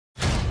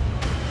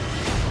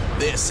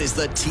This is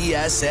the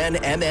TSN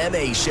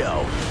MMA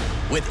Show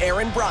with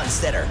Aaron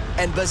Bronsteter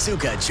and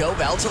Bazooka Joe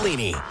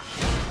Valtellini.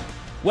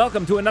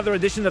 Welcome to another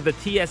edition of the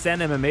TSN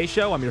MMA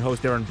Show. I'm your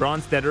host, Aaron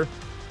Bronsteter.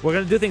 We're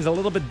going to do things a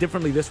little bit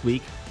differently this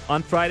week.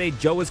 On Friday,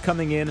 Joe is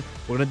coming in.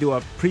 We're going to do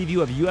a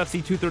preview of UFC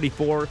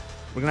 234. We're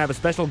going to have a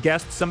special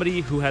guest,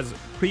 somebody who has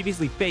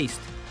previously faced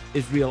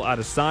Israel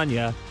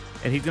Adesanya,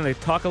 and he's going to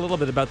talk a little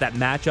bit about that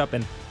matchup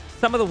and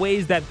some of the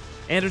ways that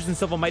Anderson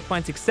Silva might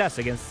find success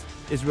against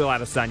Israel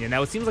Adesanya.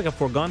 Now, it seems like a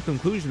foregone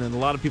conclusion in a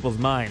lot of people's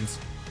minds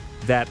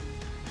that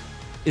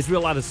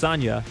Israel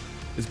Adesanya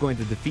is going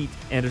to defeat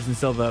Anderson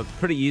Silva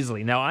pretty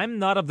easily. Now, I'm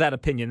not of that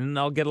opinion, and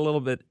I'll get a little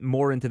bit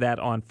more into that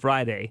on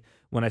Friday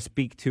when I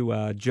speak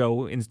to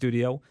Joe in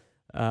studio.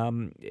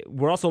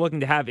 We're also looking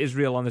to have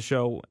Israel on the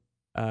show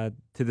to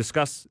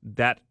discuss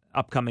that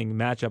upcoming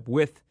matchup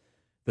with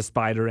the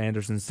Spider,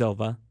 Anderson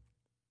Silva.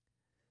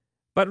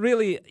 But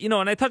really,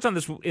 and I touched on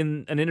this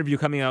in an interview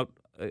coming out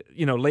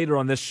later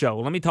on this show.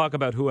 Let me talk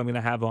about who I'm going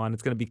to have on.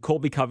 It's going to be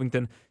Colby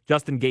Covington,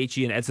 Justin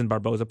Gaethje, and Edson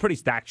Barboza. Pretty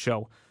stacked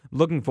show.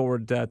 Looking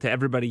forward to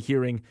everybody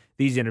hearing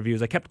these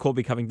interviews. I kept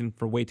Colby Covington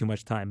for way too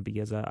much time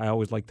because I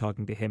always like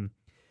talking to him.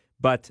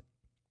 But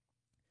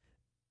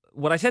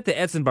what I said to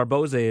Edson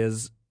Barboza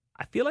is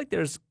I feel like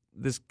there's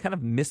this kind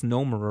of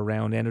misnomer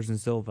around Anderson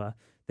Silva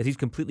that he's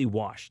completely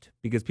washed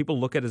because people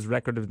look at his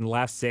record in the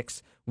last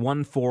 6,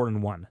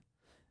 1-4-1.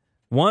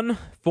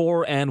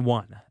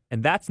 1-4-1.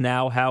 And that's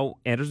now how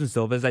Anderson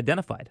Silva is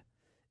identified.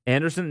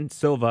 Anderson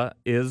Silva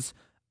is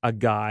a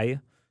guy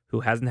who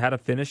hasn't had a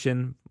finish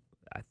in,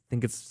 I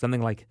think it's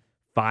something like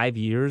 5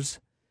 years,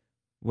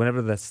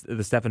 whenever the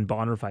Stephan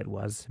Bonner fight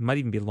was. It might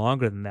even be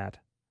longer than that.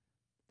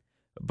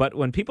 But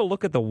when people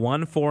look at the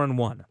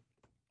 1-4-1,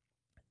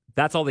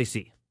 that's all they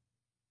see.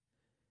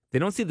 They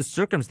don't see the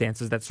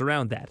circumstances that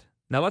surround that.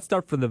 Now let's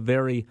start from the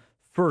very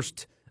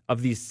first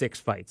of these 6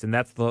 fights, and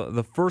that's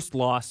the first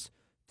loss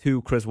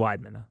to Chris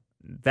Weidman.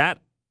 That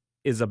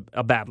is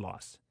a bad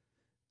loss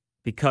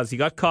because he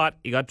got caught,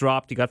 he got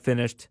dropped, he got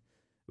finished.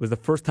 It was the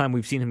first time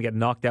we've seen him get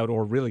knocked out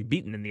or really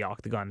beaten in the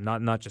octagon,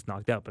 not just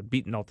knocked out, but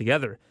beaten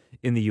altogether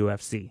in the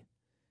UFC.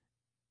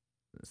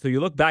 So you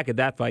look back at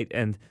that fight,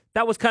 and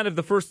that was kind of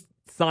the first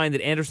sign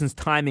that Anderson's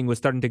timing was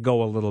starting to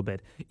go a little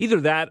bit.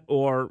 Either that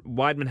or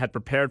Weidman had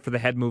prepared for the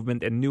head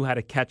movement and knew how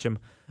to catch him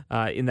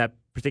in that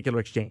particular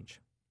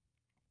exchange.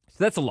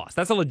 So that's a loss.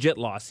 That's a legit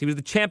loss. He was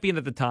the champion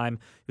at the time.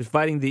 He was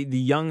fighting the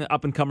young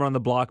up-and-comer on the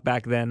block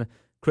back then,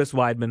 Chris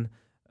Weidman,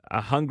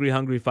 a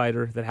hungry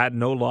fighter that had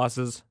no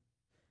losses,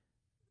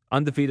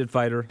 undefeated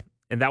fighter,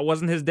 and that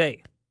wasn't his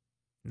day.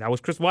 That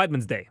was Chris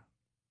Weidman's day.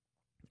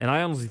 And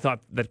I honestly thought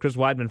that Chris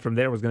Weidman from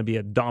there was going to be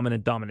a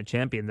dominant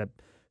champion that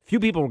few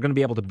people were going to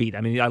be able to beat.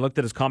 I mean, I looked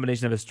at his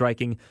combination of his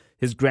striking,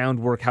 his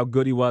groundwork, how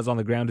good he was on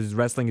the ground, his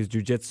wrestling, his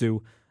jiu-jitsu,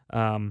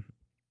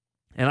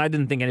 and I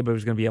didn't think anybody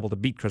was going to be able to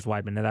beat Chris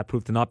Weidman, and that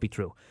proved to not be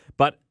true.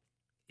 But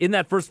in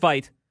that first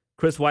fight,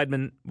 Chris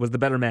Weidman was the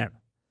better man.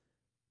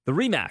 The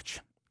rematch,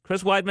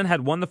 Chris Weidman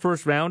had won the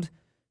first round.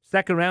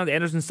 Second round,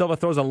 Anderson Silva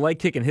throws a leg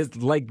kick, and his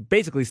leg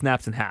basically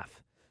snaps in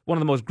half. One of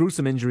the most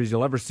gruesome injuries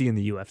you'll ever see in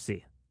the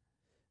UFC.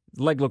 His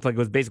leg looked like it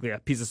was basically a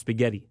piece of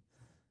spaghetti.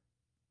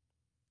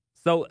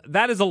 So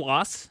that is a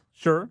loss,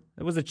 sure.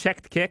 It was a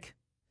checked kick.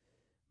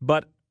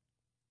 But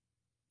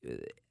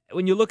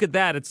when you look at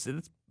that, it's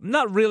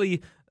not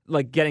really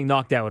like getting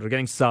knocked out or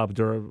getting subbed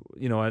or,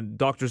 a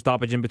doctor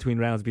stoppage in between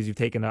rounds because you've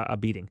taken a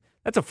beating.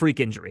 That's a freak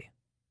injury.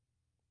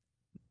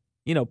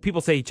 People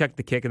say he checked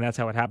the kick and that's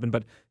how it happened,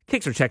 but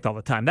kicks are checked all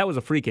the time. That was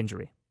a freak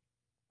injury.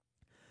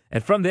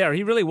 And from there,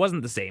 he really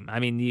wasn't the same. I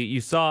mean,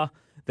 you saw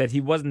that he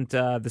wasn't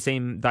the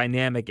same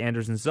dynamic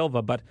Anderson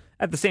Silva, but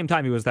at the same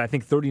time, he was, I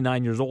think,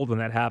 39 years old when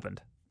that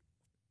happened.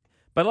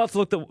 But let's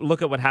look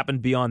at what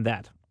happened beyond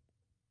that.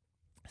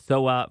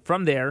 So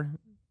from there,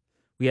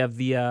 we have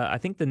I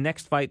think the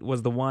next fight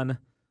was the one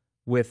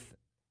with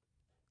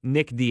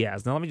Nick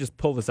Diaz. Now, let me just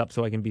pull this up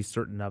so I can be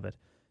certain of it.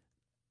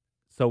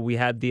 So we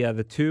had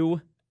the 2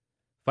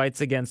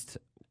 fights against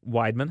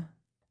Weidman.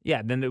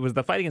 Yeah, then it was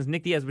the fight against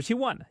Nick Diaz, which he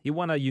won. He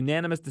won a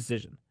unanimous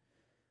decision.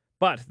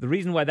 But the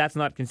reason why that's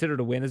not considered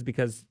a win is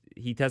because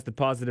he tested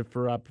positive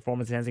for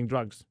performance-enhancing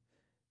drugs,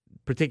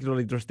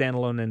 particularly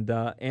drostanolone and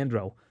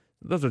Andro.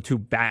 Those are 2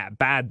 bad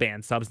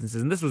banned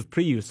substances, and this was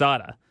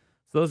pre-USADA.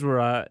 So those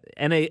were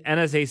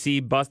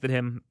NSAC busted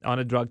him on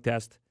a drug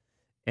test,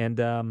 and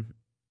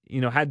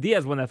had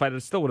Diaz won that fight,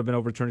 it still would have been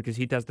overturned because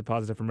he tested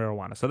positive for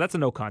marijuana. So that's a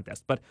no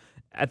contest. But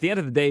at the end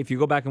of the day, if you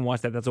go back and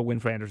watch that, that's a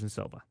win for Anderson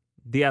Silva.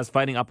 Diaz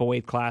fighting up a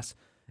weight class,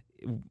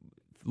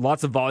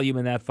 lots of volume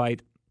in that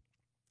fight,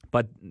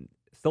 but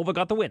Silva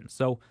got the win.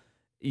 So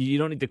you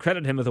don't need to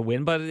credit him with a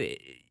win, but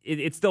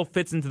it still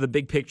fits into the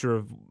big picture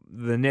of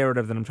the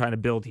narrative that I'm trying to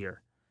build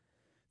here.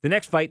 The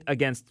next fight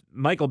against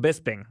Michael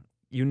Bisping,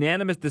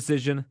 unanimous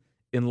decision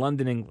in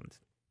London, England.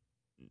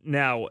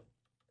 Now,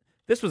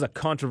 this was a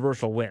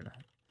controversial win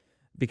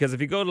because if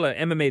you go to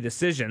MMA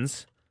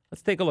decisions,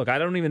 let's take a look. I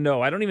don't even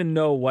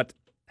know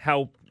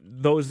how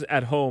those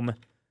at home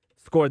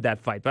scored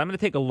that fight, but I'm going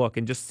to take a look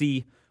and just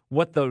see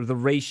what the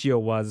ratio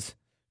was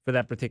for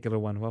that particular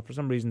one? Well, for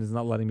some reason, it's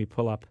not letting me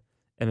pull up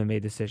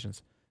MMA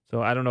decisions.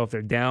 So I don't know if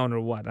they're down or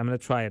what. I'm going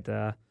to try it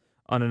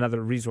on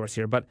another resource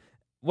here. But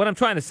what I'm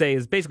trying to say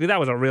is basically that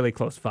was a really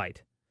close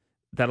fight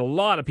that a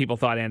lot of people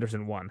thought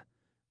Anderson won.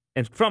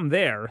 And from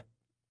there,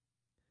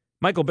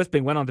 Michael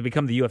Bisping went on to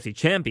become the UFC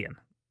champion.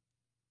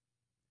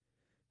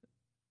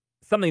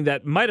 Something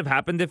that might have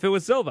happened if it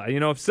was Silva.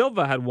 If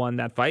Silva had won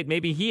that fight,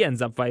 maybe he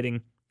ends up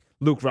fighting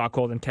Luke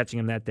Rockhold and catching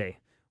him that day.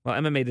 Well,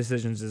 MMA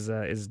decisions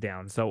is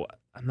down, so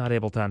I'm not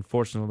able to,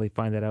 unfortunately,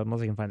 find that out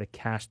unless I can find a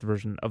cached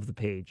version of the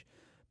page.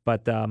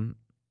 But,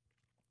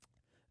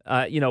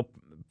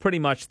 pretty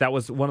much that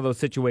was one of those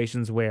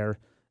situations where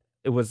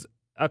it was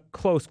a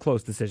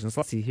close decision.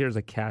 So let's see, here's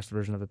a cached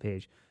version of the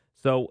page.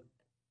 So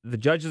the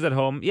judges at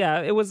home,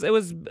 it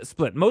was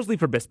split, mostly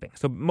for Bisping.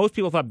 So most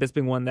people thought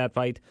Bisping won that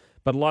fight,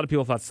 but a lot of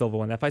people thought Silva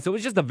won that fight. So it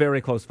was just a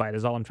very close fight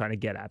is all I'm trying to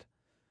get at.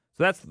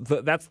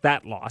 So that's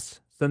that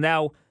loss. So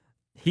now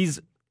he's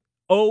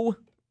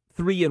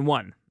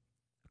 0-3-1,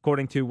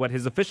 according to what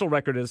his official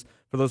record is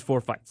for those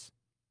 4 fights.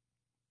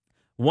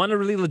 One a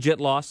really legit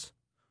loss,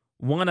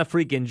 one a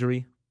freak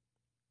injury,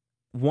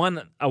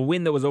 one a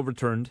win that was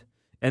overturned,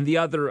 and the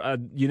other a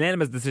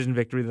unanimous decision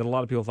victory that a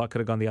lot of people thought could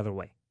have gone the other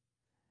way.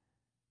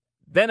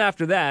 Then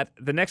after that,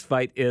 the next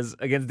fight is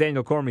against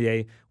Daniel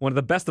Cormier, one of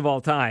the best of all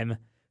time,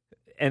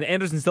 and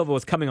Anderson Silva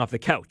was coming off the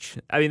couch.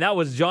 I mean, that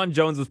was John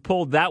Jones was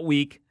pulled that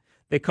week.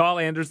 They call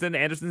Anderson.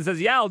 Anderson says,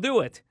 yeah, I'll do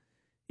it.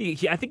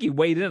 I think he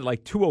weighed in at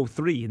like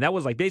 203, and that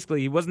was like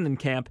basically he wasn't in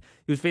camp.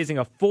 He was facing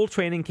a full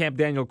training camp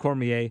Daniel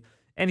Cormier,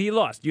 and he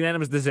lost.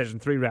 Unanimous decision,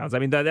 3 rounds. I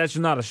mean, that's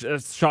not a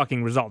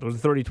shocking result. It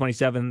was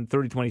 30-27,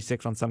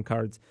 30-26 on some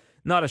cards.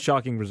 Not a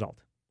shocking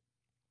result.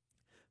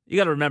 You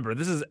got to remember,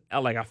 this is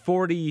like a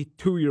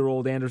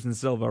 42-year-old Anderson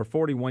Silva or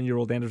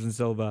 41-year-old Anderson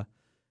Silva,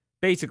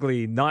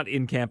 basically not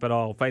in camp at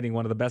all, fighting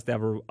one of the best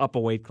ever up a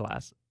weight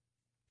class.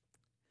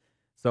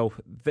 So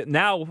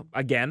now,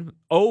 again,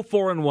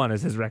 0-4-1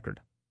 is his record.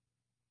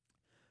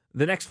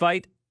 The next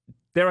fight,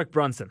 Derek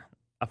Brunson,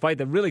 a fight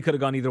that really could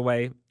have gone either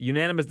way.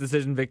 Unanimous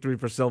decision victory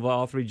for Silva.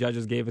 All 3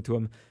 judges gave it to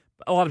him.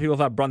 A lot of people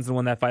thought Brunson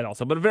won that fight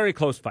also, but a very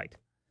close fight.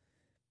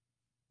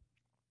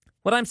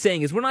 What I'm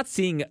saying is we're not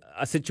seeing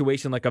a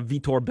situation like a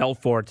Vitor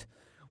Belfort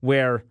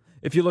where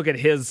if you look at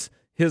his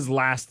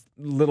last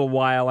little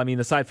while, I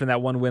mean, aside from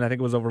that one win, I think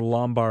it was over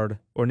Lombard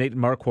or Nathan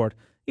Marquardt,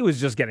 he was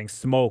just getting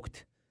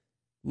smoked.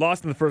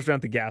 Lost in the first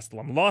round to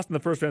Gastelum. Lost in the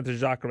first round to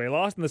Jacare.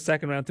 Lost in the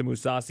second round to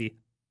Mousasi.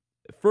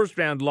 First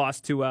round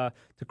lost to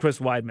Chris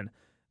Weidman.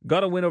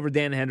 Got a win over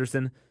Dan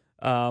Henderson.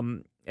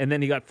 And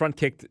then he got front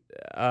kicked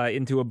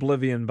into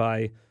oblivion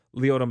by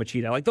Lyoto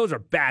Machida. Like, those are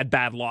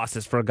bad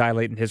losses for a guy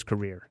late in his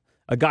career.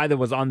 A guy that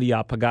was on the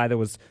up, a guy that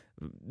was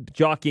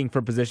jockeying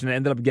for position, and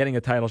ended up getting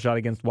a title shot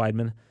against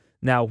Weidman.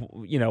 Now,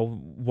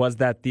 was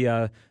that the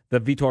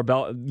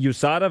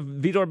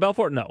USADA Vitor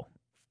Belfort? No.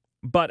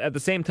 But at the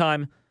same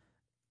time,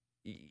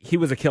 he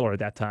was a killer at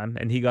that time,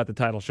 and he got the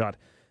title shot.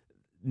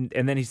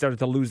 And then he started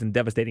to lose in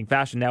devastating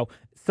fashion. Now,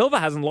 Silva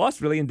hasn't lost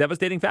really in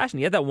devastating fashion.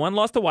 He had that one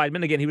loss to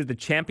Weidman. Again, he was the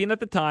champion at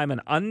the time,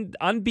 an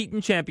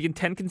unbeaten champion,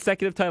 10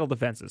 consecutive title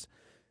defenses.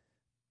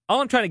 All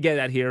I'm trying to get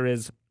at here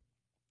is,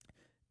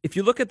 if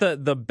you look at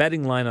the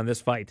betting line on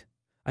this fight,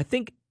 I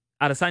think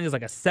Adesanya is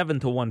like a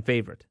 7-1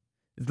 favorite.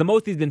 It's the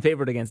most he's been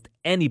favored against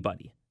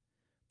anybody.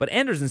 But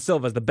Anderson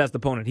Silva is the best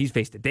opponent he's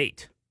faced to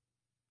date.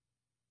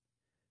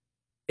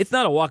 It's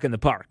not a walk in the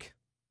park.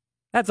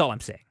 That's all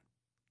I'm saying.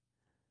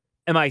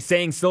 Am I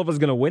saying Silva's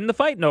going to win the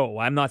fight? No,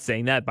 I'm not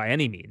saying that by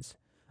any means.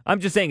 I'm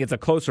just saying it's a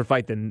closer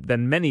fight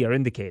than many are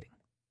indicating.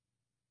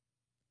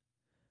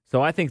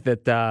 So I think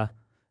that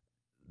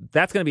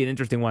that's going to be an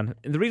interesting one.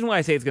 And the reason why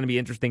I say it's going to be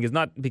interesting is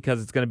not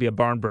because it's going to be a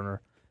barn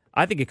burner.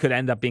 I think it could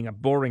end up being a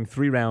boring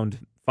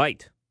 3-round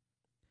fight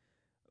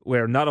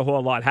where not a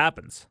whole lot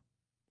happens.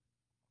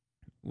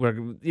 Where,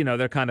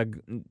 they're kind of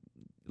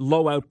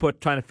low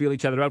output, trying to feel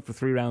each other out for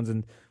 3 rounds,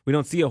 and we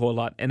don't see a whole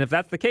lot. And if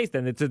that's the case,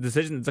 then it's a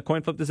decision. It's a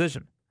coin flip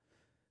decision.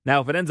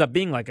 Now, if it ends up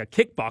being like a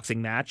kickboxing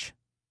match,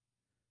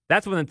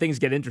 that's when things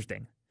get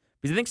interesting.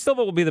 Because I think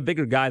Silva will be the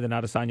bigger guy than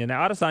Adesanya.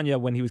 Now, Adesanya,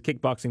 when he was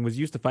kickboxing, was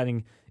used to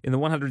fighting in the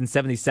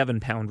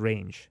 177-pound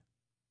range.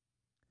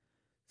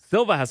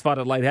 Silva has fought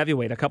at light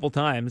heavyweight a couple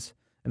times,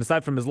 and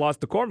aside from his loss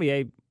to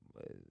Cormier,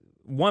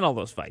 won all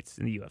those fights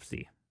in the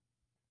UFC.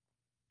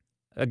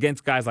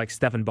 Against guys like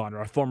Stephan Bonner,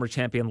 a former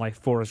champion like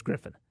Forrest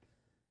Griffin.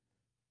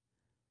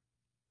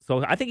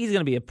 So I think he's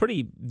going to be a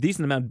pretty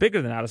decent amount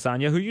bigger than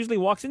Adesanya, who usually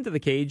walks into the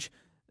cage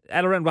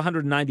at around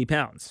 190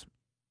 pounds,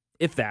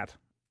 if that.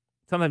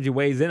 Sometimes he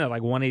weighs in at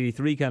like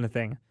 183 kind of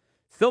thing.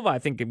 Silva, I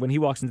think, when he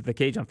walks into the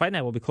cage on Fight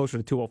Night, will be closer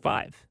to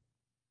 205.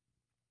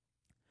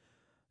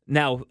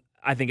 Now,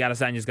 I think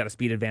Adesanya's got a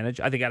speed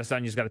advantage. I think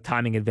Adesanya's got a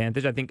timing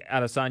advantage. I think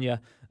Adesanya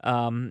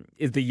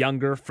is the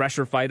younger,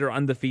 fresher fighter,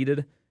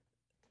 undefeated.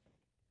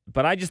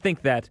 But I just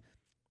think that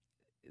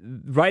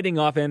writing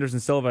off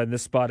Anderson Silva in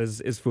this spot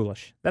is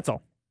foolish. That's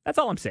all. That's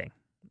all I'm saying.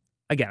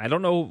 Again, I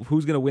don't know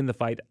who's going to win the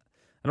fight.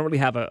 I don't really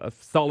have a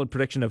solid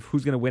prediction of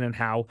who's going to win and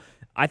how.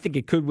 I think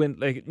it could win.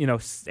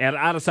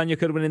 Adesanya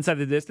could win inside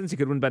the distance. He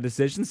could win by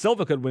decision.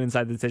 Silva could win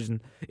inside the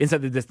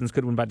distance.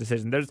 Could win by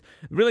decision. There's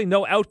really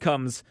no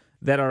outcomes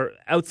that are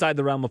outside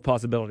the realm of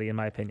possibility, in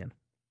my opinion.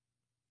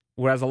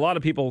 Whereas a lot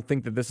of people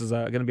think that this is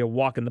going to be a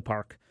walk in the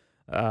park,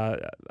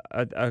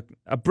 a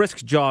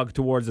brisk jog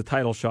towards a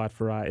title shot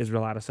for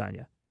Israel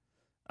Adesanya.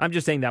 I'm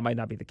just saying that might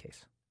not be the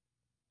case.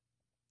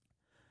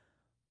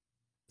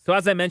 So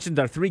as I mentioned,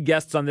 there are 3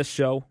 guests on this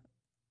show.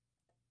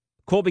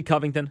 Colby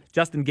Covington,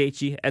 Justin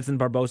Gaethje, Edson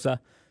Barboza.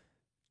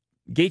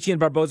 Gaethje and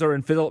Barboza are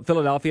in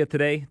Philadelphia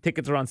today.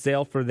 Tickets are on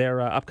sale for their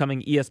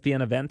upcoming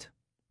ESPN event.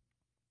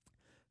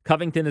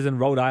 Covington is in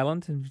Rhode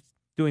Island and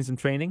doing some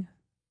training.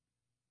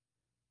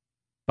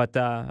 But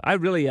I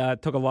really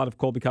took a lot of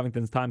Colby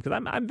Covington's time because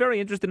I'm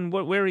very interested in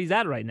where he's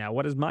at right now,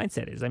 what his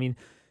mindset is. I mean,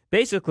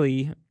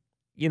 basically,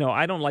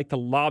 I don't like to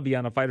lobby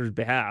on a fighter's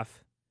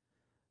behalf,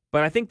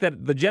 but I think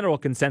that the general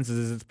consensus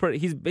is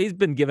he's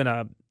been given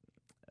a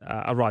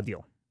raw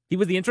deal. He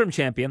was the interim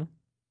champion.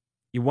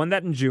 He won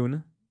that in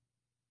June.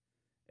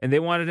 And they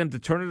wanted him to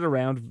turn it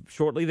around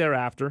shortly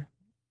thereafter.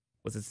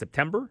 Was it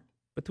September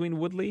between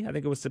Woodley? I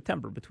think it was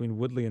September between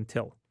Woodley and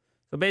Till.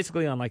 So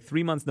basically on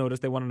 3 months'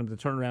 notice, they wanted him to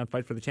turn around,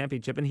 fight for the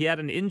championship. And he had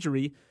an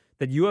injury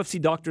that UFC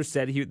doctors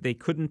said they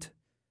couldn't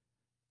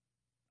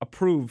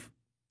approve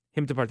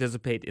him to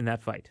participate in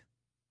that fight.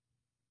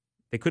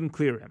 They couldn't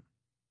clear him.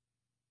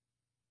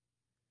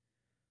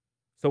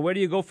 So where do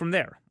you go from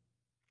there?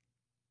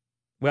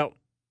 Well,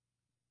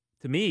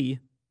 to me,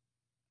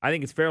 I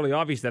think it's fairly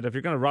obvious that if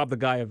you're going to rob the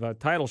guy of a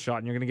title shot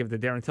and you're going to give it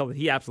to Darren Till, that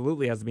he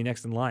absolutely has to be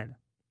next in line.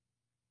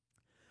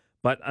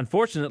 But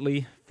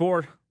unfortunately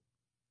for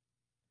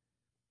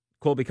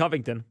Colby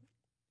Covington,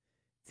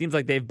 it seems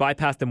like they've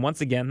bypassed him once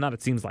again. Not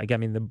it seems like. I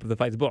mean, the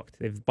fight's booked.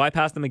 They've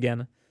bypassed him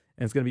again, and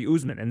it's going to be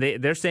Usman. And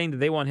they're saying that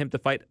they want him to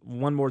fight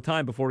one more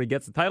time before he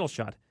gets the title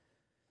shot.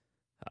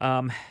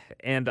 I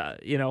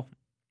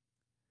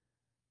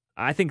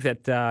think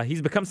that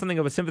he's become something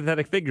of a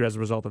sympathetic figure as a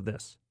result of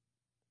this.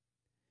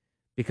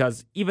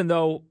 Because even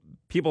though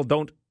people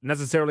don't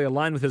necessarily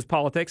align with his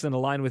politics and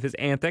align with his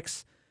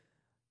antics,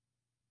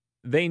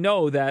 they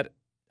know that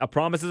a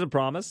promise is a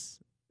promise.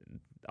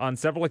 On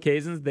several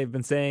occasions, they've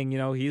been saying,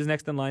 he's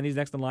next in line,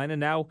 and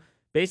now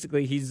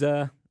basically he's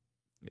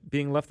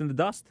being left in the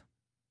dust.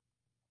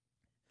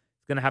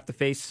 He's going to have to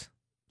face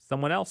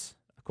someone else,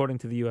 according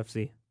to the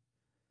UFC.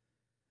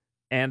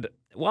 And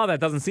while that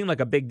doesn't seem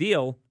like a big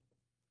deal,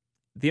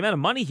 the amount of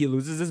money he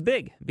loses is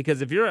big.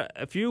 Because if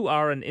you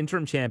are an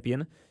interim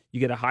champion, you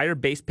get a higher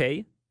base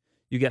pay.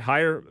 You get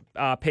higher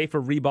pay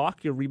for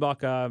Reebok. Your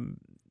Reebok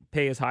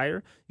pay is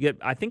higher.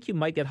 I think you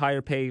might get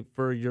higher pay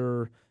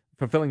for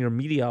fulfilling your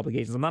media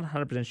obligations. I'm not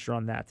 100% sure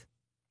on that.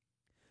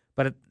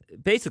 But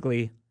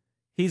basically,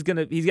 he's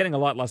getting a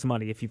lot less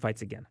money if he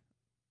fights again.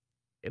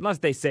 Unless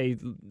they say,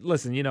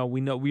 listen,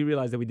 we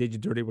realize that we did you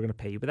dirty, we're going to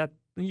pay you. But that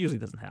usually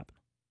doesn't happen.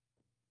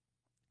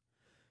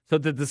 So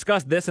to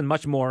discuss this and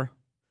much more,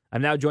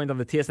 I'm now joined on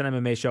the TSN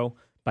MMA show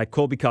by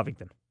Colby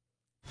Covington.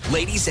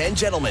 Ladies and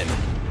gentlemen,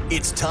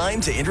 it's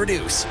time to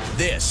introduce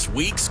this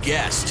week's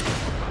guest.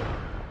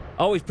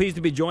 Always pleased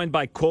to be joined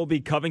by Colby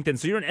Covington.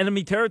 So you're in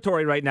enemy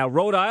territory right now.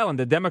 Rhode Island,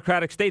 a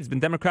Democratic state, has been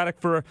Democratic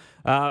for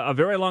a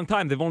very long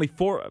time. They've only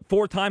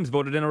four times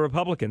voted in a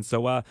Republican.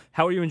 So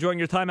how are you enjoying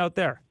your time out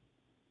there?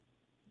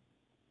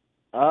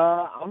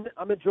 I'm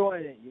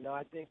enjoying it.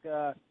 I think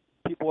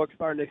people are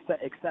starting to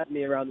accept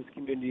me around this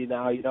community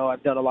now.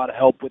 I've done a lot of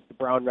help with the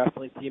Brown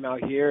wrestling team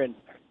out here, and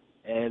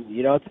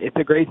it's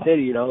a great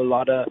city. A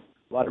lot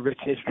of rich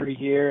history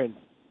here, and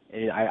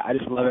I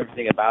just love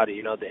everything about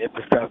it. The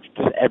infrastructure,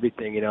 just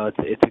everything.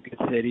 It's a good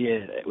city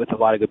and with a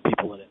lot of good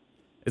people in it.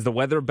 Is the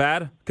weather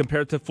bad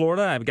compared to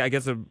Florida? I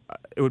guess it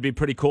would be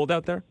pretty cold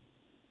out there.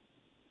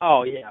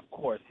 Oh yeah, of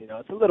course.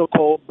 It's a little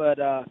cold, but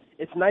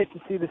it's nice to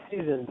see the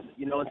seasons.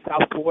 In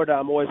South Florida,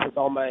 I'm always with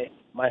all my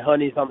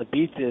honeys on the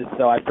beaches,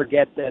 so I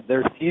forget that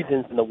there's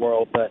seasons in the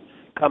world. But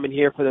coming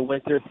here for the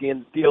winter,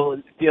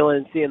 feeling,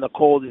 seeing the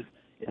cold is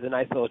a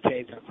nice little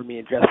change for me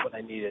and just what I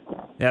needed.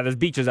 Yeah, there's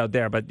beaches out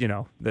there, but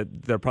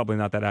they're probably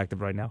not that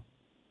active right now.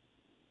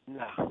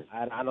 No,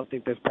 I don't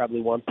think there's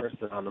probably one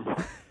person on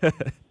them.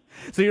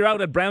 So you're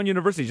out at Brown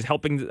University, just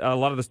helping a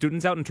lot of the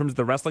students out in terms of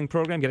the wrestling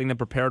program, getting them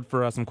prepared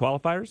for some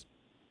qualifiers.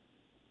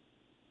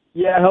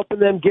 Yeah, helping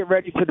them get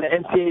ready for the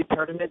NCAA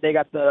tournament. They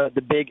got the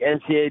big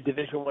NCAA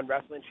Division I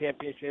Wrestling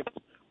Championships,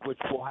 which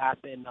will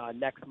happen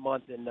next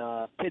month in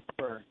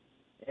Pittsburgh.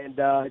 And,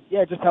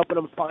 just helping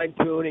them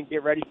fine-tune and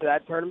get ready for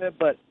that tournament,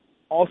 but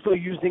also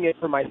using it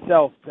for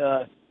myself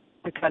to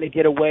kind of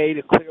get away,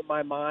 to clear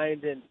my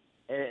mind,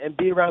 and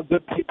be around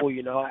good people.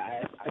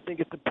 I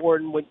think it's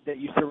important that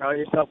you surround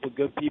yourself with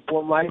good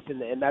people in life,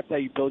 and that's how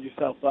you build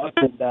yourself up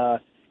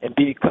and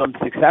become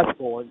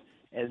successful.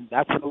 And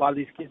that's what a lot of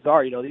these kids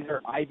are. These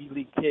are Ivy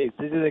League kids.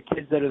 These are the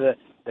kids that are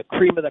the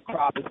cream of the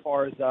crop as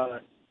far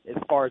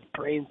as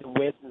brains and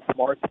wits and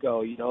smarts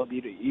go. You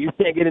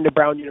can't get into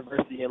Brown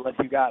University unless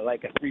you got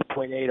like a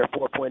 3.8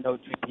 or 4.0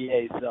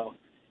 GPA. So,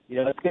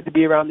 it's good to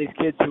be around these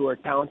kids who are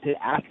talented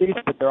athletes,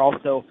 but they're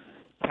also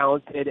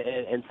talented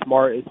and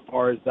smart as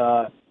far as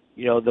the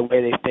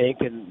way they think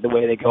and the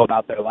way they go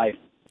about their life.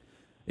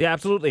 Yeah,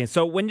 absolutely.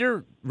 So when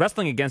you're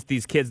wrestling against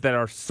these kids that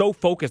are so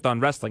focused on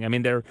wrestling, I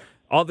mean,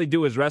 all they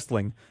do is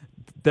wrestling.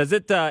 Is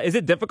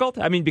it difficult?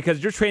 I mean,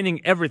 because you're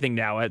training everything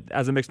now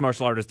as a mixed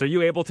martial artist. Are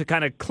you able to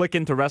kind of click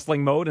into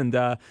wrestling mode and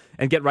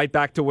get right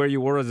back to where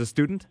you were as a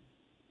student?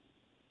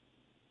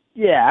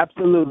 Yeah,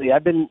 absolutely.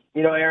 I've been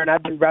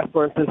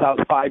wrestling since I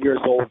was 5 years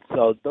old,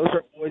 so those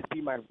will always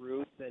be my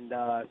roots and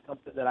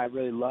something that I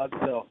really love.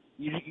 So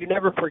you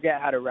never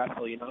forget how to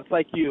wrestle. It's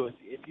like you.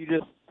 If you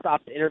just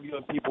stopped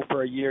interviewing people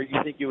for a year, you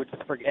think you would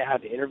just forget how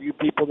to interview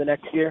people the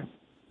next year?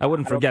 I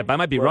wouldn't forget, but I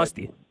might be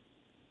rusty.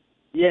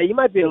 Yeah, you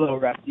might be a little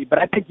rusty, but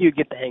I think you'd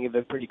get the hang of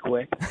it pretty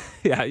quick.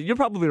 Yeah, you're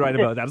probably right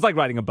about that. It's like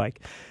riding a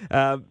bike.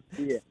 Yeah.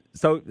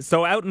 So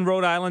out in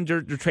Rhode Island,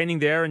 you're training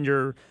there, and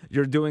you're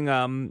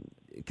doing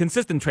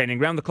consistent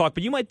training around the clock,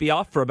 but you might be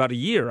off for about a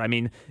year. I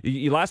mean,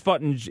 you last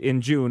fought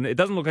in June. It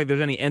doesn't look like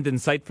there's any end in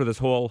sight for this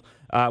whole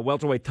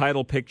welterweight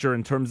title picture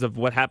in terms of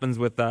what happens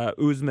with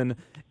Usman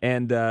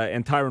and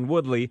Tyron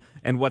Woodley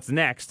and what's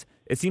next.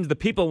 It seems the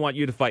people want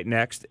you to fight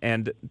next,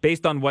 and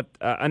based on what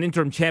an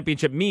interim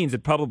championship means,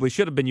 it probably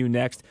should have been you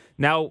next.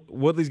 Now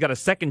Woodley's got a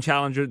second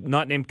challenger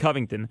not named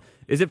Covington.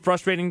 Is it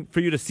frustrating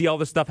for you to see all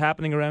this stuff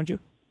happening around you?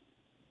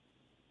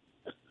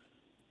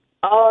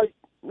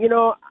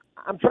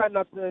 I'm trying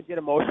not to get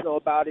emotional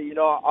about it.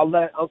 I'll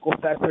let Uncle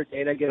Fester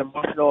Dana get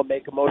emotional and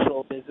make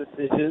emotional business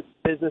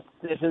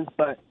decisions.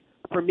 But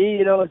for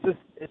me, I'm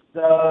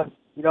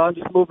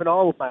just moving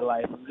on with my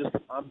life.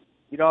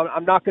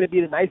 I'm not going to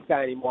be the nice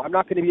guy anymore. I'm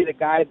not going to be the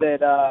guy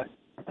that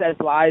says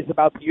lies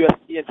about the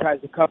UFC and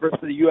tries to cover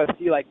for the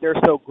UFC like they're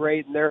so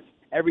great and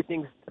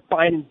everything's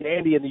fine and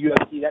dandy in the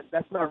UFC.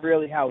 That's not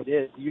really how it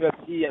is. The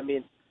UFC, I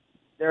mean,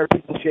 they're a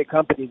piece of shit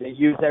company. They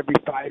use every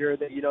fighter.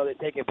 They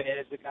take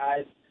advantage of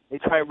guys. They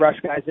try and rush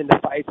guys into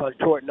fights on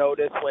short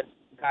notice when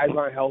guys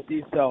aren't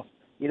healthy. So,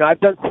 I've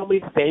done so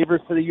many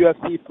favors for the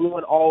UFC, flew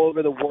in all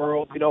over the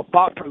world,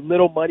 fought for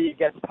little money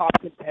against top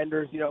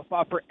contenders,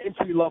 fought for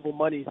entry-level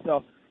money.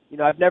 So,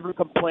 I've never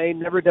complained,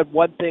 never done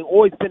one thing,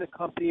 always been a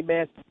company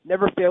man,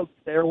 never failed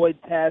steroid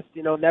tests,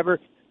 never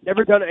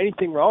done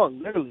anything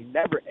wrong, literally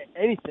never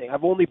anything.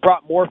 I've only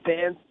brought more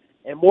fans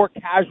and more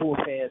casual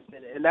fans,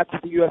 and that's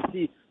what the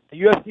UFC.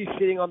 The UFC is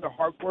shitting on their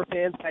hardcore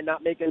fans by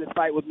not making this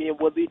fight with me and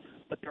Woodley,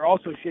 but they're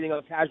also shitting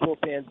on casual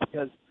fans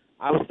because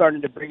I was starting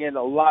to bring in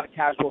a lot of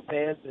casual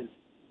fans,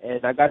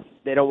 and I guess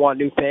they don't want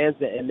new fans,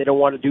 and they don't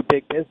want to do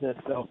big business.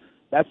 So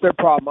that's their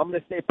problem. I'm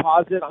going to stay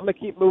positive. I'm going to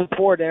keep moving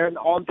forward, Aaron.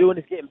 All I'm doing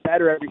is getting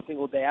better every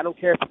single day. I don't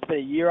care if it's been a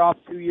year off,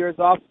 2 years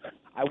off.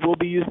 I will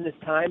be using this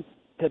time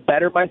to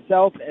better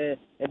myself and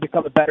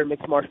become a better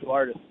mixed martial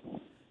artist.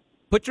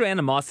 Put your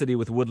animosity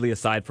with Woodley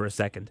aside for a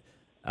second.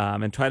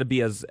 And try to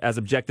be as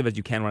objective as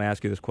you can when I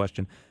ask you this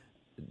question.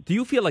 Do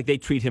you feel like they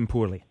treat him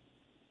poorly?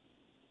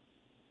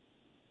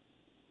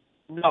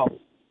 No.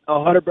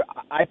 100%.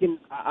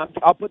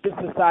 I'll put this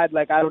aside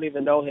like I don't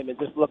even know him and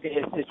just look at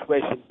his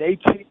situation. They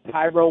treat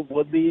Tyron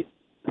Woodley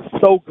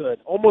so good,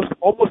 almost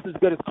as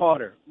good as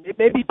Conor.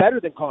 Maybe better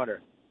than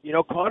Conor.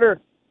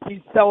 Conor,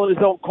 he's selling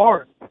his own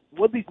cards.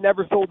 Woodley's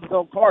never sold his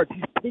own cards.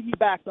 He's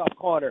piggybacked off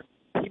Conor.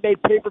 He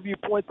made pay-per-view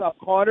points off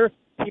Conor.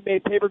 He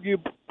made pay-per-view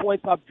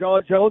points off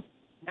Jon Jones.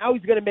 Now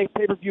he's going to make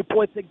pay-per-view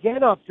points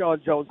again off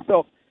Jon Jones.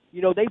 So,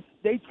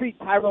 they treat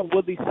Tyron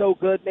Woodley so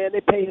good, man.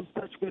 They pay him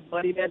such good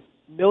money, man,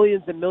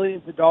 millions and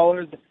millions of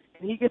dollars,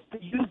 and he gets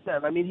to use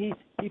them. I mean,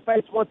 he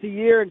fights once a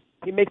year, and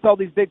he makes all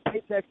these big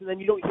paychecks, and then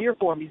you don't hear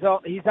from him.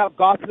 He's out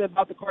gossiping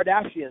about the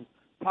Kardashians,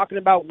 talking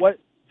about what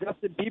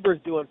Justin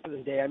Bieber's doing for the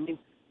day. I mean,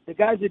 the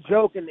guy's a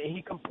joke, and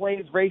he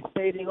complains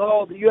race-baiting.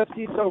 Oh, the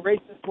UFC is so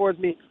racist towards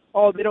me.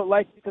 Oh, they don't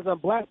like me because I'm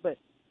black, but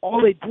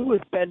all they do is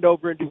bend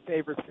over and do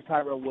favors for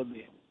Tyron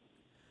Woodley.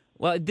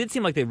 Well, it did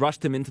seem like they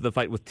rushed him into the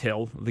fight with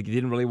Till. Like he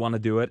didn't really want to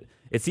do it.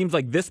 It seems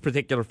like this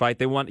particular fight,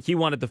 he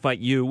wanted to fight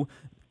you.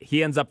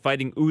 He ends up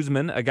fighting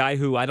Usman, a guy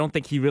who I don't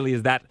think he really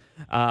is that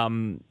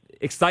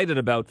excited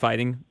about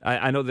fighting.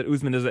 I know that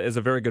Usman is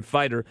a very good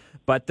fighter,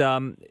 but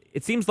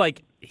it seems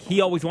like he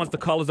always wants to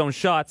call his own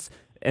shots,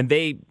 and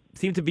they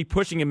seem to be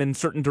pushing him in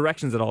certain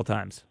directions at all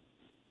times.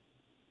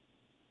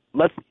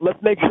 Let's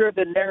make sure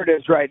the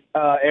narrative's right,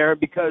 Aaron,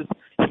 because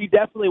he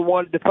definitely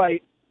wanted to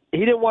fight. He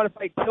didn't want to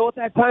fight Till at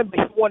that time, but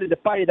he wanted to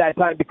fight at that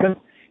time because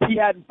he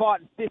hadn't fought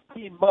in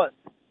 15 months.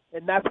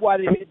 And that's why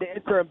they made the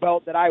interim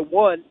belt that I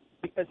won,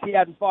 because he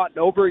hadn't fought in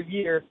over a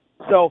year.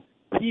 So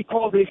he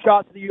called his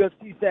shot to the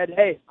UFC, said,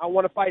 hey, I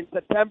want to fight in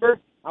September.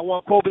 I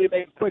want Colby to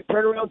make a quick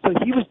turnaround. So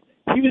he was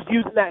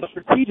using that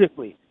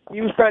strategically.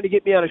 He was trying to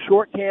get me on a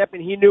short camp,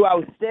 and he knew I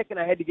was sick and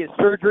I had to get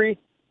surgery,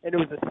 and it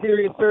was a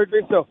serious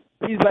surgery. So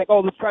he's like,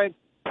 oh, let's try and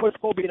push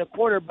Colby in a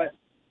corner, but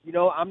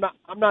I'm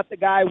not the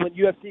guy when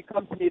UFC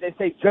comes to me, they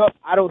say jump,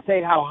 I don't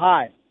say how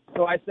high.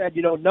 So I said,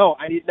 no,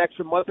 I need an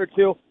extra month or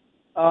two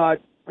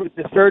with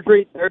the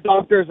surgery. Their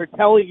doctors are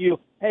telling you,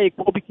 hey,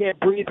 Colby can't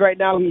breathe right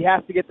now. He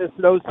has to get this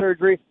nose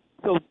surgery.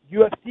 So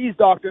UFC's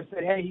doctor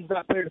said, hey, he's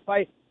not clear to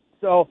fight.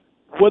 So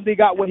Woodley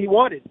got what he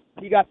wanted.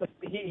 He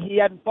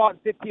hadn't fought in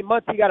 15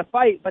 months. He got a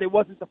fight, but it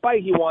wasn't the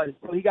fight he wanted,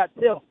 so he got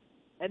Till.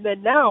 And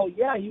then now,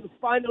 yeah, he was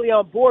finally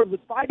on board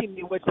with fighting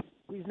me, which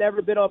he's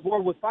never been on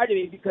board with fighting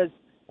me because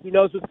he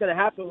knows what's going to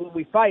happen when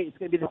we fight. It's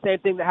going to be the same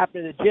thing that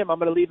happened in the gym. I'm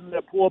going to leave him in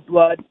a pool of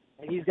blood,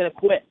 and he's going to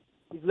quit.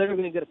 He's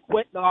literally going to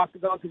quit in the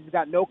octagon because he's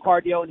got no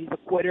cardio, and he's a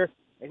quitter,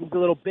 and he's a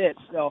little bitch.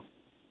 So,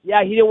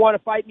 yeah, he didn't want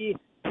to fight me.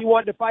 He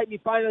wanted to fight me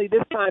finally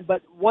this time,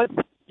 but once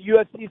the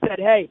UFC said,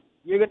 hey,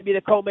 you're going to be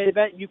the co-main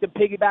event, you can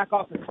piggyback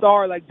off a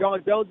star like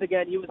John Jones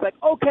again, he was like,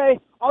 okay,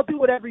 I'll do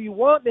whatever you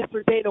want,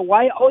 Mr. Dana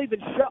White. I'll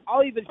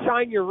even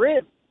shine your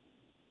ribs.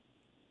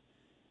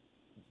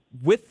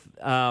 With,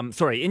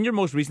 in your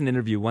most recent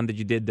interview, one that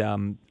you did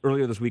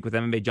earlier this week with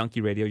MMA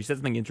Junkie Radio, you said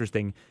something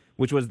interesting,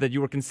 which was that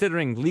you were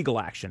considering legal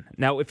action.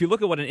 Now, if you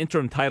look at what an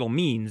interim title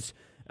means,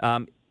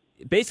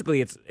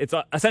 basically it's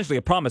essentially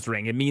a promise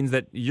ring. It means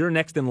that you're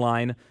next in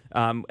line.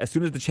 As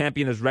soon as the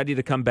champion is ready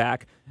to come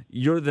back,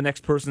 you're the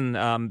next person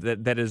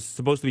that is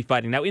supposed to be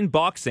fighting. Now, in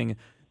boxing,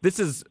 this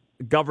is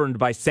governed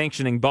by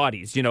sanctioning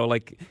bodies. You know,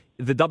 like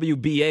the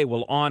WBA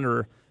will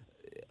honor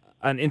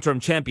an interim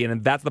champion,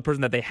 and that's the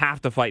person that they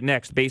have to fight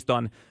next based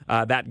on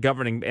that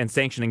governing and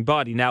sanctioning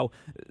body. Now,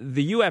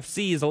 the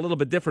UFC is a little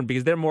bit different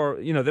because they're more,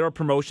 they're a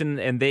promotion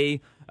and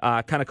they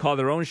kind of call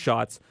their own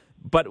shots.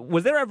 But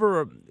was there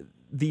ever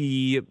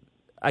the,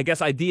 I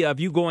guess, idea of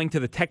you going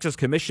to the Texas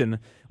Commission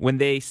when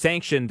they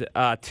sanctioned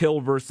Till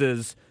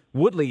versus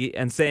Woodley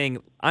and saying,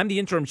 I'm the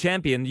interim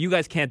champion, you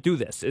guys can't do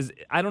this?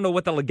 I don't know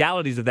what the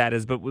legalities of that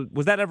is, but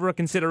was that ever a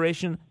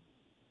consideration?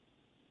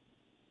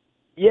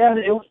 Yeah,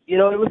 it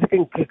was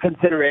a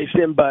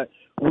consideration, but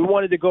we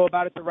wanted to go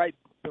about it the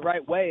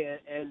right way.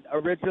 And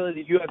originally,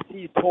 the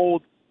UFC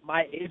told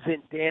my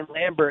agent Dan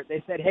Lambert,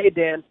 they said, "Hey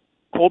Dan,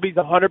 Colby's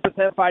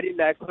 100% fighting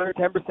next,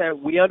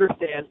 110%. We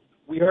understand.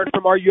 We heard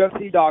from our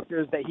UFC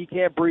doctors that he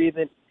can't breathe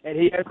and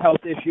he has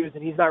health issues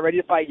and he's not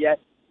ready to fight yet,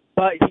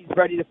 but he's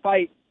ready to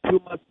fight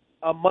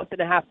a month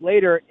and a half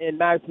later in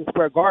Madison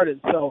Square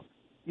Garden." So,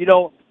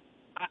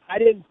 I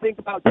didn't think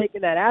about taking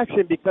that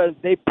action because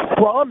they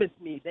promised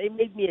me, they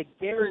made me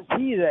a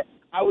guarantee that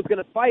I was going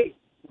to fight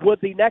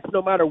Woodley next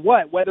no matter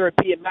what, whether it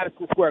be in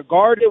Madison Square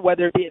Garden,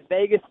 whether it be in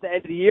Vegas at the end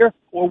of the year,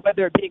 or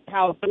whether it be in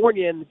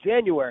California in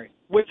January,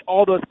 which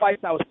all those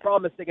fights I was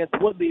promised against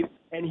Woodley,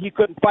 and he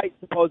couldn't fight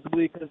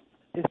supposedly because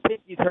his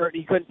pinky's hurt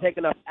and he couldn't take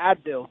enough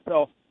Advil.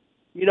 So,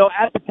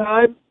 at the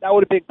time, that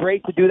would have been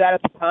great to do that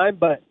at the time,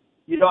 but,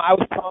 I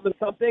was promised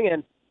something,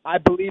 and I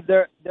believe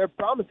their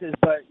promises,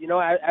 but,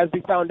 as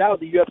we found out,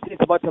 the UFC is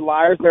a bunch of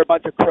liars, they're a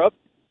bunch of crooks,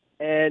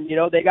 and,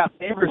 they got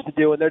favors to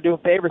do, and they're doing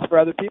favors for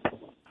other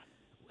people.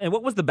 And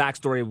what was the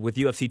backstory with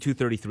UFC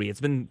 233? It's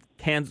been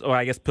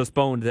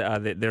postponed.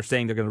 They're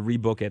saying they're going to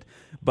rebook it.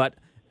 But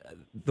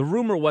the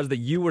rumor was that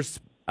you were,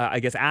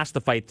 asked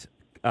to fight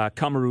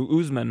Kamaru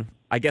Usman,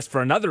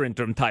 for another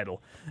interim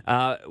title.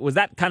 Was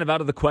that kind of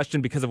out of the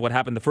question because of what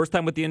happened the first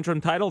time with the interim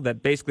title?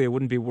 That basically it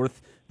wouldn't be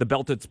worth the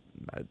belt.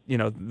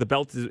 The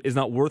belt is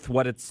not worth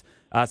what it's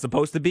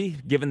supposed to be,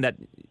 given that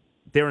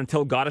Darren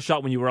Till got a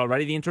shot when you were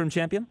already the interim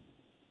champion?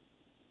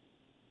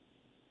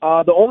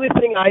 The only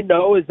thing I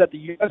know is that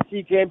the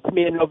UFC came to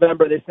me in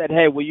November. They said,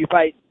 hey, will you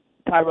fight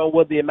Tyrone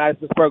Woodley in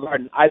Madison Square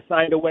Garden? I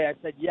signed away. I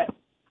said yes.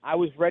 I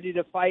was ready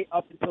to fight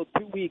up until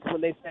 2 weeks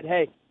when they said,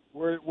 hey,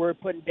 we're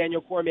putting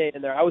Daniel Cormier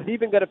in there. I was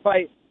even going to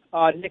fight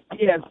Nick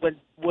Diaz when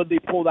Woodley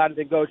pulled out of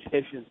the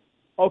negotiations.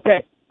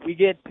 Okay, we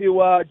get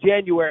to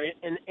January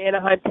in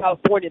Anaheim,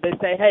 California. They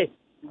say, hey,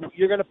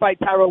 you're going to fight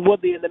Tyrone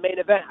Woodley in the main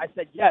event. I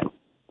said yes.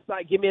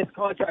 Give me his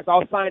contract.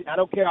 I'll sign. I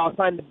don't care. I'll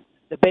sign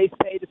the base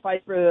pay to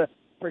fight for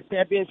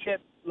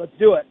championship. Let's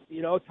do it.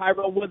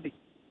 Tyrone Woodley.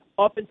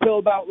 Up until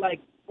about 4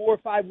 or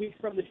 5 weeks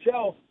from the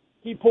show,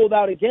 he pulled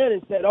out again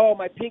and said, oh,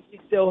 my pinky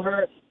still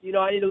hurt.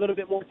 I need a little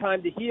bit more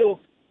time to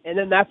heal. And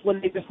then that's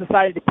when they just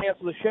decided to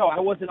cancel the show. I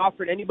wasn't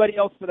offered anybody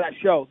else for that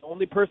show. The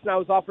only person I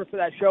was offered for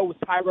that show was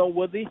Tyrone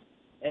Woodley,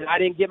 and I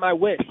didn't get my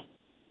wish.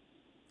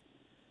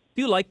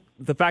 Do you like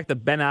the fact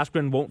that Ben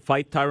Askren won't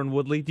fight Tyron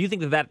Woodley? Do you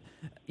think that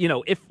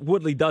if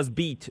Woodley does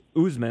beat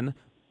Usman,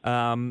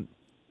 that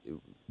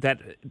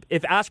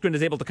if Askren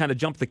is able to kind of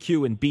jump the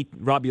queue and beat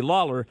Robbie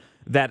Lawler,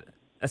 that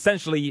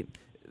essentially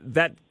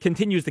that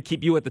continues to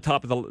keep you at the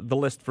top of the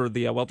list for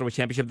the welterweight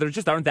championship? There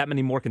just aren't that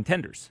many more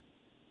contenders.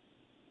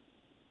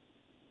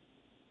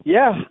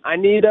 Yeah, I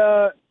need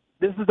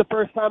this is the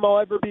first time I'll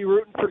ever be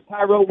rooting for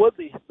Tyrone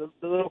Woodley, the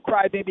little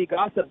crybaby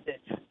gossip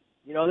bitch.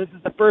 This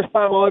is the first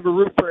time I'll ever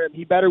root for him.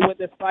 He better win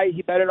this fight.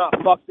 He better not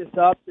fuck this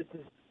up. This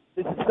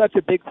is such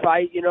a big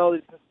fight.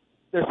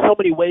 There's so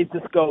many ways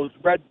this goes.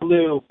 Red,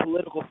 blue,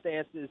 political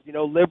stances.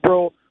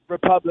 Liberal,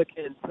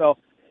 Republican. So,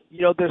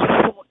 there's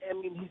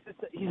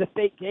he's a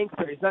fake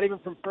gangster. He's not even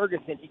from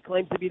Ferguson. He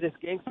claims to be this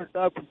gangster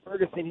thug from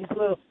Ferguson.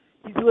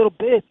 He's a little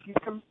bitch. He's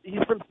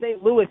from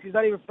St. Louis. He's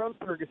not even from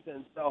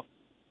Ferguson. So,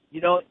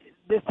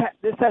 this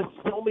has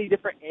so many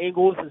different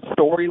angles and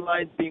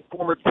storylines. Being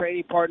former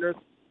training partners,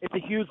 it's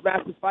a huge,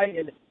 massive fight,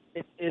 and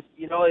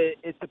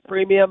it's a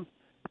premium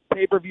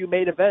pay-per-view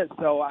main event.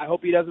 So I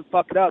hope he doesn't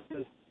fuck it up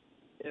because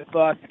if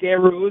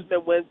Scaru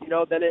Usman wins,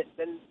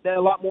 then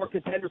a lot more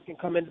contenders can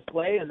come into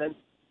play, and then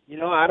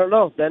I don't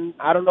know. Then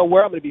I don't know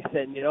where I'm going to be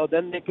sitting.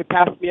 Then they could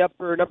pass me up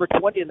for number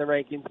 20 in the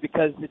rankings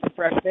because it's a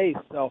fresh face.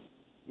 So,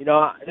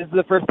 this is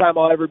the first time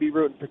I'll ever be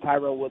rooting for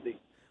Tyron Woodley.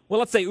 Well,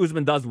 let's say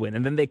Usman does win,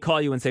 and then they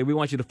call you and say, we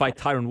want you to fight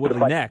Tyron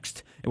Woodley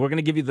next, and we're going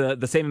to give you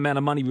the same amount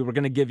of money we were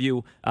going to give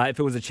you if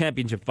it was a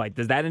championship fight.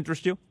 Does that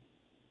interest you?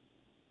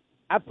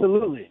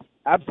 Absolutely.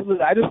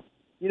 Absolutely.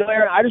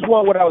 Aaron, I just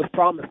want what I was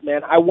promised,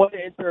 man. I won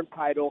the interim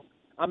title.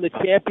 I'm the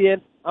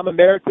champion. I'm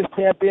America's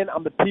champion.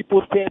 I'm the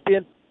people's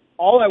champion.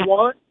 All I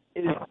want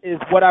is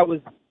what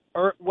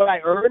I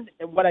earned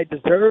and what I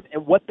deserved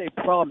and what they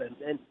promised.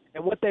 And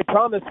what they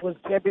promised was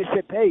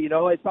championship pay.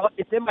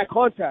 It's in my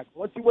contract.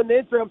 Once you win the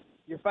interim,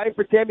 you're fighting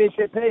for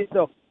championship pay.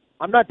 So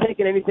I'm not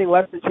taking anything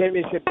less than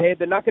championship pay.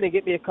 They're not going to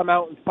get me to come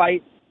out and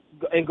fight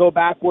and go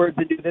backwards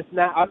and do this and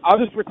that. I'll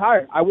just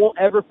retire. I won't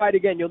ever fight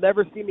again. You'll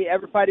never see me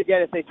ever fight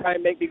again if they try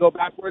and make me go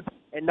backwards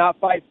and not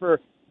fight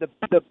for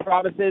the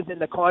promises and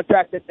the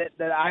contract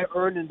that I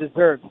earned and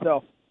deserved.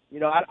 So,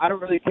 I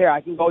don't really care.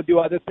 I can go do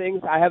other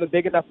things. I have a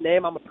big enough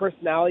name. I'm a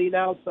personality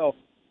now, so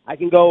I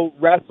can go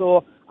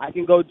wrestle. I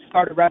can go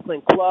start a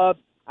wrestling club.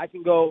 I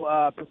can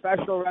go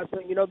professional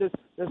wrestling.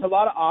 There's a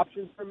lot of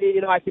options for me.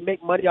 I can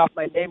make money off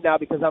my name now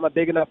because I'm a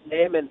big enough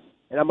name and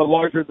I'm a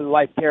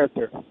larger-than-life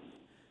character.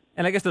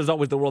 And I guess there's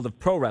always the world of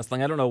pro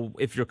wrestling. I don't know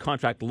if your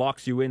contract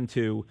locks you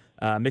into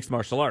mixed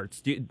martial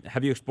arts.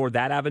 Have you explored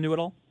that avenue at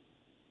all?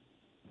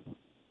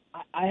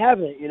 I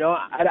haven't.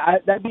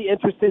 That'd be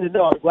interesting to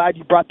know. I'm glad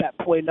you brought that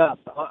point up.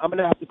 I'm going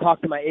to have to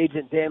talk to my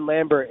agent, Dan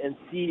Lambert, and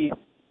see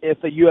if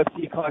a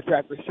UFC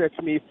contract restricts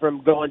me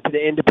from going to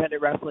the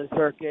independent wrestling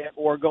circuit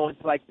or going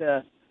to like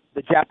the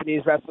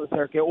Japanese wrestling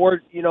circuit,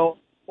 or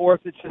if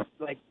it's just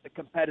like the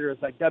competitors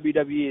like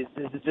WWE.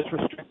 Does it just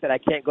restrict that I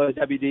can't go to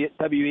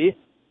WWE?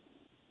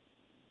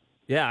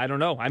 Yeah, I don't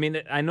know. I mean,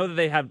 I know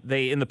that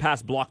they in the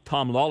past blocked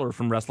Tom Lawler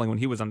from wrestling when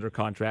he was under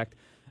contract.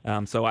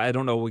 So I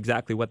don't know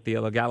exactly what the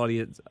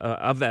legality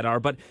of that are.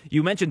 But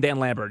you mentioned Dan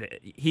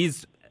Lambert.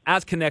 He's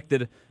as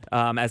connected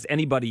as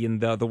anybody in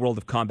the world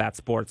of combat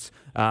sports,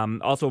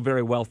 also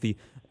very wealthy.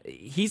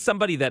 He's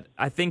somebody that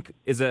I think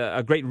is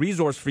a great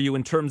resource for you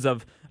in terms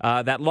of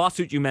that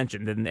lawsuit you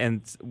mentioned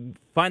and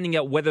finding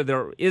out whether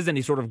there is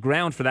any sort of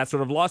ground for that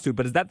sort of lawsuit.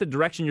 But is that the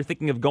direction you're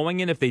thinking of going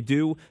in if they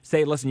do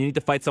say, listen, you need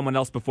to fight someone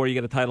else before you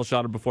get a title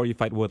shot or before you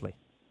fight Woodley?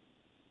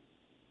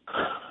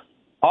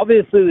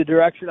 Obviously, the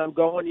direction I'm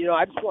going,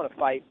 I just want to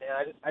fight,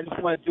 man. I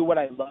just want to do what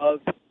I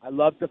love. I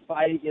love to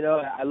fight,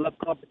 I love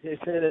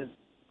competition, and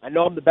I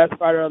know I'm the best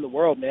fighter in the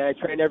world, man. I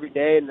train every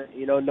day, and,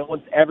 no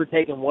one's ever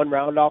taken one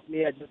round off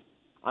me.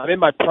 I'm in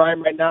my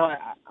prime right now.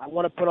 I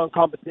want to put on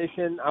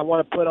competition. I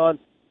want to put on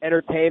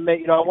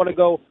entertainment. I want to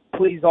go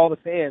please all the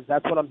fans.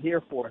 That's what I'm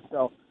here for.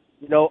 So,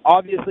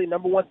 obviously,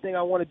 number one thing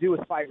I want to do is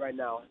fight right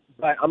now.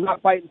 But I'm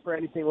not fighting for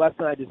anything less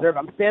than I deserve.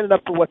 I'm standing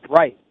up for what's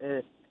right.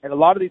 And a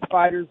lot of these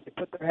fighters, they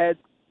put their heads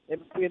in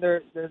between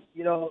their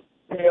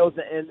tails,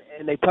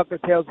 and they tuck their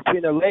tails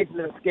between their legs, and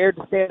they're scared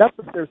to stand up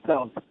for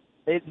themselves.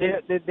 They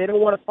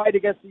don't want to fight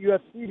against the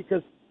UFC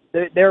because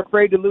they're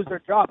afraid to lose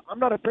their job. I'm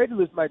not afraid to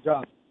lose my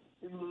job.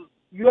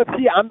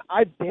 UFC,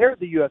 I dare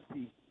the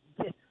UFC.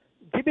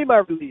 Give me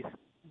my release.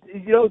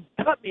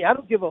 Cut me. I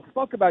don't give a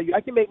fuck about you.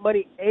 I can make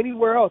money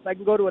anywhere else. I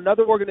can go to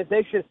another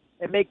organization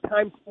and make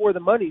times for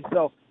the money.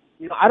 So,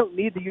 I don't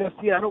need the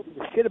UFC, and I don't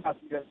give a shit about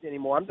the UFC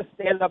anymore. I'm just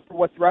standing up for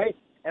what's right,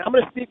 and I'm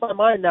going to speak my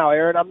mind now,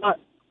 Aaron. I'm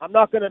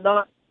not going to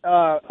not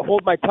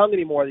hold my tongue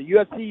anymore. The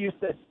UFC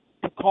used to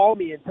call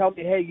me and tell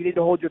me, hey, you need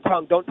to hold your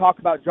tongue. Don't talk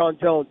about John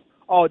Jones.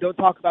 Oh, don't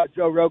talk about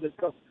Joe Rogan.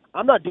 So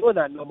I'm not doing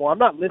that no more. I'm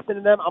not listening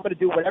to them. I'm going to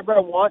do whatever I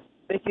want.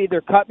 They can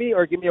either cut me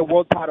or give me a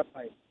world title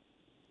fight.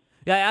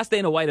 Yeah, I asked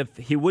Dana White if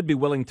he would be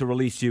willing to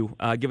release you,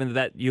 given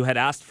that you had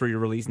asked for your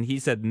release, and he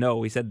said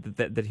no. He said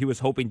that he was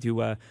hoping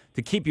to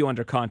keep you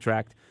under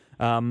contract.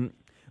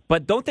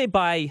 But don't they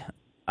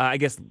I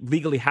guess,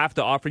 legally have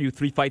to offer you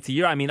 3 fights a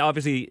year? I mean,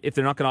 obviously, if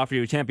they're not going to offer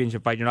you a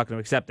championship fight, you're not going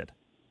to accept it.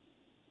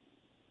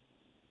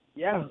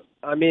 Yeah,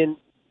 I mean,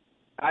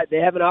 they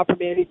haven't offered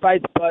me any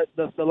fights, but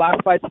the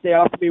last fights they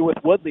offered me with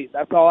Woodley.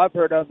 That's all I've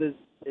heard of is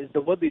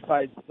the Woodley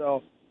fights.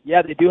 So,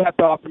 yeah, they do have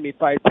to offer me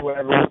fights or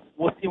whatever.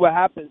 We'll see what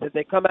happens. If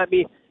they come at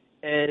me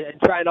and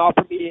try and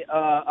offer me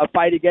a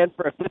fight again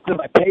for a fifth of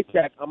my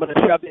paycheck, I'm going to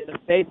shove it in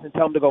their face and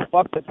tell them to go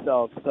fuck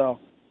themselves. So,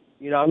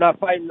 I'm not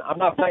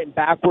fighting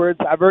backwards.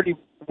 I've already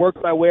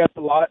worked my way up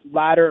the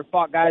ladder and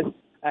fought guys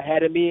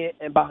ahead of me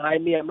and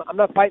behind me. I'm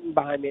not fighting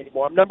behind me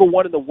anymore. I'm number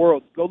one in the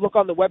world. Go look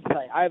on the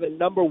website. I have a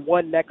number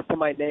one next to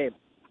my name.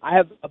 I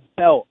have a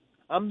belt.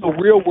 I'm the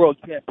real world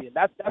champion.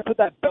 That's what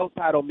that belt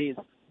title means,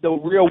 the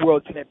real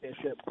world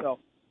championship. So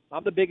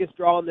I'm the biggest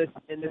draw in this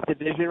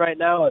division right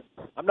now.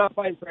 I'm not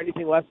fighting for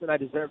anything less than I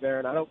deserve,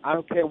 Aaron. I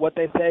don't care what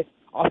they say.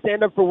 I'll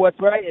stand up for what's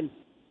right, and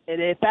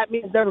if that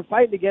means never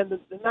fighting again,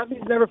 then that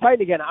means never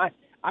fighting again.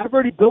 I've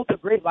already built a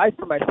great life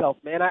for myself,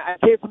 man. I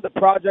came from the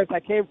projects. I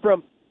came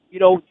from,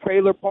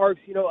 trailer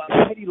parks, a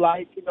shitty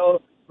life,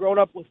 growing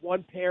up with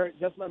one parent,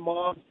 just my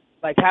mom,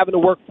 like having to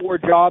work 4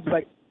 jobs.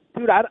 Like,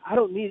 dude, I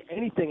don't need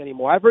anything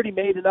anymore. I've already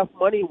made enough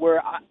money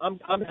where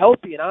I'm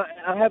healthy and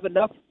I have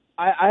enough.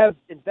 I have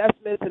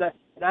investments and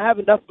I have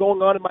enough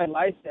going on in my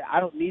life that I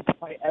don't need to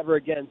fight ever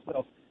again.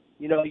 So,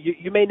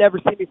 you may never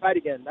see me fight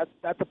again.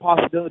 That's a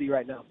possibility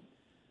right now.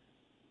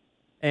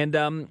 And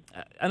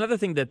another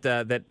thing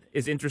that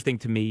is interesting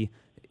to me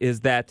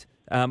is that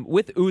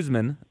with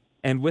Usman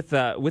and with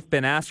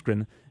Ben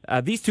Askren,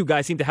 these two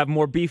guys seem to have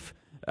more beef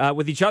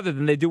with each other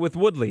than they do with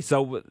Woodley.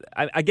 So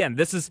again,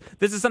 this is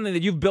something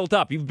that you've built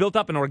up. You've built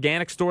up an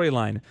organic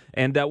storyline.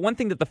 And one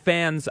thing that the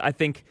fans, I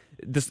think,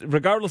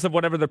 regardless of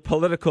whatever their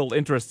political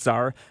interests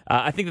are,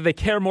 I think that they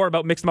care more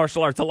about mixed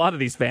martial arts, a lot of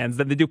these fans,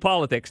 than they do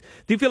politics.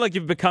 Do you feel like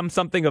you've become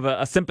something of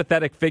a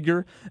sympathetic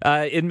figure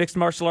in mixed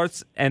martial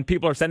arts, and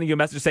people are sending you a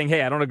message saying,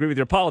 hey, I don't agree with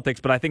your politics,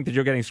 but I think that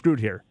you're getting screwed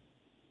here?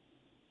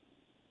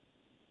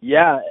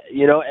 Yeah,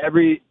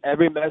 every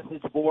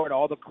message board,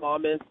 all the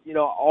comments,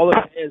 all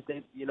the fans,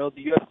 the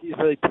UFC's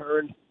really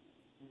turned,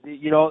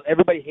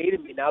 everybody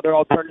hated me. Now they're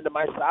all turning to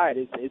my side.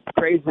 It's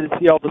crazy to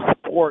see all the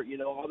support,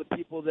 all the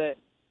people that,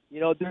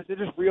 they're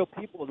just real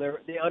people.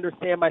 They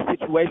understand my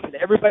situation.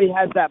 Everybody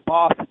has that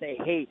boss that they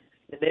hate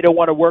and they don't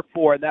want to work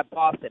for, and that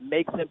boss that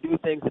makes them do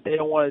things that they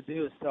don't want to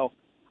do. So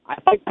I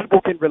think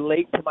people can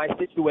relate to my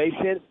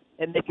situation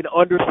and they can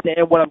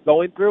understand what I'm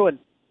going through, and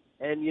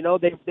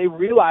they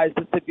realize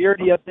the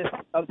severity of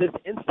this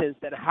instance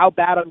and how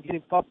bad I'm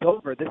getting fucked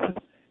over. This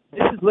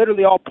is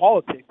literally all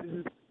politics.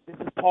 This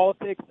is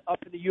politics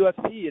up in the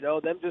UFC.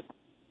 Them just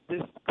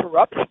this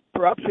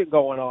corruption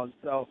going on.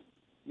 So,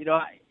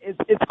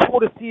 it's cool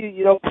to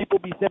see people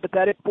be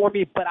sympathetic for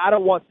me, but I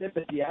don't want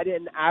sympathy. I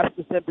didn't ask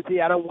for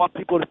sympathy. I don't want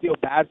people to feel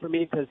bad for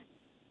me because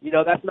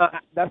that's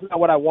not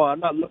what I want. I'm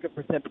not looking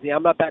for sympathy.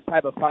 I'm not that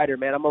type of fighter,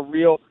 man. I'm a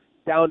real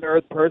down to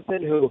earth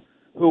person who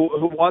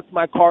wants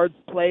my cards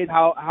played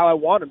how I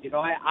want them.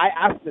 I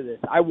asked for this.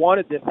 I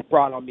wanted this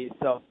brought on me.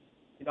 So,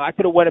 I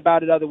could have went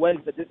about it other ways,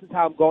 but this is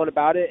how I'm going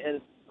about it,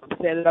 and I'm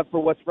standing up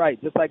for what's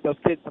right, just like those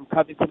kids from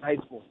Covington High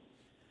School.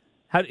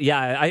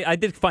 I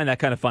did find that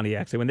kind of funny,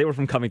 actually. When they were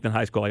from Covington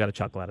High School, I got a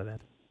chuckle out of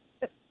that.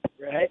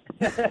 Right?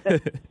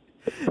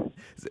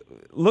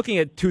 Looking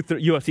at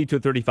UFC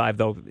 235,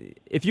 though,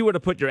 if you were to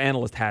put your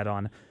analyst hat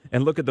on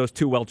and look at those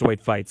two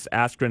welterweight fights,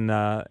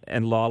 Askren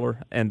and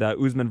Lawler and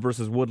Usman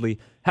versus Woodley,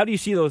 how do you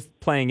see those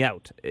playing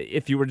out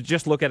if you were to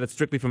just look at it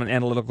strictly from an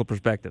analytical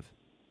perspective?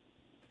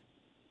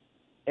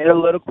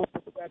 Analytical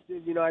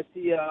perspective, I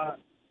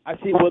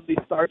see Woodley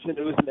starching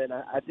Usman.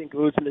 I think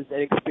Usman is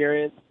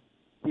inexperienced.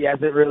 He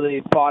hasn't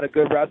really fought a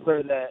good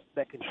wrestler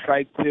that can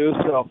strike too.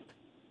 So,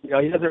 he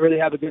doesn't really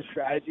have a good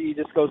strategy. He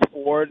just goes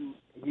forward and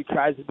he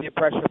tries to be a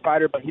pressure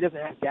fighter, but he doesn't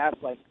have gas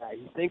like that.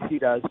 He thinks he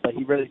does, but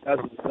he really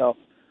doesn't. So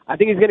I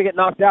think he's going to get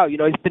knocked out. He's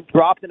been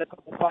dropped in a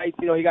couple fights.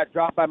 He got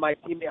dropped by my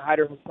teammate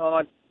Haider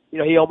Hassan.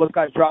 He almost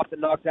got dropped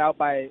and knocked out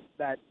by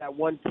that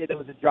one kid that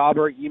was a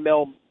jobber,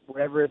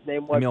 whatever his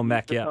name was. Emil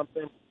Mech, yeah.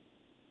 Something.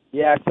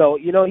 Yeah, so,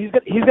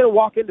 he's gonna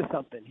walk into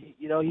something.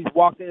 He's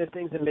walked into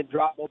things and been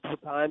dropped multiple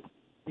times.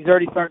 He's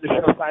already starting to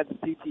show signs of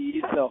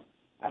CTE, so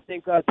I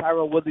think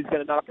Tyron Woodley's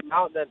going to knock him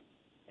out.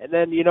 And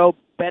then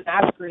Ben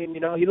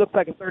Askren, he looks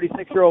like a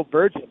 36-year-old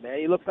virgin, man.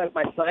 He looks like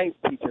my science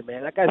teacher,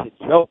 man. That guy's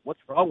a joke. What's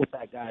wrong with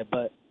that guy?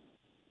 But,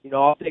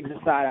 all things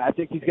aside, I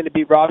think he's going to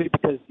beat Robbie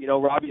because,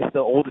 Robbie is the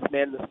oldest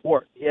man in the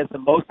sport. He has the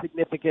most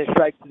significant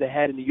strikes to the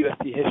head in the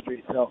UFC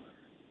history. So,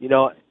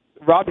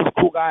 Robbie's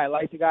a cool guy. I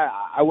like the guy.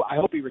 I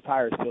hope he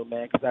retires soon,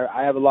 man, because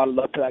I have a lot of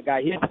love for that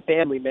guy. He has a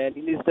family, man. He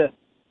needs to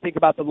think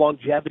about the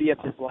longevity of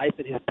his life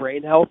and his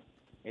brain health,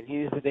 and he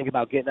needs to think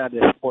about getting out of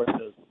this sport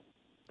soon.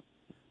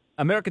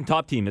 American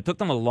Top Team, it took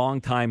them a long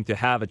time to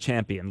have a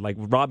champion. Like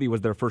Robbie was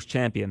their first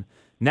champion.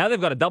 Now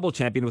they've got a double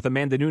champion with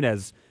Amanda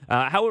Nunes.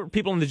 How are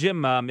people in the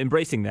gym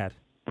embracing that?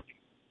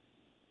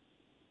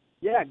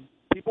 Yeah,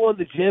 people in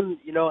the gym,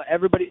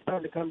 everybody's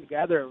starting to come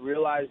together and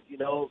realize,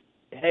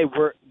 hey,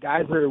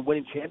 guys are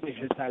winning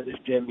championships out of this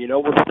gym.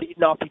 We're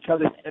feeding off each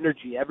other's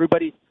energy.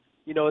 Everybody,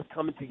 is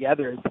coming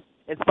together.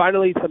 It's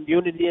finally some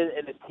unity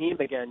in the team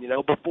again.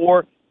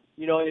 Before,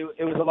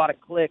 it was a lot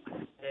of cliques,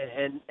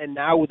 and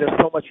now there's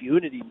so much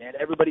unity, man.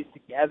 Everybody's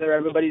together.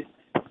 Everybody's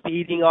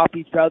feeding off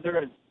each other,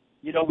 and,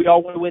 we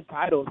all want to win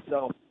titles.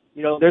 So,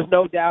 there's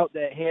no doubt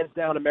that hands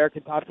down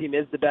American Top Team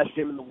is the best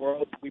gym in the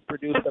world. We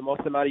produce the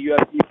most amount of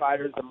UFC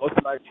fighters, the most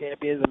amount of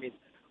champions. I mean,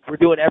 we're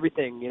doing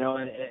everything,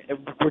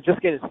 and we're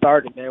just getting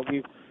started, man.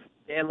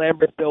 Dan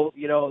Lambert built,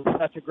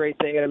 such a great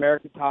thing at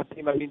American Top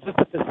Team. I mean, just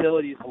the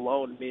facilities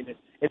alone. I mean,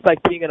 it's like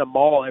being in a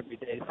mall every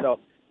day. So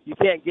you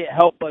can't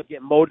help but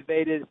get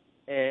motivated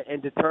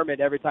and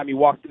determined every time you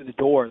walk through the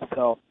doors.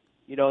 So,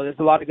 there's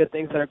a lot of good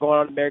things that are going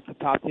on at American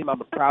Top Team.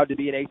 I'm proud to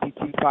be an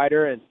ATT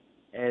fighter,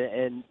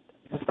 and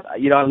just,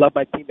 I love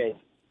my teammates.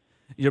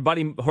 Your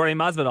buddy Jorge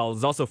Masvidal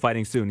is also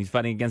fighting soon. He's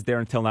fighting against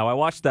Darren Till now. I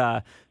watched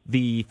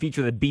the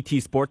feature that BT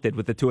Sport did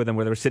with the two of them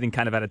where they were sitting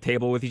kind of at a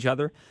table with each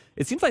other.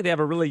 It seems like they have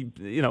a really,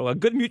 a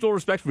good mutual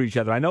respect for each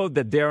other. I know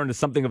that Darren is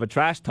something of a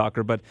trash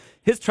talker, but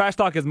his trash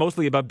talk is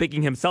mostly about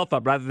bigging himself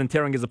up rather than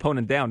tearing his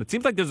opponent down. It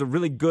seems like there's a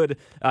really good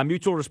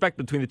mutual respect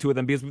between the two of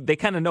them because they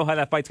kind of know how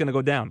that fight's going to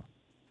go down.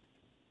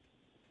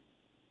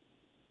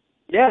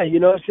 Yeah,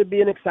 it should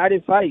be an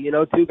exciting fight.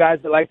 Two guys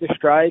that like to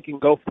strike and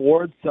go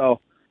forward.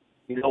 So,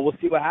 we'll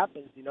see what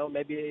happens.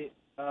 Maybe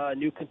a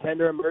new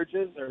contender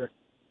emerges,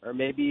 or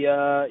maybe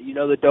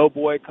the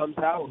Doughboy comes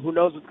out. Who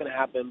knows what's going to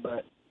happen?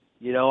 But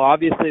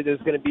obviously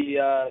there's going to be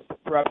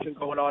corruption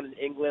going on in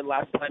England.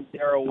 Last time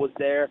Daryl was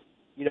there,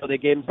 they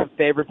gave him some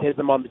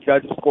favoritism on the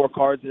judges'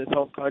 scorecards in his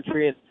home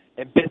country,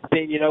 and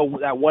Bisping,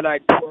 that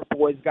one-eyed poor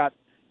boy's got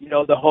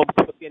the home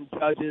cooking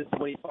judges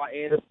when he fought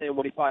Anderson,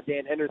 when he fought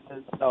Dan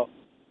Henderson. So,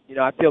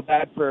 I feel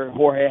bad for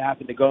Jorge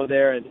having to go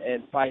there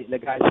and fight in the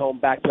guy's home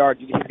backyard.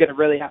 He's going to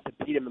really have to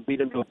beat him and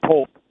beat him to a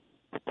pulp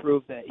to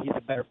prove that he's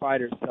a better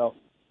fighter. So,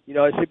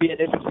 it should be an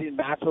interesting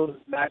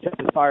matchup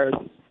as far as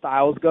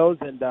styles goes.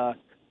 And,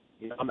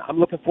 I'm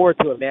looking forward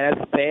to it, man. As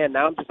a fan,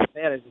 now I'm just a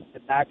fan. I just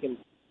sit back and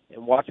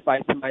watch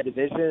fights in my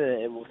division,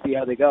 and we'll see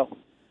how they go.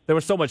 There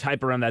was so much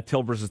hype around that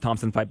Till versus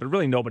Thompson fight, but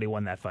really nobody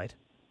won that fight.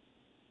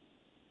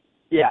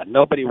 Yeah,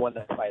 nobody won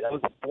that fight. That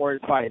was a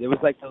boring fight. It was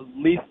like the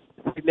least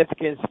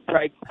significant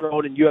strike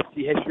thrown in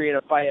UFC history in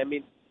a fight. I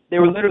mean, they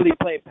were literally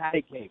playing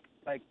patty cake.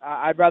 Like,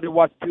 I'd rather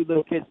watch two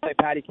little kids play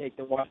patty cake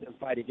than watch them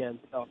fight again.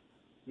 So,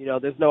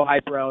 there's no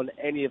hype around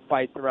any of the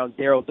fights around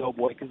Daryl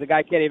Doughboy because the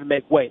guy can't even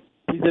make weight.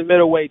 He's in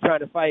middleweight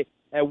trying to fight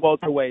at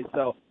welterweight.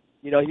 So,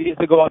 he needs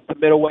to go up to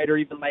middleweight or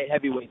even light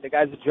heavyweight. The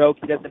guy's a joke.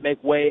 He doesn't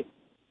make weight.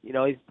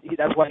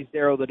 That's why he's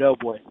Daryl the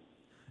Doughboy.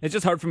 It's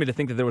just hard for me to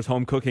think that there was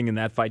home cooking in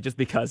that fight just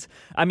because,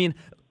 I mean,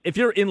 if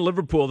you're in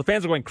Liverpool, the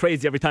fans are going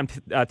crazy every time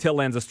Till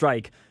lands a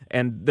strike,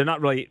 and they're not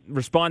really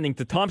responding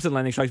to Thompson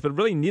landing strikes, but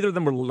really neither of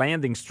them were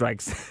landing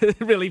strikes,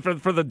 really,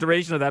 for the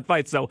duration of that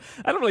fight. So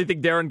I don't really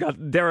think Darren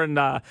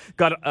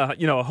got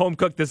a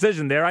home-cooked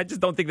decision there. I just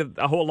don't think that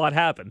a whole lot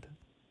happened.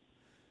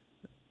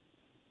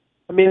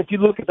 I mean, if you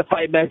look at the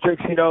fight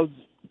metrics,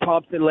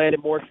 Thompson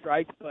landed more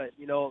strikes, but,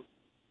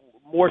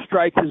 more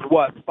strikes is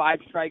what, 5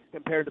 strikes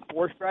compared to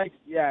 4 strikes?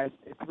 Yeah,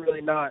 it's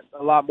really not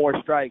a lot more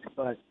strikes,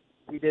 but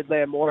he did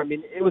land more. I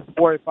mean, it was a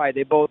boring fight.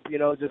 They both,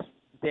 just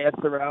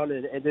danced around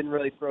and didn't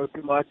really throw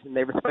too much, and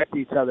they respect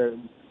each other.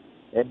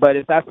 But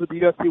if that's what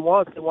the UFC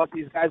wants, they want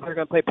these guys that are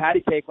going to play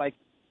patty cake like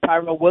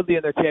Tyron Woodley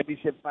in their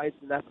championship fights,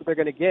 and that's what they're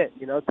going to get.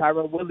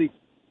 Tyron Woodley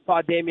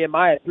fought Damian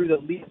Maia through the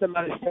least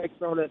amount of strikes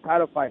thrown in a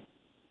title fight.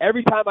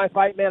 Every time I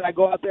fight, man, I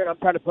go out there and I'm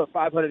trying to put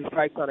 500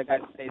 strikes on a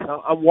guy's face.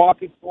 I'm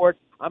walking forward.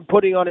 I'm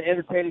putting on an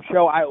entertaining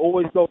show. I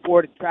always go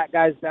forward and track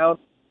guys down.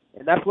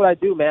 And that's what I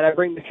do, man. I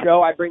bring the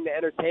show. I bring the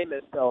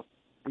entertainment. So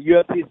the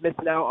UFC is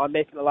missing out on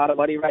making a lot of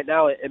money right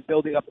now and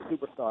building up a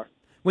superstar.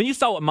 When you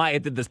saw what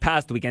Maia did this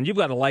past weekend, you've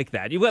got to like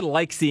that. You've got to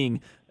like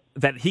seeing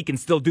that he can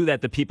still do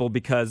that to people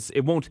because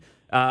it won't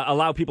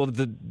allow people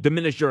to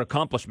diminish your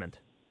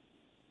accomplishment.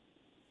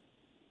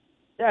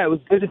 Yeah, it was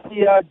good to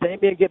see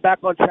Damian get back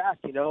on track,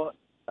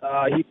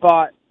 He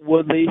fought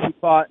Woodley, he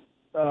fought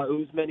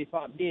Usman, he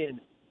fought me, and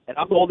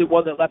I'm the only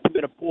one that left him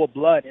in a pool of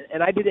blood.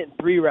 And I did it in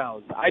 3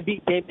 rounds. I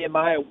beat Damian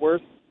Maia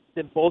worse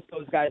than both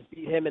those guys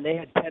beat him, and they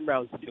had 10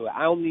 rounds to do it.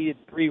 I only needed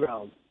 3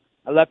 rounds.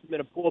 I left him in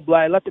a pool of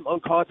blood. I left him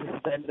unconscious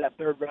at the end of that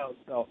 3rd round.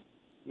 So,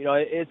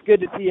 it's good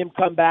to see him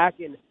come back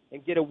and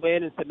get a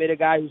win and submit a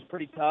guy who's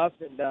pretty tough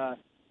and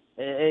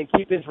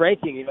keep his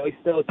ranking. He's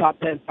still a top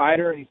 10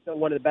 fighter, and he's still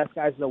one of the best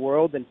guys in the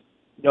world. And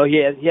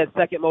he has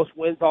 2nd most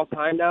wins all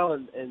time now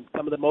and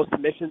some of the most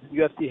submissions in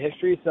UFC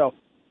history. So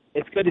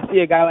it's good to see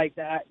a guy like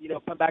that,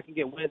 come back and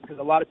get wins because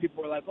a lot of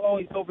people were like, oh,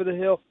 he's over the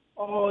hill.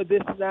 Oh,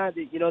 this and that.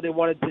 They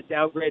wanted to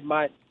downgrade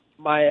my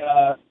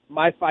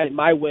fight,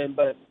 my win.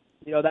 But,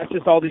 that's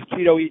just all these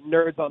Cheeto-eating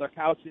nerds on their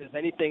couches.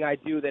 Anything I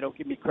do, they don't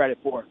give me credit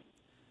for.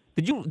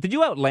 Did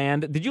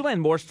you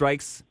land more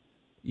strikes?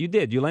 You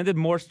did. You landed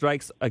more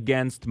strikes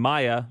against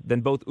Maia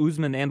than both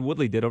Usman and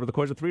Woodley did over the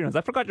course of 3 rounds.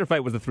 I forgot your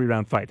fight was a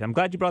 3-round fight. I'm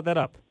glad you brought that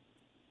up.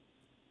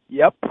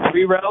 Yep,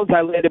 3 rounds.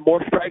 I landed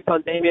more strikes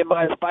on Damian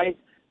Maia's fight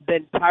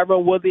than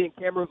Tyron Woodley and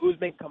Cameron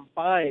Usman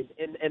combined,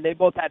 and they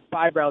both had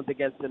 5 rounds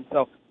against him.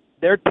 So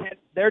their 10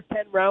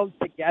 rounds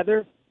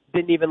together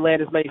didn't even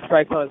land as many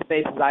strikes on his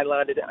face as I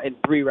landed in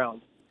 3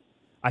 rounds.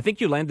 I think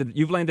you've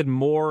landed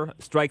more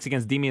strikes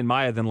against Damian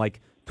Maia than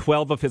like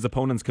 12 of his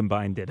opponents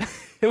combined did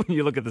when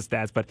you look at the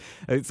stats. But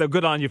so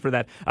good on you for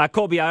that.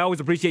 Colby, I always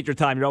appreciate your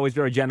time. You're always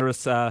very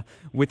generous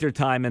with your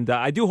time. And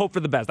I do hope for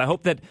the best. I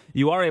hope that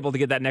you are able to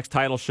get that next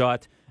title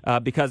shot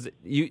because,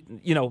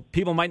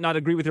 people might not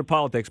agree with your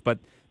politics, but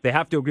they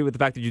have to agree with the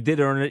fact that you did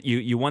earn it.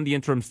 You won the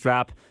interim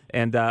strap.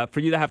 And for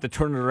you to have to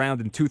turn it around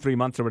in 2-3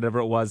 months or whatever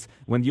it was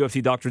when the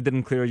UFC doctor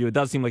didn't clear you, it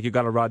does seem like you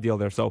got a raw deal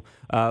there. So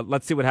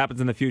let's see what happens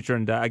in the future.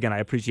 And again, I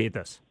appreciate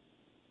this.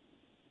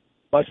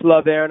 Much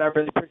love, Aaron. I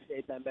really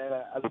appreciate that, man.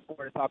 I look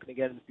forward to talking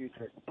again in the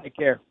future. Take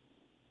care.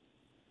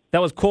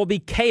 That was Colby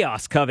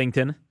Chaos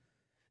Covington.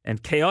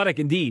 And chaotic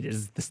indeed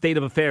is the state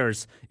of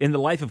affairs in the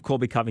life of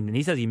Colby Covington.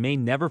 He says he may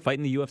never fight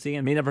in the UFC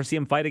and may never see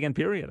him fight again,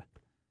 period.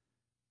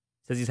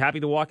 Says he's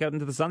happy to walk out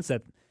into the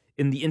sunset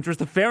in the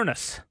interest of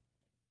fairness.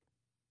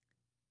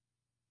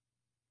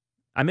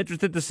 I'm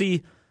interested to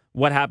see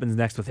what happens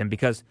next with him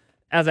because,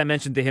 as I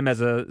mentioned to him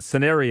as a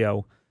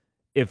scenario,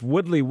 if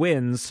Woodley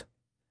wins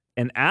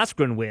and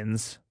Askren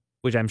wins,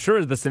 which I'm sure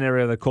is the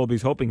scenario that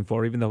Colby's hoping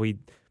for, even though he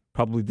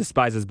probably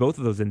despises both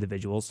of those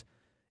individuals,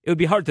 it would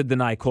be hard to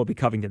deny Colby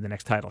Covington the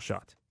next title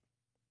shot.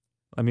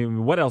 I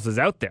mean, what else is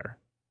out there?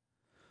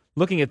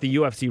 Looking at the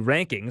UFC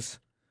rankings,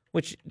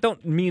 which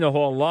don't mean a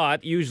whole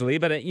lot usually,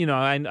 but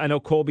I know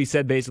Colby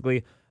said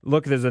basically,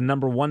 look, there's a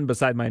number one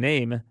beside my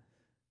name,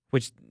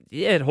 which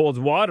it holds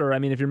water. I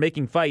mean, if you're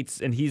making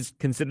fights and he's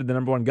considered the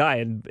number one guy,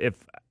 and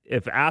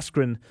if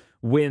Askren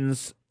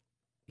wins,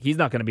 he's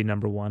not going to be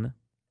number one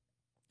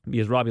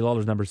because Robbie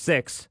Lawler's number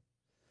 6.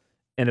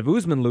 And if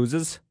Usman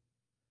loses,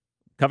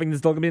 Covington's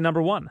still going to be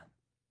number 1.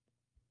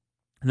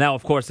 Now,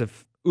 of course,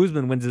 if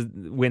Usman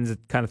wins, it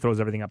kind of throws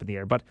everything up in the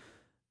air. But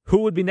who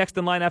would be next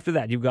in line after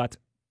that? You've got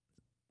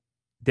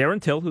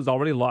Darren Till, who's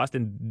already lost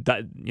in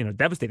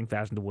devastating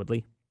fashion to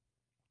Woodley.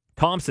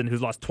 Thompson,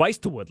 who's lost twice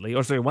to Woodley,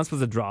 once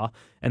was a draw,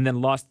 and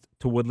then lost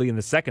to Woodley in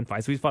the second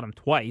fight, so he's fought him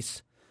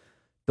twice.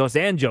 Dos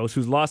Anjos,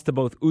 who's lost to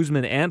both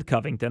Usman and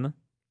Covington.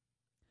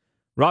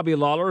 Robbie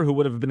Lawler, who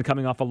would have been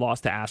coming off a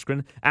loss to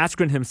Askren.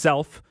 Askren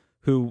himself,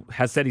 who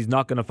has said he's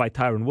not going to fight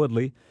Tyron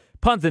Woodley.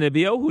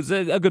 Ponzinibbio, who's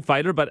a good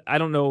fighter, but I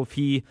don't know if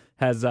he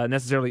has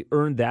necessarily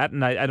earned that,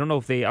 and I don't know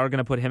if they are going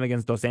to put him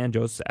against Dos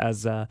Anjos,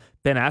 as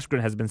Ben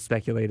Askren has been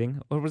speculating.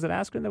 Or was it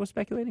Askren that was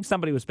speculating?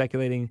 Somebody was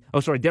speculating.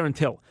 Oh, sorry, Darren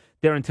Till.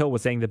 Darren Till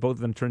was saying that both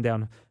of them turned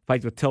down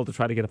fights with Till to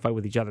try to get a fight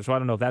with each other, so I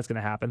don't know if that's going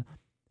to happen.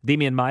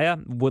 Demian Maia,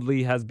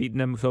 Woodley has beaten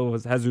him, so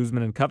has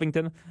Usman and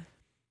Covington.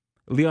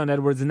 Leon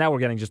Edwards, and now we're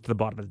getting just to the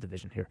bottom of the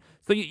division here.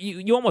 So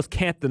you almost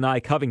can't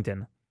deny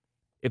Covington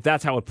if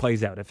that's how it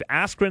plays out. If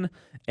Askren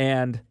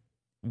and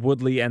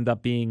Woodley end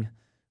up being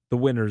the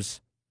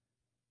winners,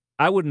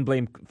 I wouldn't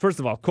blame. First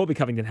of all, Colby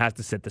Covington has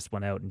to sit this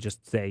one out and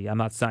just say, I'm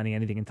not signing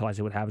anything until I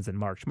see what happens in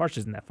March. March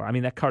isn't that far. I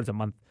mean, that card's a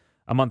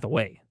month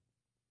away.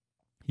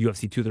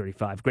 UFC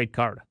 235, great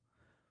card.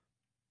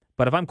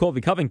 But if I'm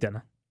Colby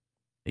Covington,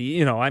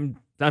 I'm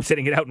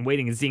sitting it out and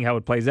waiting and seeing how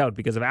it plays out,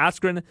 because of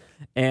Askren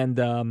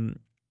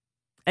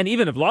and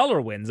even if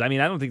Lawler wins, I mean,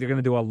 I don't think they're going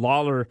to do a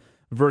Lawler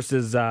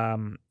versus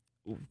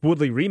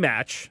Woodley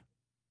rematch,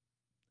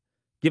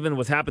 given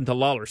what's happened to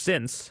Lawler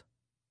since,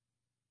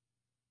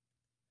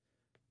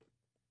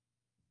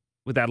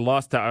 with that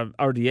loss to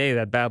RDA,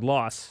 that bad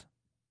loss.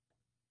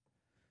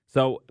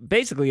 So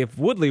basically, if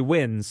Woodley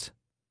wins,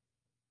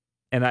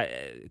 and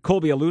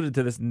Colby alluded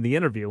to this in the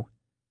interview,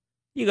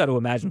 you got to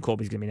imagine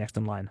Colby's going to be next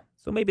in line.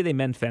 So maybe they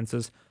mend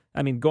fences.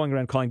 I mean, going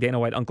around calling Dana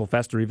White Uncle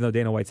Fester, even though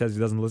Dana White says he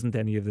doesn't listen to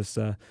any of this,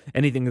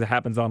 anything that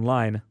happens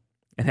online,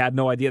 and had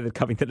no idea that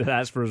Covington had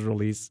asked for his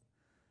release.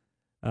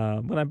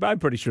 But I'm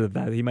pretty sure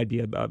that he might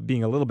be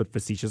being a little bit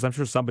facetious. I'm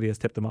sure somebody has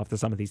tipped him off to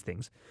some of these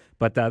things.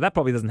 But that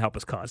probably doesn't help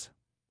his cause.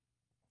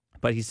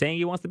 But he's saying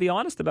he wants to be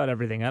honest about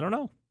everything. I don't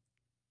know.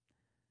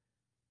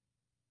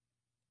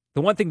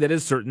 The one thing that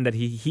is certain that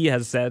he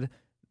has said,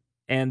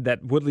 and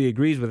that Woodley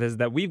agrees with, is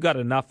that we've got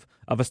enough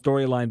of a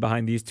storyline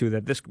behind these two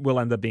that this will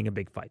end up being a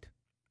big fight.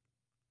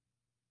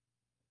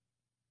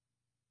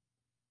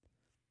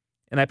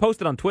 And I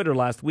posted on Twitter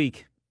last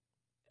week,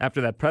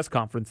 after that press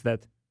conference,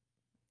 that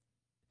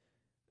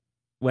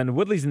when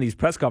Woodley's in these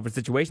press conference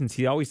situations,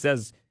 he always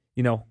says,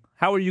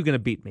 how are you going to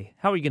beat me?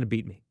 How are you going to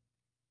beat me?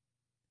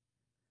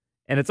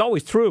 And it's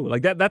always true.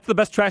 Like that's the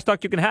best trash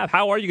talk you can have.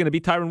 How are you going to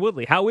beat Tyron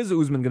Woodley? How is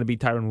Usman going to beat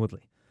Tyron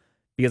Woodley?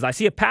 Because I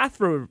see a path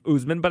for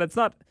Usman, but it's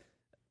not,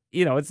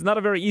 it's not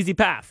a very easy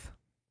path.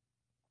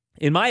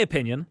 In my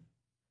opinion,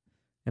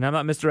 and I'm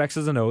not Mr.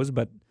 X's and O's,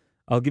 but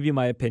I'll give you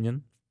my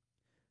opinion.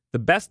 The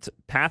best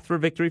path for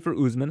victory for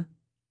Usman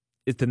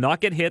is to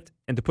not get hit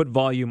and to put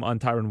volume on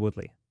Tyron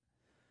Woodley.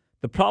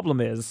 The problem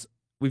is,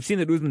 we've seen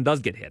that Usman does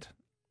get hit.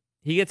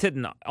 He gets hit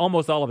in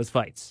almost all of his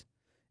fights.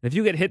 And if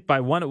you get hit by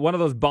one of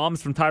those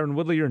bombs from Tyron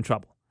Woodley, you're in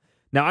trouble.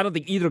 Now, I don't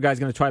think either guy's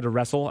going to try to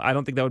wrestle. I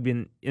don't think that would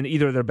be in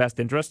either of their best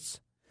interests,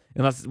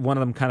 unless one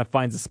of them kind of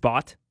finds a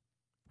spot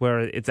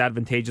where it's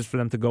advantageous for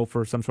them to go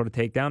for some sort of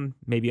takedown,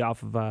 maybe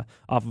off of a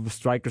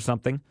strike or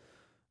something.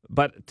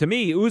 But to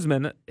me,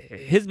 Usman,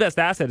 his best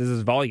asset is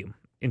his volume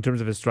in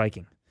terms of his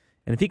striking.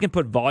 And if he can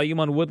put volume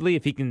on Woodley,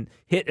 if he can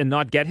hit and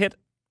not get hit,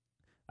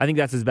 I think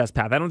that's his best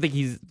path. I don't think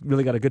he's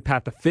really got a good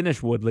path to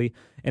finish Woodley,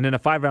 and in a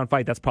 5-round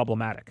fight, that's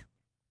problematic.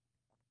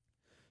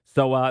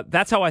 So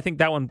that's how I think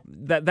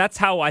that's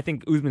how I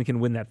think Usman can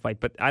win that fight.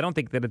 But I don't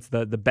think that it's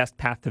the best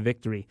path to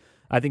victory.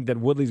 I think that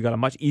Woodley's got a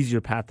much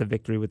easier path to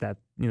victory with that,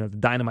 the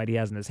dynamite he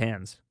has in his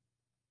hands.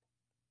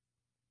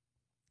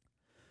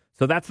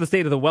 So that's the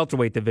state of the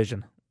welterweight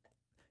division.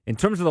 In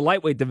terms of the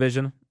lightweight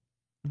division,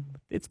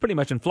 it's pretty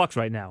much in flux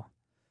right now.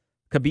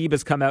 Khabib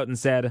has come out and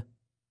said,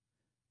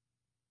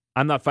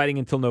 I'm not fighting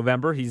until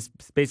November. He's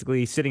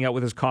basically sitting out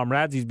with his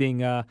comrades. He's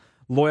being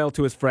loyal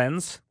to his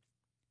friends.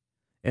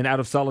 And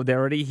out of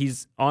solidarity,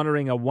 he's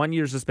honoring a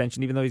 1-year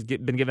suspension, even though he's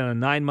been given a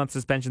 9-month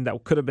suspension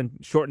that could have been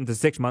shortened to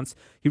 6 months.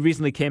 He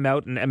recently came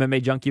out, and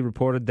MMA Junkie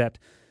reported that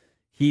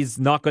he's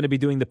not going to be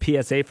doing the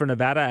PSA for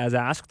Nevada as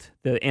asked,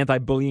 the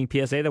anti-bullying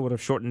PSA that would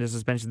have shortened his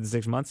suspension to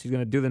 6 months. He's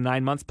going to do the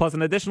 9 months plus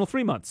an additional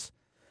 3 months.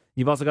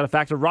 You've also got to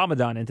factor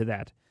Ramadan into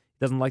that.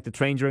 He doesn't like to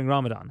train during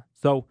Ramadan.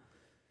 So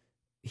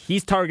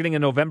he's targeting a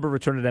November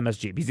return at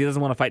MSG because he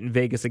doesn't want to fight in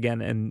Vegas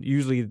again, and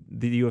usually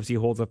the UFC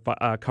holds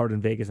a card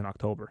in Vegas in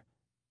October.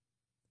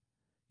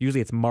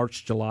 Usually it's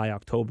March, July,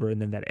 October,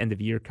 and then that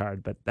end-of-year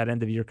card, but that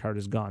end-of-year card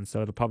is gone,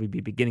 so it'll probably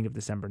be beginning of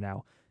December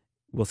now.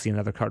 We'll see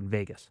another card in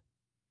Vegas.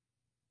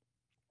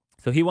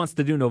 So he wants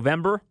to do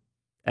November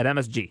at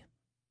MSG.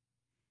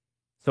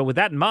 So with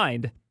that in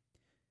mind,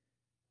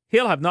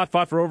 he'll have not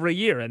fought for over a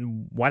year,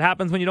 and what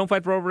happens when you don't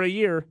fight for over a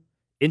year?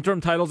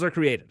 Interim titles are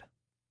created.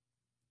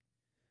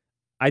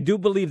 I do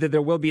believe that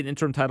there will be an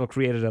interim title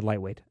created at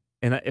lightweight.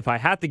 And if I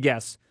had to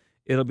guess,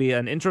 it'll be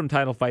an interim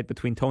title fight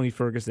between Tony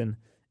Ferguson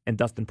and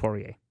Dustin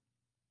Poirier.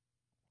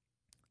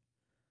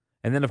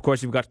 And then, of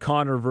course, you've got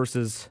Conor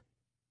versus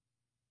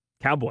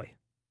Cowboy.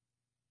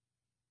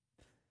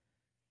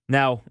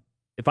 Now,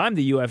 if I'm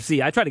the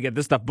UFC, I try to get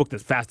this stuff booked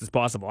as fast as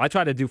possible. I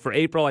try to do for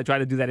April, I try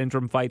to do that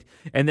interim fight.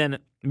 And then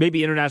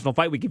maybe International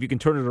Fight Week, if you can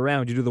turn it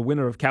around, you do the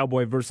winner of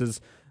Cowboy versus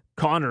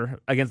Conor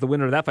against the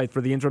winner of that fight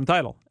for the interim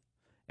title.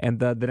 And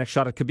the next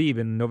shot at Khabib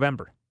in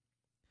November.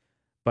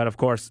 But, of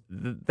course,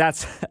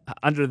 that's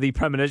under the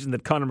premonition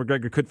that Conor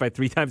McGregor could fight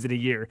 3 times in a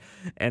year.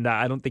 And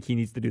I don't think he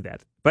needs to do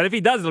that. But if he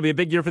does, it'll be a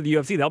big year for the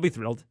UFC. They'll be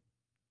thrilled.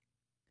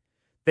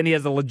 Then he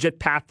has a legit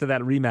path to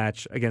that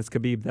rematch against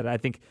Khabib that I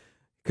think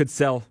could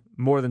sell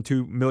more than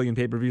 2 million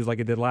pay-per-views like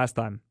it did last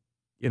time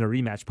in a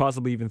rematch.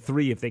 Possibly even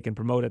 3 if they can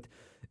promote it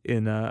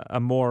in a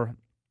more,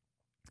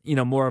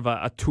 more of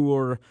a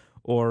tour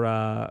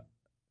or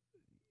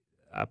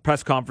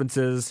press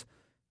conferences.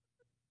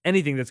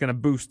 Anything that's going to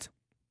boost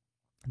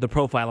the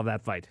profile of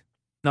that fight.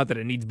 Not that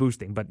it needs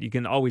boosting, but you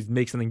can always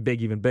make something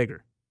big even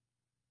bigger.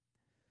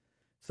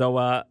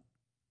 So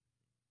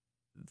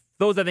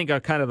those, I think,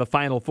 are kind of the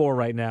final 4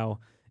 right now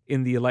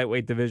in the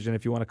lightweight division,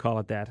 if you want to call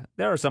it that.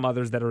 There are some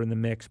others that are in the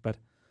mix, but,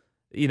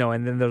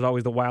 and then there's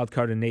always the wild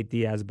card in Nate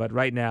Diaz. But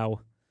right now,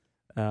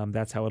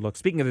 that's how it looks.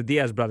 Speaking of the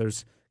Diaz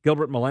brothers,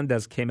 Gilbert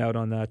Melendez came out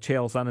on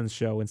Chael Sonnen's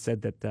show and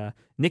said that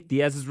Nick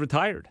Diaz is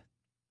retired.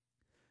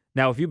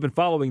 Now, if you've been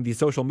following the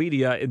social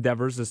media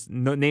endeavors,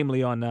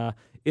 namely on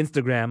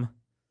Instagram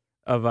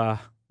of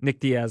Nick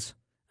Diaz,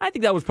 I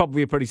think that was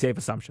probably a pretty safe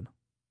assumption.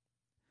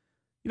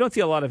 You don't see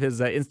a lot of his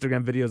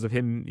Instagram videos of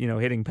him,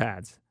 hitting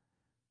pads.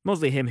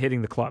 Mostly him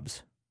hitting the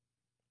clubs.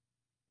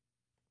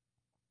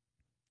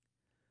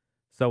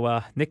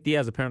 So Nick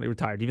Diaz apparently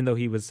retired, even though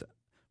he was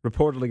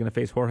reportedly going to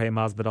face Jorge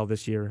Masvidal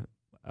this year,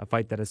 a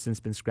fight that has since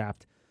been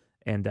scrapped.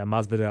 And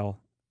Masvidal,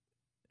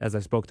 as I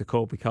spoke to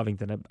Colby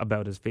Covington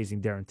about, is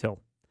facing Darren Till.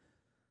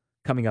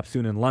 Coming up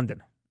soon in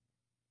London.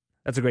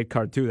 That's a great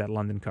card, too, that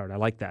London card. I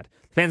like that.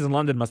 Fans in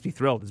London must be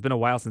thrilled. It's been a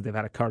while since they've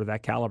had a card of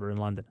that caliber in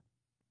London.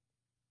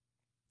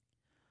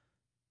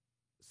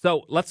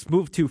 So let's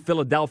move to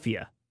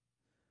Philadelphia,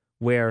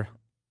 where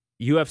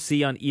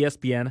UFC on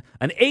ESPN,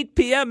 an 8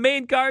 p.m.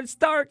 main card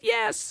start,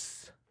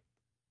 yes!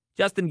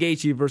 Justin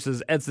Gaethje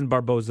versus Edson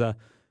Barboza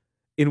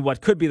in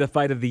what could be the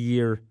fight of the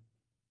year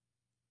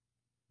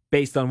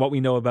based on what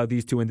we know about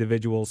these two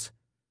individuals.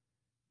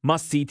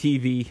 Must-see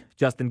TV,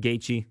 Justin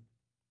Gaethje.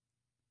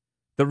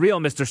 The real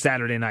Mr.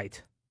 Saturday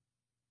Night.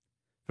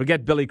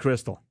 Forget Billy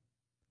Crystal.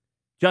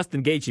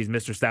 Justin Gaethje's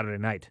Mr. Saturday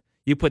Night.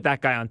 You put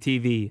that guy on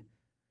TV,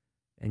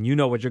 and you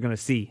know what you're going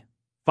to see.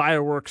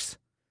 Fireworks,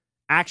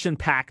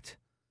 action-packed,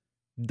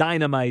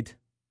 dynamite,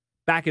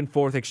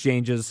 back-and-forth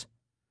exchanges.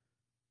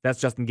 That's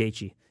Justin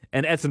Gaethje.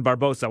 And Edson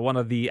Barboza, one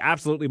of the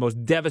absolutely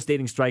most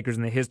devastating strikers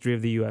in the history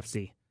of the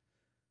UFC.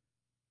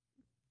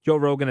 Joe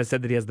Rogan has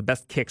said that he has the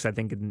best kicks, I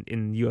think,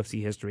 in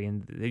UFC history,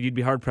 and you'd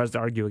be hard-pressed to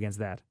argue against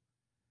that.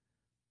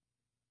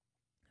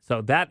 So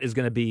that is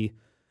going to be...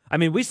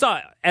 we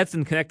saw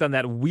Edson connect on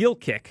that wheel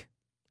kick.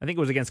 I think it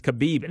was against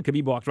Khabib, and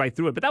Khabib walked right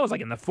through it, but that was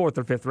like in the 4th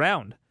or 5th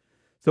round.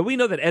 So we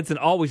know that Edson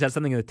always has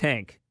something in the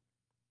tank.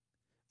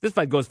 This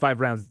fight goes 5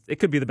 rounds. It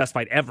could be the best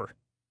fight ever.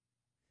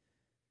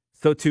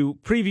 So to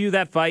preview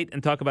that fight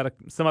and talk about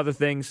some other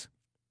things,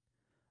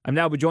 I'm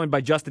now joined by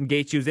Justin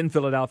Gaethje, who's in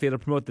Philadelphia to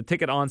promote the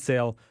ticket on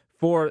sale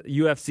for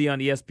UFC on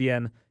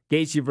ESPN,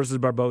 Gaethje versus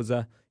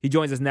Barboza. He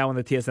joins us now on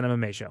the TSN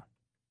MMA show.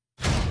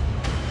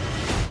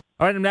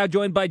 All right, I'm now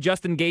joined by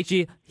Justin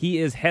Gaethje. He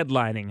is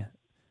headlining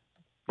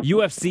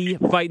UFC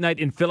Fight Night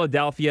in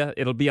Philadelphia.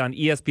 It'll be on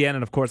ESPN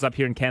and, of course, up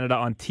here in Canada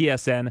on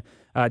TSN.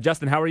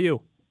 Justin, how are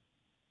you?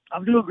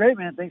 I'm doing great,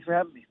 man. Thanks for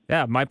having me.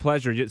 Yeah, my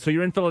pleasure. So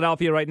you're in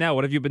Philadelphia right now.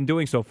 What have you been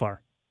doing so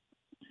far?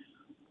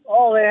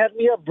 Oh, they had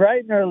me up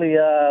bright and early.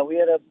 We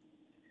had a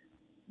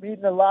meet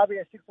in the lobby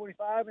at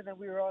 6:45, and then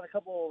we were on a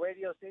couple of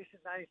radio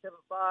stations,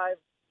 97.5,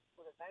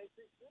 was it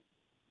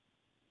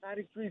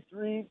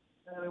 93.3,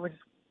 and we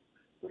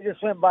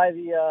just went by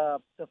the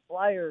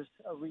Flyers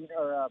arena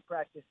or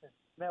practice and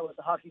met with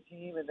the hockey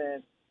team, and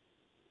then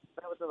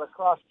met with the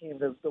lacrosse team,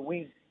 the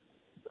Wings.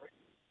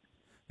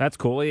 That's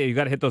cool. Yeah, you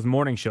got to hit those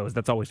morning shows.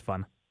 That's always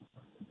fun.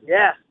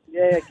 Yeah,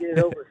 get it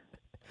over.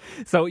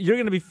 So you're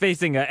going to be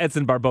facing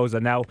Edson Barboza.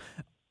 Now,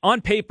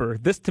 on paper,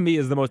 this to me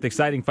is the most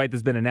exciting fight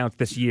that's been announced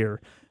this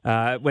year.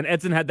 When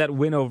Edson had that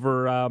win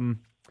over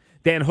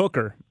Dan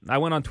Hooker. I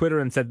went on Twitter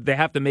and said they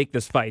have to make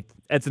this fight,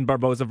 Edson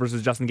Barboza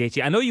versus Justin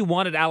Gaethje. I know you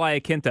wanted Al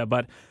Iaquinta,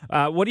 but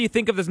what do you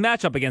think of this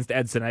matchup against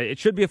Edson? It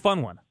should be a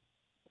fun one.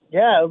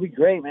 Yeah, it'll be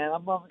great, man.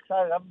 I'm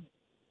excited.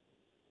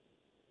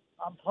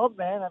 I'm pumped,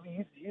 man. I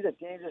mean, he's a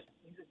dangerous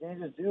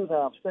dude,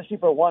 especially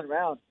for one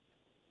round.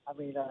 I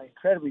mean,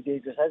 incredibly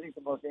dangerous. I think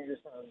the most dangerous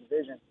in the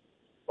division.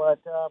 But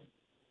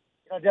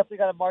definitely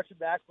got to march him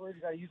backwards.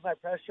 Got to use my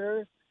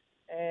pressure.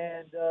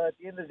 And at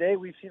the end of the day,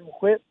 we've seen him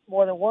quit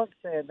more than once,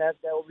 and that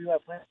will be my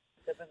plan.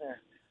 Step in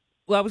there.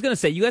 Well, I was going to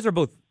say, you guys are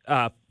both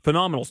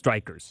phenomenal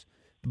strikers,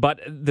 but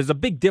there's a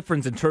big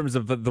difference in terms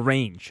of the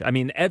range. I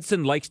mean,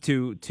 Edson likes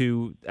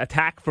to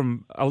attack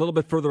from a little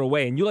bit further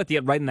away, and you like to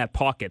get right in that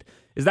pocket.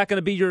 Is that going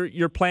to be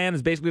your plan,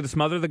 is basically to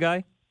smother the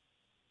guy?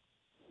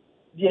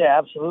 Yeah,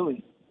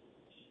 absolutely.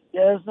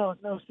 Yeah, there's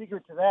no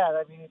secret to that.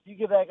 I mean, if you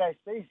give that guy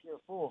space, you're a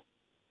fool.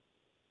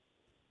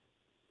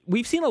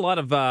 We've seen a lot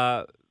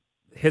of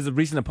his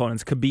recent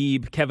opponents,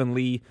 Khabib, Kevin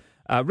Lee,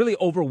 really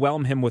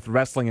overwhelm him with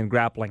wrestling and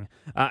grappling.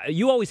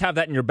 You always have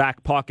that in your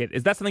back pocket.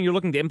 Is that something you're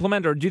looking to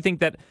implement, or do you think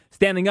that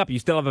standing up, you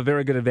still have a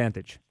very good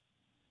advantage?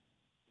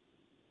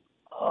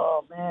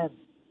 Oh, man.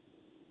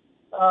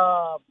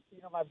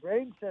 My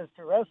brain says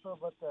to wrestle,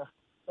 but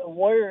the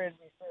warrior in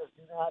me says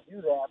do not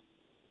do that.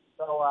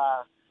 So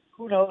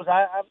who knows?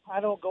 I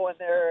don't go in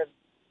there, and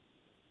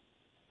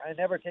I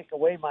never take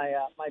away my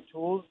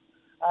tools.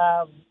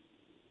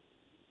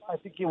 I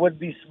think it would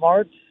be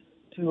smart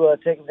to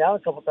take him down a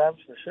couple times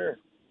for sure.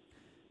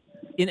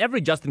 In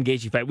every Justin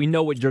Gaethje fight, we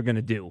know what you're going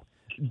to do.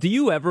 Do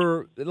you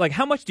ever,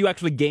 how much do you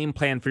actually game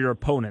plan for your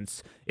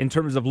opponents in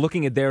terms of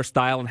looking at their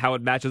style and how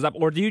it matches up,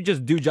 or do you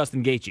just do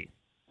Justin Gaethje?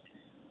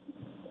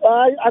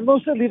 I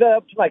mostly leave that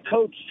up to my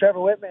coach,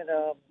 Trevor Whitman.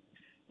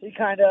 He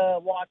kind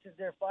of watches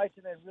their fights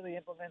and then really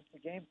implements the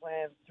game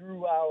plan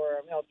through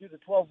through the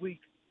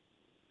 12-week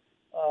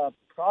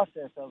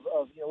process of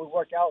we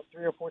work out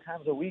 3 or 4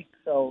 times a week.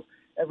 So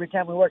every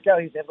time we work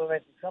out, he's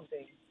implementing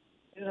something.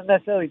 He doesn't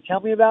necessarily tell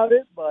me about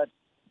it, but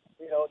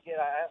again,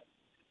 I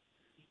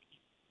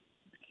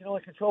can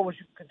only control what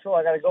you can control.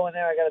 I got to go in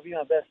there. I got to be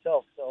my best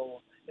self.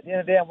 So at the end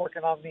of the day, I'm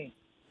working on me.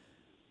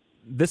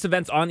 This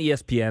event's on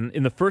ESPN.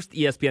 In the first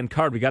ESPN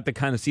card, we got to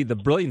kind of see the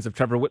brilliance of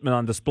Trevor Whitman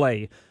on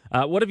display.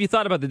 What have you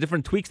thought about the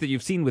different tweaks that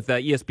you've seen with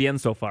ESPN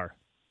so far?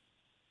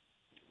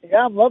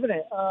 Yeah, I'm loving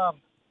it.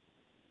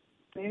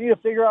 They need to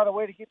figure out a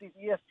way to get these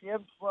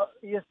ESPN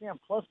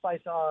Plus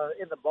fights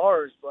in the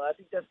bars, but I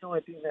think that's the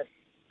only thing that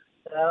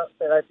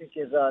I think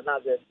is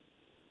not good.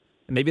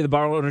 Maybe the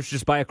bar owners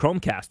just buy a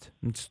Chromecast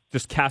and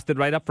just cast it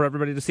right up for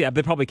everybody to see.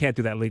 They probably can't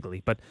do that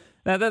legally, but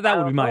that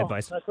would be my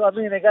advice. That's what I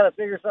mean. They got to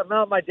figure something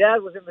out. My dad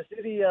was in the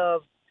city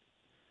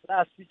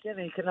last weekend,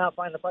 and he could not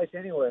find the fights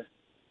anywhere.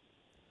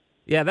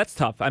 Yeah, that's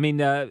tough. I mean,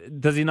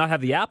 does he not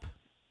have the app?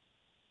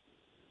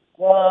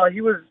 Well,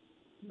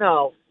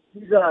 no.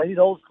 He's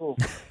old school.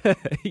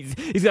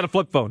 he's got a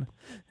flip phone.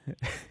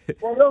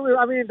 Well, don't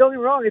get me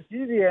wrong. It's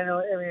easy.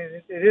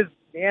 It is.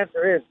 The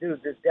answer is,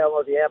 dude, just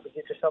download the app and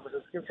get yourself a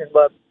subscription.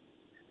 But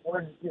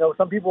when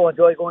some people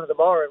enjoy going to the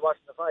bar and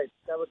watching the fights.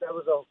 That was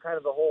kind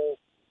of the whole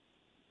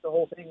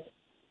thing.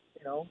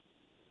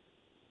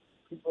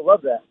 People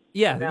love that.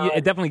 Yeah,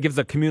 it definitely gives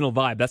a communal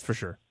vibe. That's for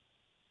sure.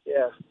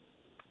 Yeah.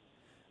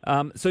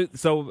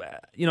 So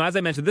as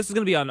I mentioned, this is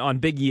going to be on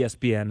big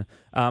ESPN.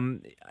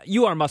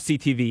 You are must-see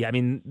TV. I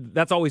mean,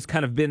 that's always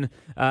kind of been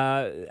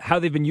how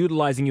they've been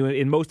utilizing you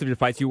in most of your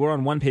fights. You were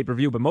on one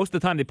pay-per-view, but most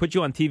of the time they put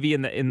you on TV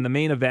in the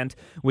main event,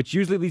 which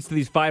usually leads to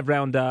these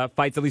 5-round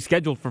fights, at least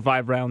scheduled for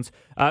 5 rounds.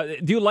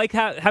 Do you like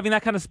having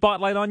that kind of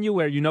spotlight on you,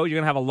 where you're going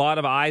to have a lot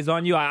of eyes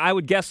on you? I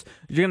would guess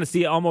you're going to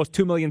see almost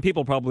 2 million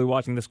people probably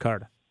watching this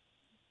card.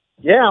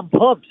 Yeah, I'm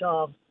pumped.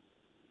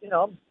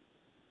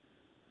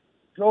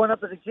 Growing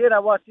up as a kid, I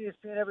watched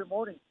ESPN every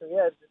morning. So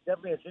yeah, it's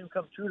definitely a dream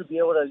come true to be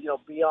able to,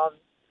 be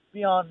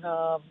on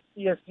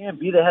ESPN,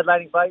 be the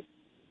headlining fight.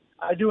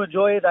 I do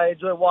enjoy it. I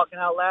enjoy walking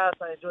out last.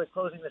 I enjoy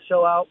closing the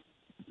show out.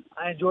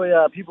 I enjoy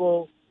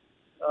people,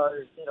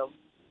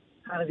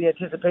 kind of the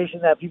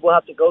anticipation that people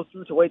have to go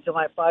through to wait till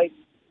my fight,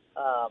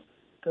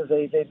 because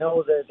they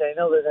know they're going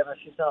to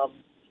see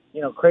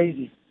something,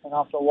 crazy and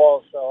off the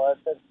wall. So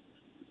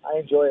I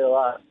enjoy it a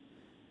lot.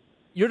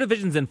 Your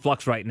division's in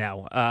flux right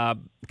now.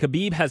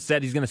 Khabib has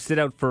said he's going to sit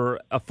out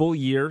for a full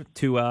year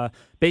to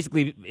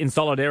basically in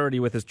solidarity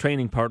with his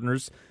training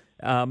partners.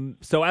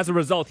 So as a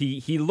result,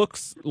 he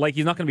looks like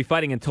he's not going to be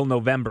fighting until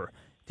November.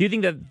 Do you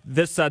think that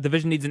this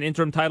division needs an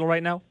interim title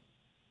right now?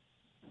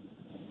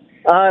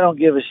 I don't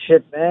give a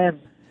shit,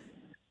 man.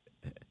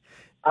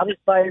 I'm just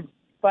fighting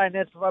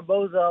Edson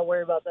Barboza. I'll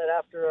worry about that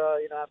after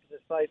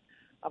this fight.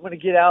 I'm going to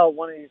get out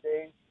one of these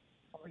days.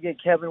 I'm going to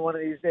get Kevin one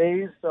of these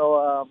days.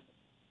 So,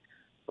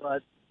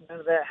 but none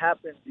of that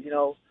happened,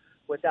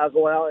 without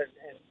going out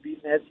and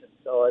beating Edson.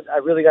 So I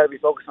really got to be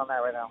focused on that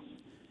right now.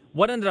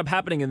 What ended up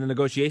happening in the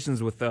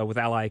negotiations with Al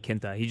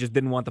Iaquinta? He just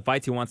didn't want the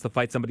fights. He wants to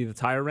fight somebody that's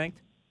higher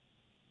ranked?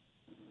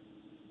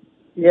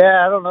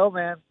 Yeah, I don't know,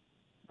 man.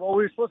 Well,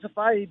 we were supposed to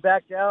fight. He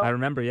backed out. I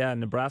remember, in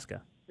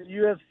Nebraska. the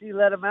UFC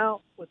let him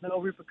out with no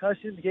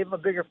repercussions, gave him a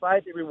bigger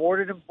fight. They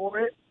rewarded him for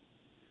it.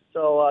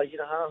 So,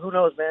 who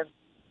knows, man?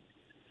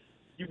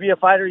 You be a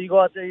fighter, you go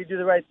out there, you do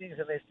the right things,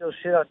 and they still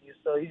shit on you.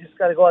 So you just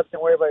got to go out there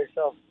and worry about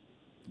yourself.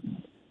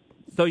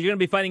 So you're going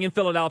to be fighting in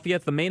Philadelphia.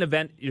 It's the main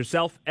event.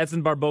 Yourself,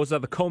 Edson Barboza,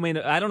 the co-main.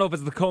 I don't know if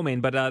it's the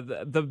co-main, but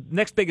the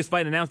next biggest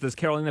fight announced is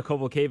Karolina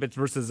Kowalkiewicz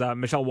versus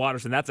Michelle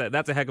Waterson. That's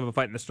a heck of a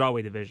fight in the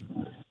strawweight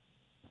division.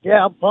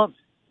 Yeah, I'm pumped.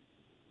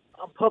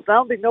 I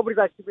don't think nobody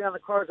likes to be on the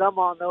cards I'm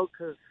on, though,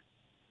 because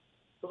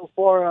so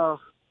far,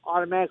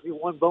 automatically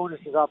one bonus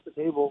is off the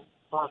table,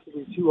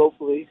 possibly two,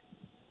 hopefully.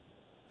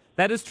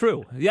 That is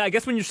true. Yeah, I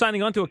guess when you're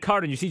signing onto a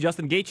card and you see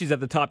Justin Gaethje's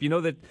at the top, you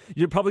know that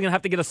you're probably going to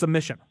have to get a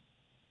submission.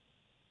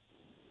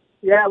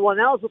 Yeah, well,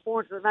 now it's the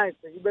performance of the night,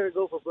 so you better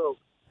go for broke.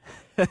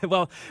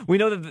 Well, we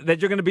know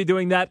that you're going to be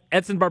doing that.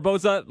 Edson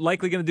Barboza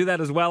likely going to do that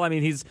as well. I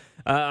mean, he's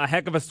a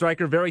heck of a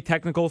striker, very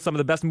technical, some of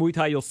the best Muay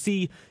Thai you'll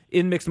see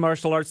in mixed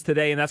martial arts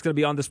today, and that's going to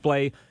be on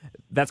display.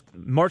 That's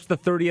March the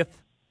 30th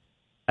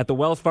at the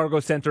Wells Fargo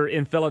Center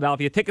in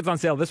Philadelphia. Tickets on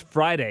sale this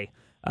Friday.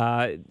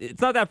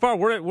 It's not that far.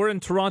 We're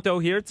in Toronto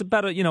here. It's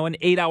about an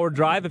 8-hour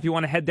drive if you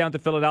want to head down to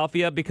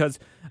Philadelphia, because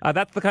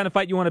that's the kind of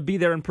fight you want to be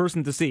there in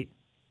person to see.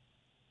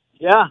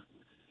 Yeah,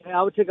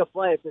 I would take a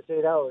flight if it's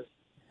 8 hours.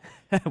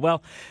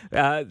 Well,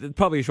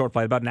 probably a short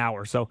flight, about an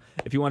hour. So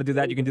if you want to do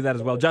that, you can do that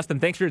as well. Justin,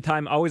 thanks for your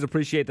time. Always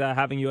appreciate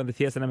having you on the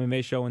TSN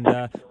MMA show, and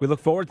we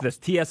look forward to this.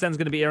 TSN's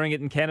going to be airing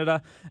it in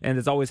Canada, and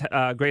it's always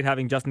great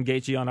having Justin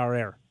Gaethje on our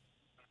air.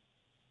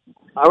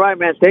 All right,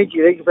 man. Thank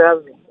you. Thank you for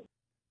having me.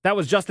 That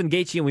was Justin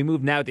Gaethje, and we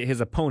move now to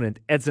his opponent,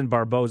 Edson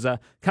Barboza,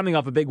 coming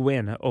off a big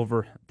win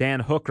over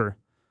Dan Hooker,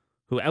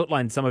 who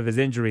outlined some of his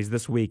injuries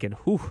this week, and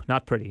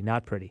not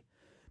pretty.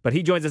 But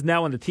he joins us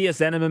now on the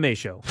TSN MMA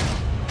show.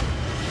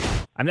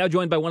 I'm now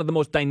joined by one of the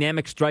most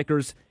dynamic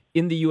strikers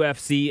in the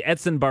UFC,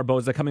 Edson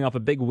Barboza, coming off a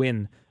big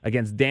win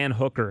against Dan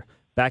Hooker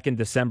back in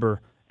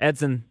December.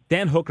 Edson,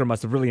 Dan Hooker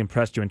must have really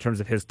impressed you in terms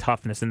of his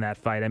toughness in that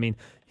fight. I mean,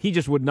 he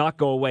just would not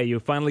go away. You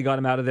finally got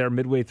him out of there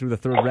midway through the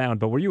third round,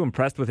 but were you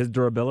impressed with his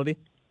durability?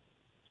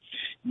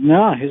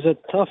 No, he's a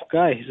tough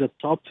guy. He's a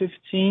top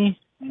 15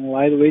 in the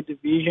lightweight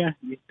division.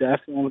 He's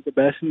definitely one of the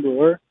best in the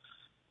world.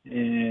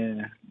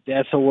 And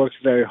that's what works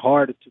very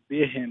hard to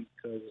beat him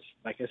because,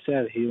 like I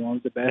said, he's one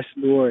of the best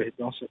in the world. He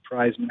don't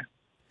surprise me.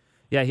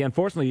 Yeah, he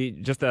unfortunately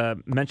just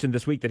mentioned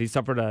this week that he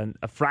suffered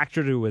a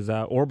fracture to his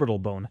orbital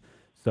bone.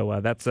 So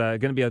that's going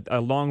to be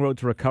a long road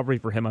to recovery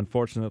for him,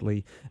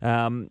 unfortunately.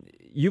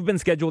 You've been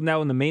scheduled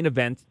now in the main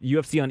event,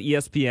 UFC on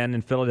ESPN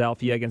in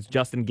Philadelphia against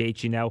Justin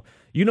Gaethje. Now,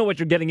 you know what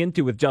you're getting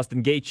into with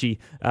Justin Gaethje.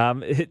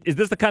 Is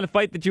this the kind of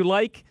fight that you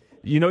like?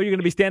 You know you're going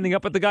to be standing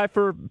up with the guy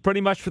for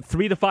pretty much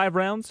 3 to 5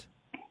 rounds?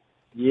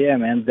 Yeah,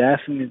 man,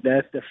 definitely.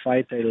 That's the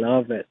fight. I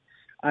love it.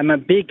 I'm a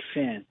big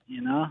fan,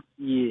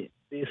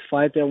 This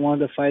fight, I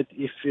want to fight.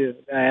 If you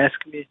ask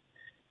me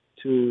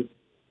to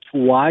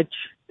watch,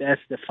 that's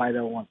the fight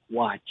I want to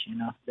watch,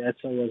 That's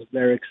I was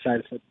very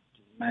excited for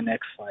my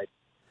next fight.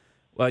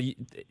 Well,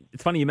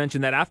 it's funny you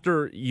mentioned that.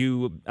 After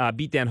you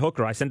beat Dan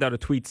Hooker, I sent out a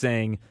tweet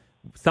saying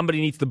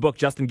somebody needs to book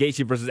Justin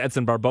Gaethje versus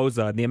Edson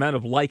Barboza, and the amount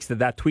of likes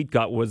that tweet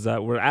got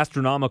were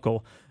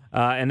astronomical.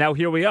 And now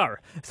here we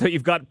are. So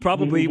you've got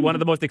probably one of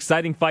the most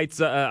exciting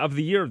fights of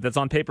the year that's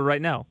on paper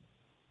right now.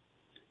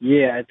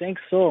 Yeah, I think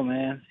so,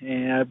 man.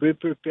 And I'll be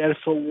prepared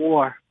for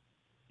war.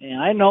 And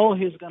I know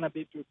he's going to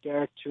be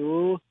prepared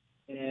too.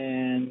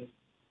 And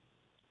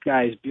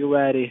guys, be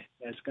ready.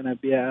 It's going to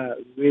be a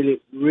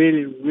really,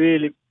 really,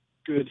 really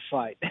good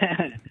fight.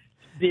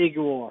 Big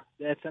war.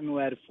 That's what I'm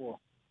ready for.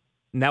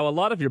 Now, a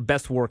lot of your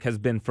best work has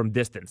been from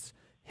distance.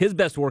 His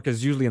best work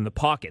is usually in the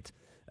pocket.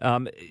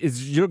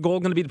 Is your goal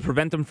going to be to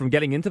prevent him from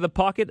getting into the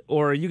pocket,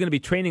 or are you going to be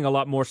training a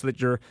lot more so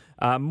that you're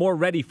more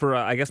ready for,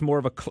 more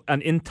of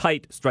an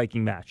in-tight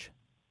striking match?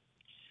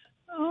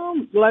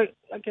 Like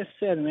I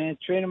said, man,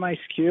 training my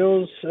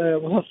skills.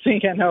 One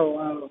thing I know,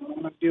 I'm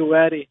going to be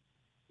ready.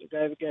 If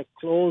I get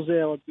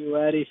closer, I'll be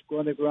ready. If I go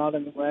on the ground,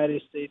 I'm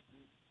ready. Stay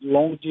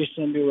long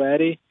distance, be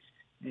ready.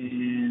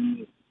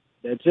 And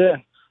that's it.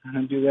 I'm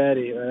going to be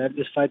ready. I have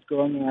this fight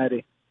going, I'm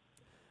ready.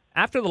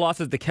 After the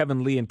losses to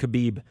Kevin Lee and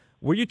Khabib,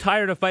 were you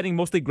tired of fighting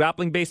mostly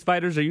grappling-based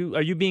fighters? Are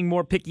you being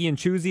more picky and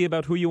choosy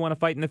about who you want to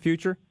fight in the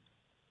future?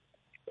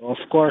 Of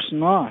course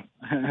not.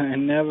 I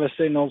never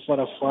say no for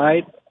a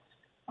fight.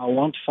 I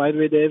want to fight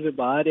with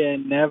everybody. I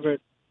never,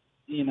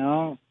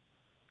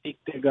 pick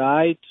the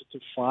guy to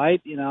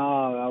fight.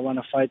 I want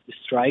to fight the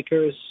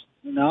strikers.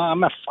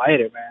 I'm a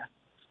fighter, man.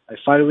 I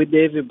fight with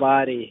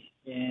everybody.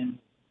 And,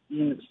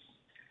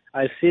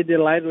 I see the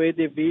lightweight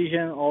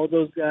division, all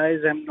those guys,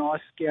 I'm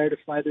not scared to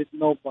fight with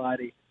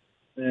nobody.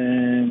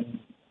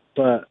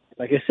 But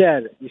like I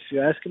said, if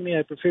you ask me,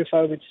 I prefer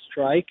fight with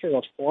striker,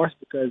 of course,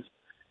 because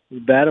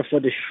it's better for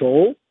the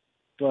show.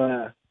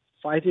 But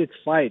fight is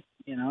fight,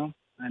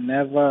 I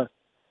never,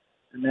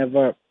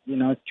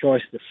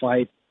 choose the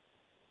fight.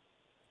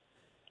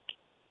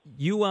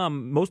 You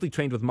mostly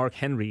trained with Mark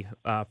Henry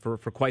for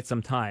quite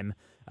some time,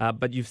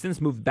 but you've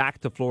since moved back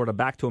to Florida,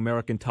 back to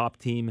American Top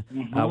Team,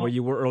 where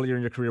you were earlier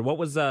in your career. What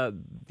was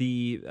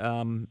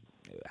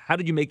How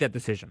did you make that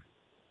decision?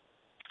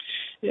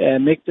 Yeah, I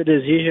make the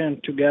decision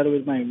together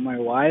with my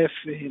wife,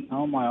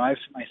 my wife,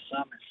 my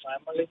son, my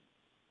family.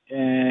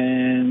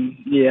 And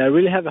yeah, I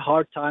really have a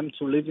hard time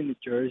to live in New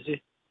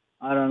Jersey.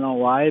 I don't know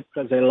why,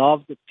 because I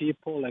love the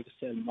people, like I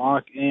said,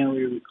 Mark,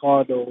 Henry,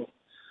 Ricardo,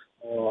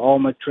 all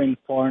my training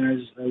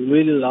partners. I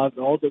really love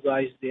all the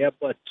guys there,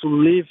 but to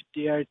live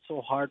there, it's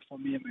so hard for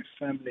me and my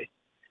family.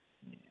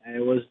 I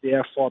was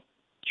there for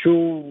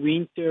 2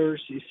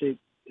 winters.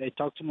 I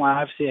talked to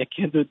my wife, say I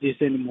can't do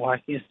this anymore. I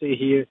can't stay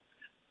here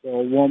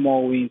for 1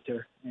 more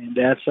winter, and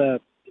that's a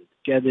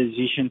get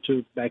decision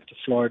to back to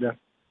Florida.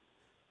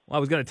 Well, I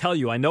was going to tell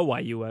you, I know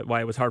why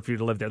it was hard for you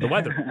to live there. The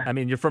weather. I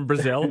mean, you're from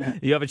Brazil.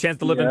 You have a chance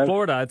to live in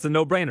Florida. It's a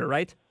no-brainer,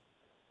 right?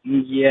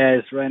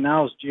 Yes, right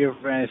now it's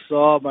different. I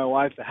saw my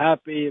wife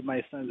happy,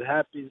 my son's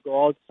happy. He's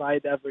go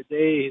outside every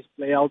day. He's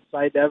play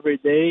outside every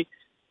day,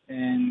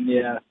 and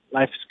yeah,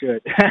 life's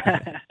good.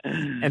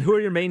 And who are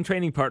your main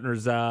training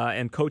partners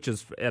and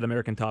coaches at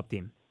American Top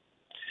Team?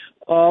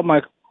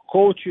 My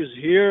coach is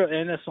here,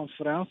 Anderson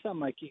França,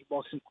 my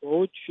kickboxing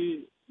coach.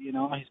 He's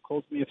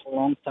coached me for a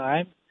long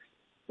time.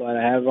 But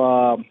I have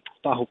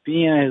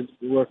Farroupinha,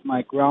 he's worked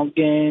my ground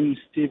game,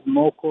 Steve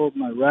Moko,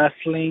 my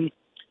wrestling,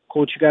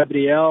 Coach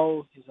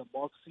Gabriel, he's a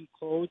boxing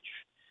coach,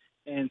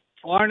 and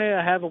partner,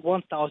 I have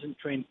 1,000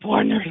 trained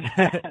partners.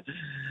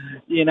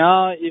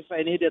 If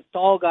I need a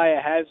tall guy,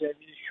 I have it.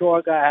 A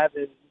short guy, I have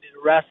it.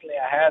 Wrestling,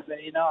 I have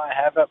it. I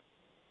have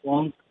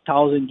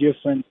 1,000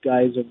 different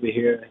guys over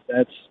here.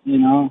 That's,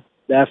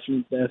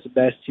 definitely that's the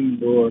best team in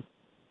the world.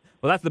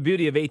 Well, that's the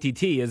beauty of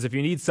ATT, is if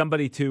you need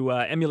somebody to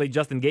emulate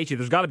Justin Gaethje,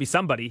 there's got to be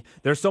somebody.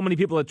 There's so many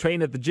people that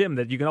train at the gym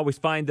that you can always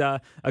find a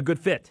good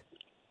fit.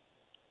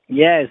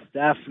 Yes,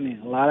 definitely.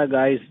 A lot of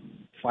guys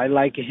fight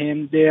like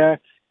him there.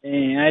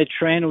 And I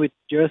train with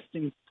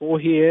Justin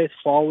Poirier,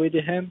 fought with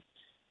him.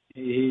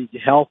 He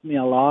helped me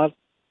a lot.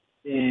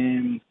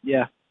 And,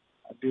 yeah,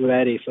 I'll be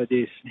ready for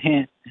this.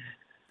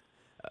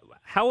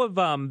 How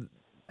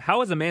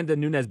has Amanda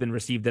Nunes been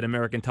received at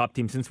American Top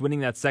Team since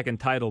winning that second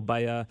title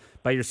by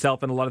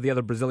yourself and a lot of the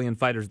other Brazilian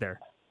fighters there?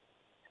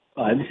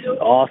 It's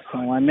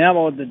awesome. I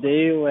remember the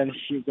day when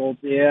she go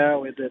there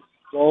with the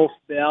gold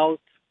belt.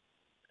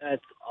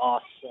 That's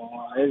awesome.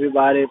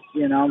 Everybody,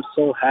 I'm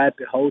so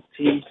happy. Whole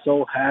team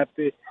so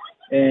happy.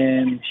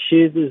 And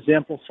she's an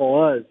example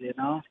for us,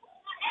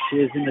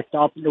 She's in the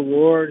top of the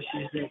world.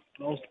 She's the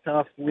most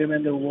tough woman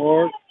in the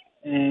world.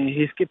 And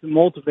he's keeping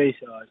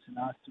motivating us,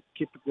 to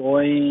keep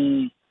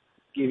going,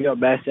 give your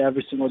best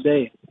every single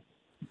day.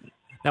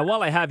 Now,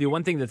 while I have you,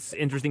 one thing that's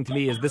interesting to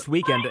me is this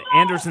weekend,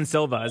 Anderson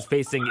Silva is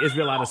facing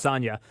Israel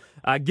Adesanya.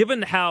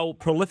 Given how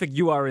prolific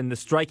you are in the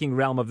striking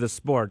realm of this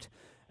sport,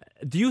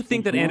 do you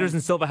think that Anderson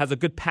Silva has a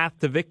good path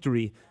to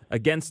victory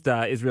against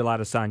Israel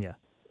Adesanya?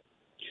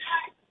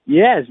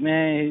 Yes,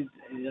 man.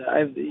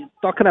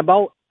 Talking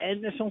about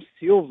Anderson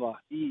Silva,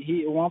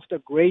 he one of the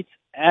greats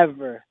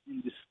ever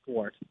in the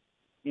sport,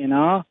 and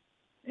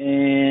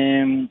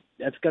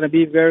that's going to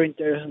be a very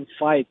interesting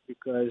fight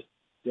because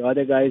the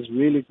other guy is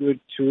really good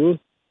too.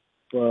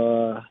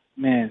 But,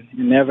 man,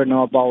 you never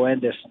know about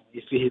Anderson.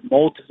 If he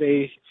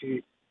motivates, if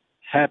he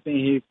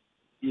happy,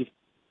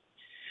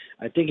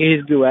 I think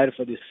he's be ready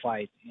for this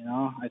fight,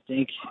 I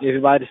think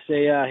everybody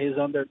say he's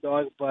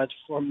underdog, but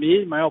for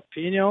me, in my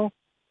opinion,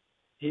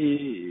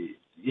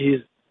 he's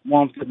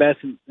one of the best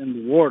in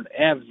the world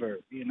ever,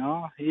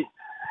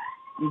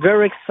 I'm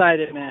very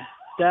excited, man.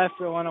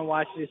 Definitely want to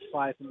watch this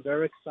fight. I'm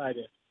very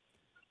excited.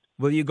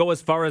 Will you go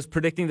as far as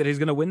predicting that he's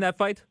going to win that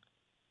fight?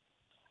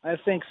 I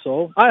think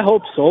so. I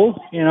hope so,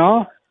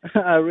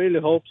 I really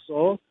hope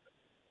so.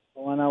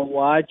 I want to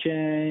watch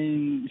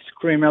and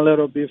scream a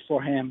little bit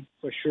for him,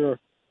 for sure.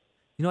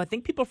 I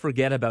think people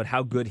forget about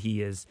how good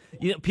he is.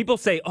 People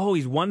say, oh,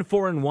 he's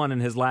 1-4-1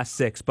 in his last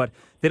 6, but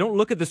they don't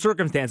look at the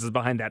circumstances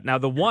behind that. Now,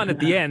 the one at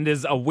the end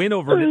is a win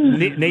over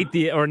Nick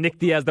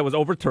Diaz that was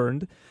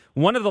overturned.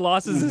 One of the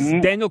losses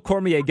is Daniel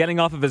Cormier getting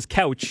off of his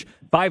couch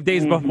 5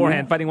 days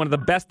beforehand, fighting one of the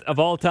best of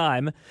all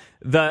time.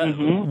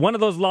 One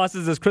of those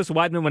losses is Chris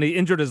Weidman when he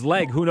injured his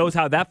leg. Who knows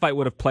how that fight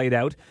would have played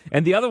out?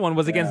 And the other one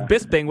was against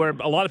Bisping, where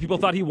a lot of people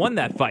thought he won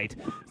that fight.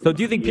 So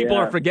do you think people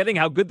are forgetting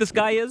how good this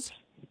guy is?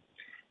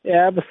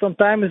 Yeah, but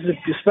sometimes,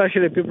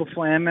 especially people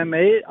from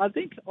MMA, I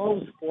think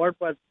all sport,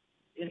 but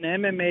in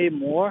MMA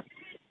more,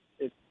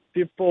 if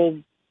people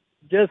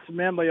just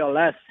remember your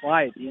last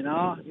fight, you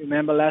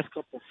remember last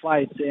couple of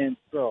fights, and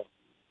bro,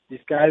 this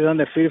guy's on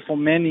the field for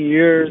many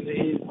years.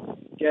 He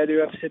got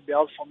UFC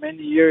belt for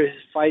many years.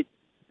 His fight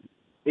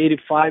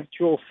 85,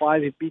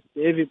 205, he beat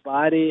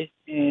everybody,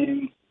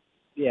 and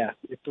yeah,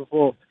 the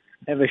people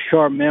have a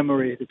short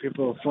memory, the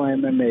people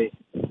from MMA.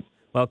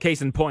 Well,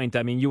 case in point,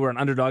 I mean, you were an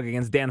underdog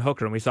against Dan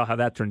Hooker, and we saw how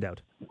that turned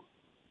out.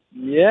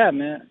 Yeah,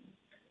 man.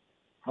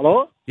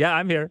 Hello? Yeah,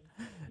 I'm here.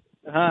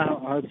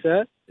 What's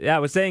that? Yeah, I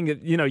was saying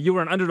that, you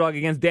were an underdog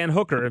against Dan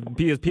Hooker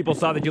because people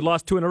saw that you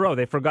lost 2 in a row.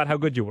 They forgot how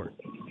good you were.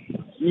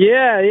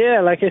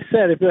 Yeah. Like I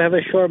said, if you have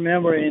a short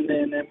memory in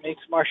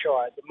mixed martial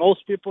art,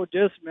 most people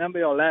just remember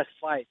your last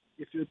fight.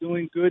 If you're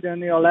doing good in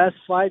your last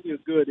fight, you're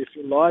good. If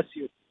you lost,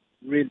 you're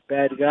really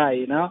bad guy,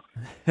 you know?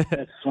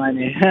 That's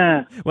funny.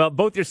 Well,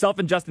 both yourself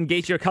and Justin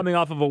Gaethje are coming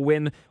off of a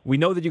win. We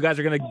know that you guys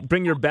are going to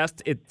bring your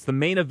best. It's the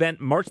main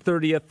event, March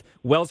 30th,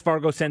 Wells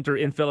Fargo Center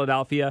in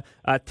Philadelphia.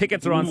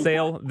 Tickets are on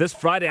sale this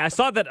Friday. I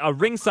saw that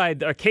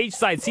a cage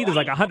side seat is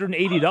like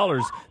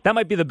 $180. That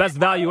might be the best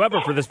value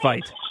ever for this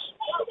fight.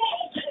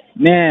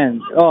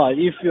 Man,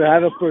 if you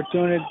have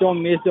opportunity,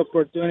 don't miss the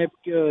opportunity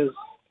because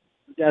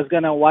you guys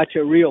going to watch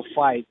a real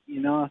fight,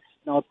 you know?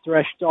 No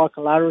trash talk,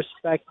 a lot of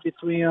respect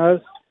between us.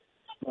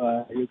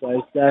 You guys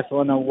definitely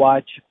want to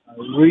watch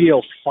a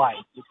real fight.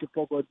 You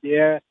people go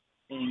there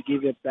and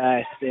give your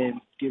best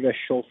and give a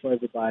show for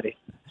everybody.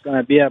 It's going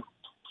to be a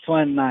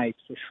fun night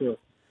for sure.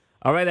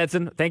 All right,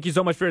 Edson. Thank you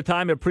so much for your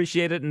time. I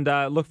appreciate it, and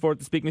look forward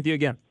to speaking with you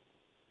again.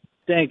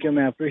 Thank you,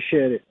 man.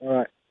 Appreciate it. All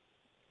right.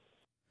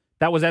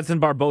 That was Edson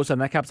Barboza,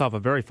 and that caps off a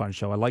very fun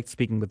show. I liked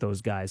speaking with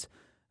those guys.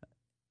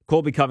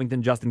 Colby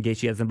Covington, Justin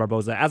Gaethje, Edson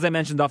Barboza. As I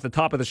mentioned off the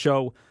top of the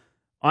show,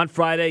 on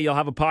Friday, you'll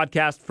have a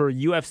podcast for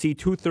UFC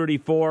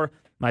 234.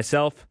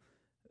 Myself,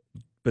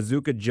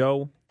 Bazooka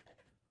Joe.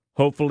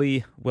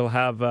 Hopefully, we'll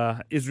have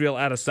Israel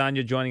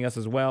Adesanya joining us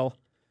as well.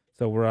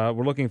 So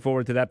we're looking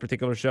forward to that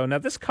particular show. Now,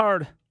 this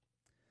card,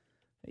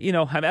 you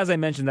know, as I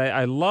mentioned,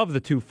 I love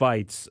the two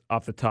fights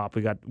off the top.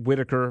 We got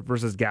Whitaker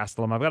versus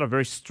Gastelum. I've got a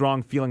very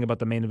strong feeling about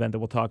the main event that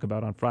we'll talk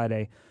about on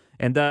Friday.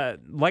 And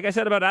like I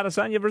said about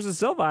Adesanya versus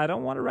Silva, I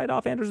don't want to write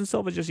off Anderson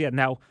Silva just yet.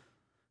 Now,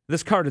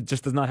 this card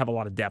just does not have a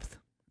lot of depth.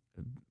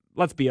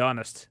 Let's be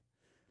honest.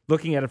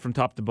 Looking at it from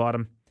top to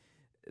bottom,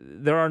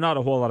 there are not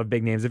a whole lot of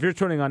big names. If you're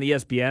turning on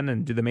ESPN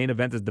and the main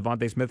event is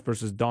Devontae Smith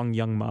versus Dong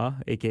Young Ma,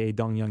 a.k.a.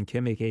 Dong Young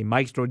Kim, a.k.a.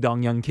 Maestro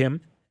Dong Young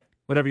Kim,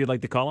 whatever you'd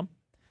like to call him,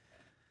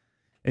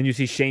 and you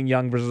see Shane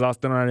Young versus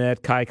Austin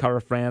Arnett, Kai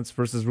Kara France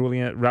versus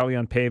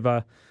Raulian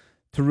Paiva,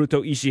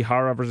 Teruto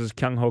Ishihara versus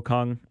Kyung Ho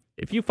Kong.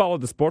 If you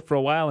followed the sport for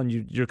a while and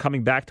you're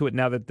coming back to it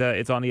now that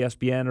it's on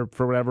ESPN or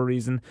for whatever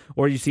reason,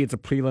 or you see it's a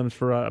prelims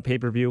for a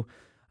pay-per-view,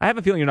 I have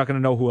a feeling you're not going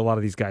to know who a lot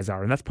of these guys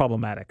are, and that's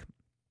problematic.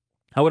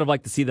 I would have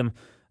liked to see them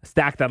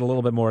stack that a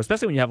little bit more,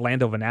 especially when you have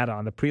Lando Venata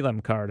on the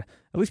prelim card.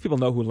 At least people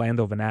know who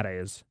Lando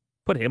Venata is.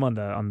 Put him on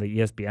the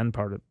ESPN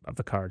part of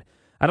the card.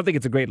 I don't think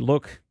it's a great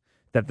look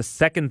that the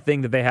second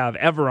thing that they have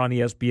ever on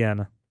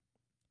ESPN,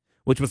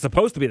 which was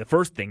supposed to be the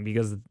first thing,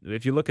 because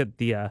if you look at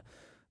the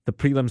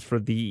prelims for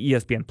the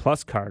ESPN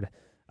Plus card,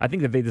 I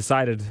think that they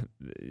decided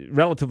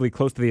relatively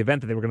close to the event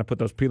that they were going to put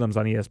those prelims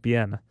on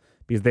ESPN,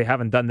 because they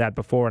haven't done that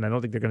before, and I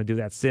don't think they're going to do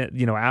that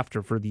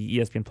after for the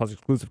ESPN Plus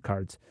exclusive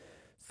cards.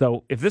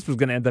 So if this was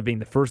going to end up being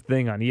the first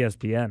thing on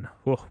ESPN,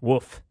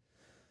 woof.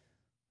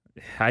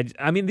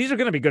 I mean, these are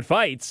going to be good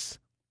fights.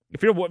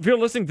 If you're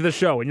listening to the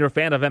show and you're a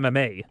fan of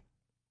MMA,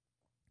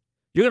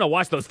 you're going to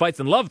watch those fights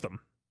and love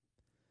them.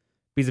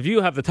 Because if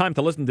you have the time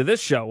to listen to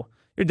this show,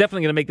 you're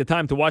definitely going to make the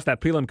time to watch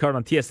that prelim card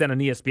on TSN and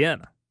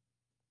ESPN.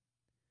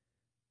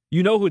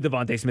 You know who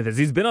Devontae Smith is.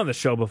 He's been on the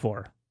show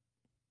before.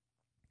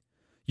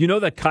 You know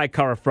that Kai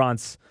Kara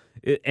France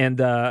and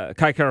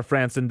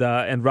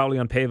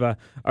Raulian Paiva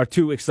are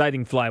two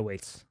exciting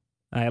flyweights.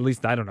 At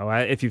least I don't know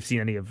if you've seen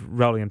any of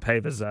Raulian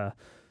Paiva's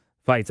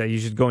fights. You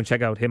should go and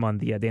check out him on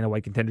the Dana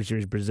White Contender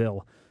Series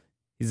Brazil.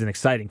 He's an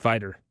exciting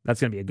fighter.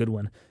 That's going to be a good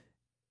one.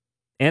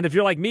 And if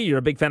you're like me, you're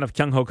a big fan of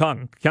Kyung Ho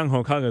Kong. Kyung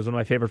Ho Kong is one of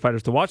my favorite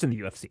fighters to watch in the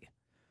UFC.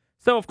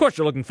 So of course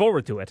you're looking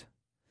forward to it.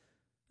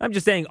 I'm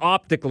just saying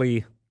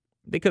optically,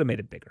 they could have made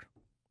it bigger.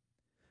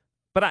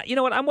 But you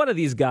know what? I'm one of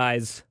these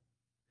guys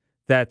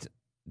that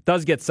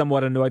does get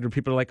somewhat annoyed when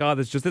people are like, oh,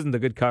 this just isn't a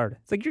good card.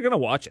 It's like, you're going to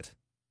watch it.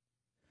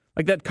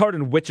 Like that card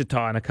in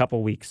Wichita in a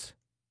couple weeks.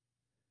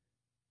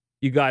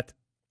 You got,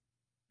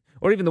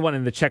 or even the one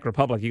in the Czech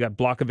Republic, you got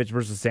Blachowicz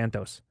versus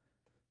Santos.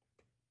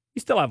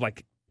 You still have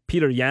like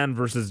Peter Yan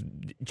versus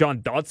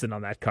John Dodson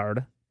on that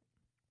card.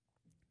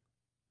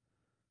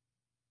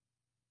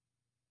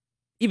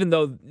 Even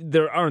though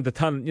there aren't a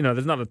ton,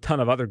 there's not a ton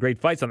of other great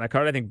fights on that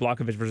card. I think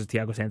Blachowicz versus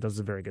Thiago Santos is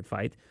a very good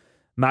fight.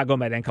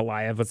 Magomed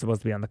Ankalaev was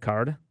supposed to be on the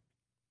card.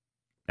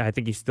 I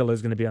think he still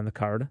is going to be on the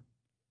card.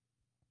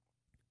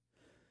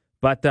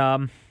 But,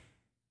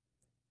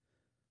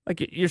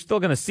 you're still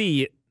going to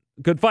see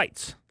good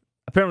fights.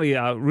 Apparently,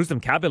 Rustam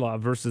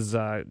Khabilov versus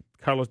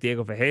Carlos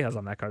Diego Ferreira's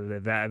on that card.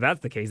 If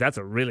that's the case, that's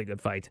a really good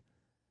fight.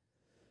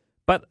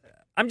 But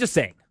I'm just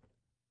saying,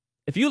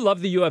 if you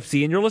love the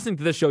UFC and you're listening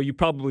to this show, you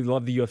probably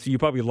love the UFC. You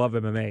probably love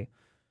MMA.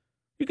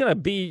 You're going to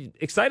be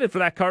excited for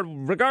that card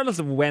regardless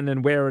of when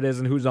and where it is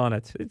and who's on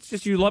it. It's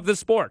just you love this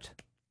sport.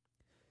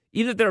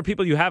 Even if there are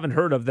people you haven't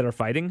heard of that are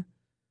fighting,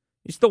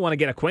 you still want to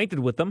get acquainted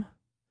with them.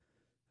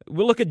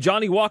 We'll look at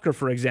Johnny Walker,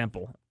 for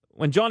example.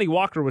 When Johnny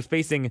Walker was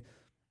facing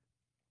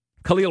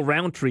Khalil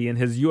Roundtree in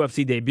his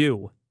UFC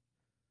debut,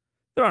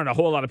 there aren't a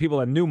whole lot of people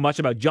that knew much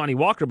about Johnny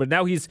Walker, but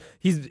now he's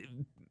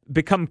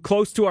become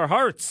close to our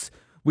hearts.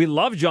 We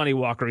love Johnny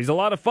Walker. He's a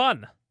lot of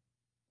fun.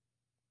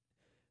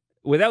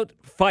 Without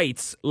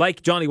fights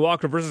like Johnny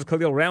Walker versus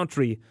Khalil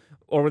Roundtree,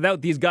 or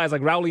without these guys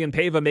like Raulian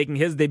Paiva making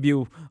his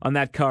debut on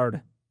that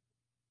card,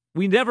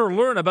 we never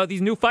learn about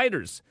these new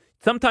fighters.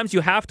 sometimes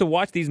you have to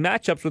watch these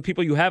matchups with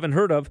people you haven't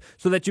heard of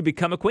so that you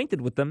become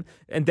acquainted with them.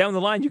 And down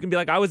the line, you can be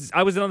like, I was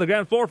in on the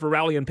ground floor for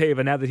Raulian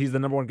Paiva now that he's the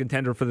number one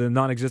contender for the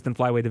non-existent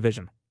flyweight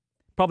division.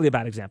 Probably a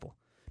bad example.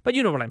 But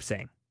you know what I'm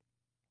saying.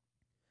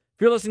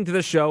 If you're listening to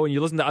this show and you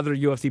listen to other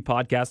UFC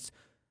podcasts,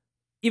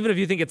 even if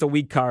you think it's a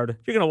weak card,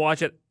 you're going to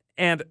watch it.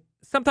 And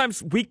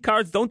sometimes weak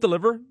cards don't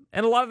deliver,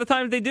 and a lot of the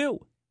times they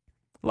do.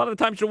 A lot of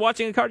the times you're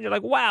watching a card and you're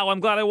like, wow, I'm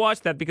glad I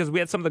watched that because we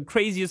had some of the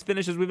craziest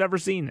finishes we've ever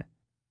seen.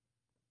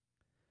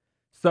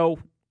 So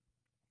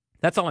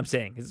that's all I'm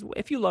saying. Is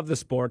if you love the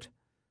sport,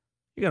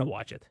 you're going to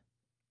watch it.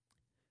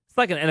 It's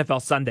like an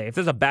NFL Sunday. If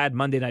there's a bad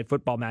Monday Night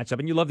Football matchup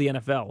and you love the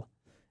NFL,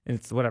 and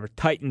it's whatever,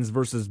 Titans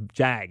versus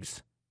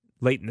Jags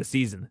late in the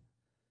season.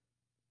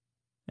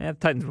 The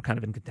Titans were kind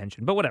of in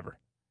contention, but whatever.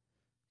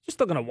 You're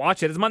still going to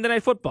watch it. It's Monday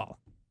Night Football.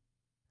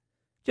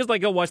 Just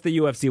like you'll watch the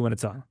UFC when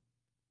it's on.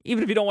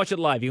 Even if you don't watch it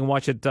live, you can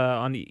watch it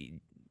on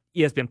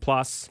ESPN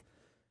Plus,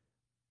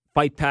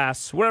 Fight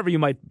Pass, wherever you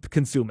might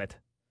consume it.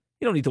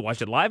 You don't need to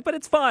watch it live, but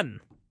it's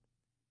fun.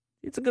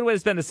 It's a good way to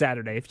spend a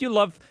Saturday. If you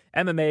love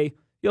MMA,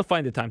 you'll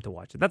find the time to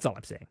watch it. That's all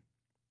I'm saying.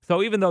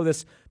 So even though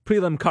this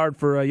prelim card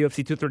for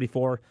UFC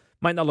 234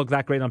 might not look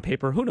that great on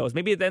paper, who knows?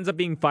 Maybe it ends up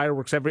being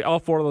fireworks. All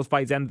four of those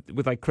fights end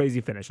with like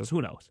crazy finishes.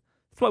 Who knows?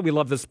 That's why we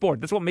love the sport.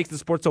 That's what makes the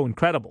sport so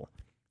incredible.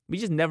 We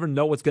just never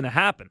know what's going to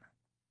happen.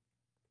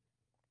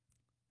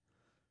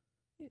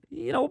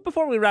 You know,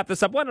 before we wrap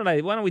this up, why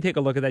don't we take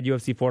a look at that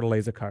UFC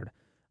Fortaleza card?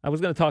 I was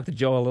going to talk to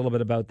Joe a little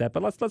bit about that,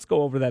 but let's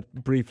go over that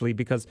briefly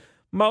because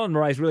Marlon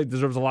Moraes really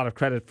deserves a lot of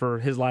credit for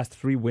his last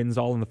 3 wins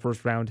all in the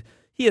first round.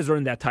 He has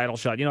earned that title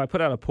shot. You know, I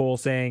put out a poll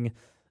saying,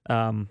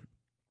 who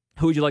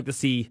would you like to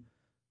see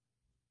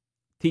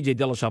TJ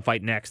Dillashaw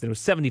fight next? And it was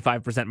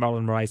 75%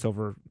 Marlon Moraes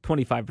over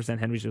 25%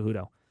 Henry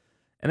Cejudo.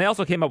 And I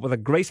also came up with a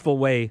graceful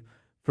way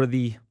for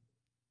the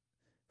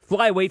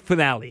flyweight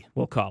finale,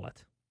 we'll call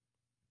it.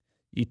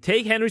 You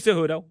take Henry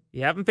Cejudo,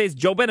 you have him face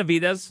Joe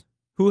Benavidez,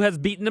 who has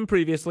beaten him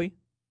previously.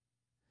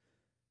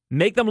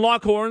 Make them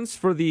lock horns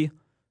for the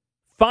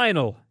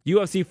final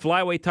UFC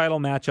flyweight title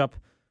matchup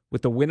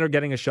with the winner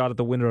getting a shot at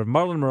the winner of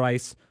Marlon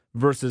Moraes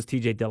versus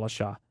TJ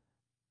Dillashaw.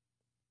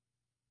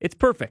 It's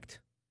perfect.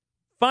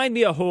 Find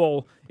me a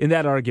hole in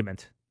that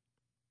argument.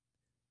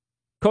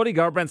 Cody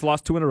Garbrandt's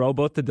lost 2 in a row,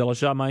 both to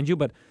Dillashaw, mind you,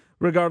 but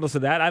regardless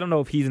of that, I don't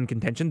know if he's in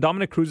contention.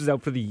 Dominic Cruz is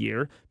out for the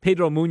year.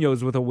 Pedro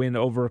Munoz with a win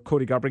over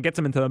Cody Garbrandt gets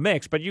him into the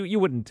mix, but you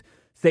wouldn't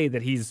say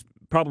that he's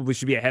probably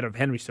should be ahead of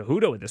Henry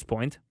Cejudo at this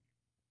point.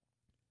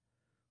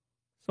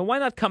 So why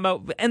not come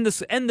out, end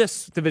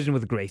this division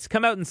with grace?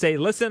 Come out and say,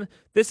 listen,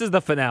 this is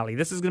the finale.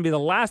 This is going to be the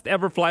last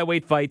ever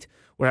flyweight fight.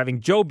 We're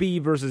having Joe B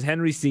versus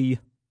Henry C.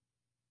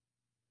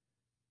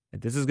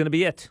 And this is going to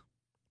be it.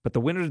 But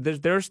the winners,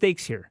 there are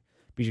stakes here.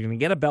 Because you're going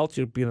to get a belt.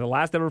 You'll be the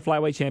last ever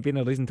flyweight champion,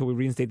 at least until we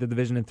reinstate the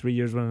division in 3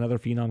 years when another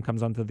phenom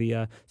comes onto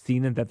the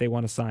scene and that they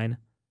want to sign.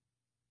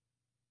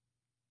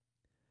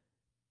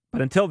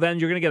 But until then,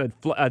 you're going to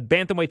get a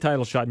bantamweight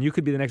title shot, and you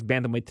could be the next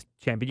bantamweight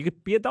champion. You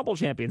could be a double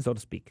champion, so to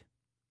speak.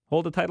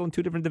 Hold the title in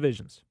 2 different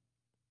divisions.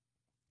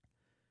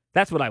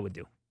 That's what I would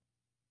do.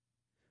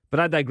 But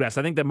I digress.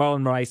 I think that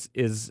Marlon Moraes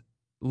is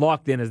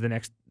locked in as the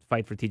next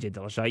fight for TJ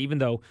Dillashaw, even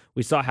though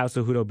we saw how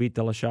Cejudo beat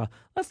Dillashaw.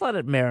 Let's let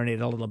it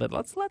marinate a little bit.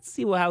 Let's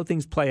see how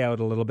things play out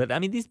a little bit. I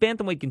mean, these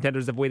bantamweight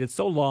contenders have waited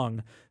so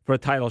long for a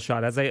title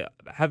shot. As I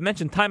have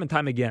mentioned time and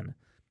time again,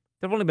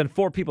 there have only been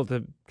 4 people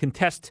to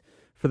contest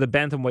for the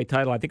bantamweight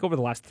title, I think, over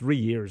the last 3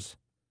 years.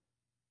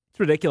 It's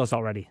ridiculous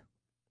already.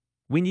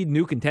 We need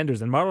new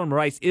contenders, and Marlon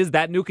Moraes is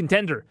that new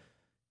contender.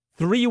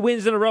 3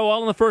 wins in a row,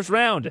 all in the first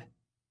round.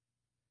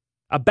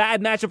 A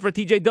bad matchup for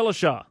TJ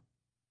Dillashaw.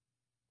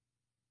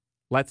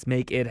 Let's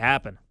make it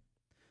happen.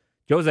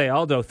 Jose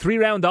Aldo,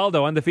 3-round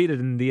Aldo,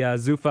 undefeated in the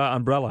Zuffa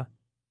umbrella.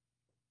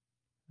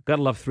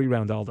 Gotta love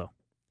 3-round Aldo.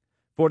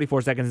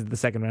 44 seconds into the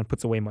second round,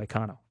 puts away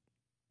Moicano.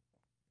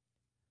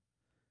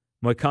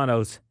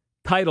 Moicano's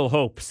title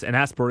hopes and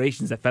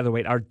aspirations at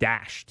featherweight are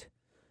dashed.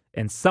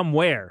 And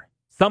somewhere,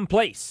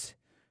 someplace,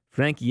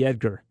 Frankie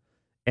Edgar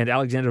and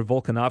Alexander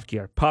Volkanovski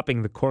are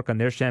popping the cork on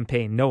their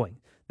champagne, knowing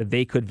that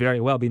they could very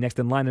well be next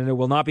in line, and it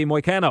will not be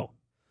Moicano.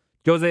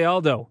 Jose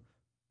Aldo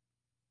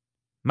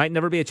might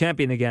never be a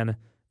champion again,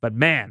 but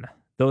man,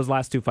 those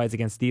last 2 fights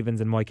against Stevens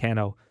and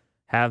Moicano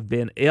have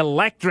been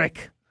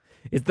electric.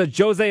 It's the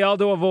Jose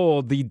Aldo of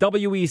old, the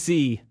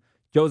WEC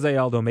Jose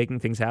Aldo making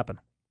things happen.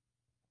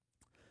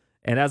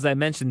 And as I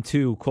mentioned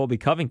too, Colby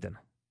Covington,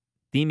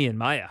 Demian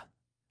Maia,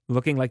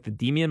 looking like the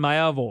Demian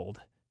Maia of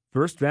old.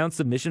 First round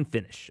submission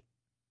finish.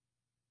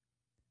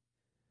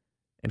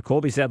 And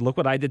Colby said, look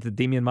what I did to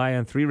Demian Maia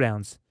in 3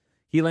 rounds.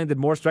 He landed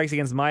more strikes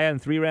against Maia in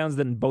 3 rounds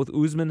than both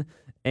Usman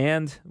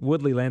and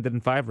Woodley landed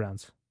in 5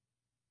 rounds.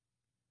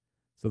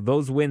 So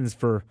those wins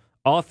for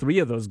all 3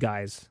 of those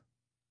guys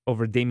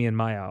over Demian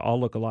Maia all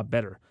look a lot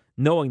better,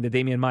 knowing that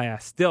Demian Maia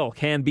still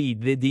can be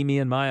the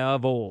Demian Maia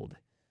of old.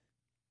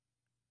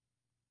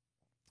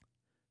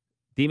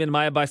 Demian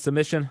Maia by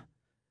submission,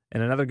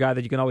 and another guy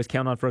that you can always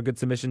count on for a good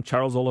submission,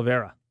 Charles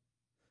Oliveira.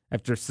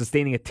 After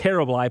sustaining a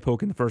terrible eye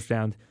poke in the first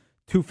round,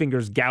 2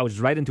 fingers gouged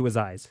right into his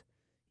eyes.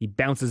 he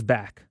bounces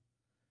back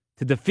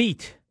to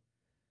defeat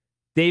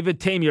David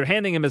Tamir,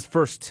 handing him his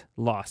first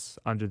loss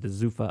under the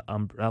Zuffa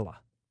umbrella.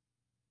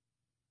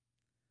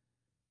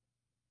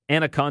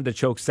 Anaconda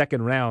choke,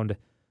 second round.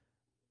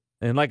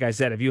 And like I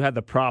said, if you had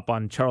the prop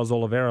on Charles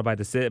Oliveira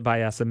by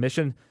a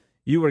submission,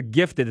 you were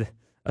gifted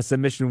a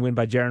submission win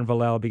by Jaron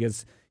Vallel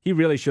because he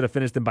really should have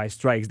finished him by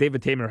strikes.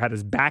 David Tamir had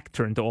his back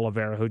turned to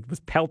Oliveira, who was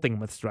pelting him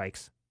with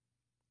strikes.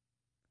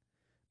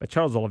 But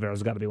Charles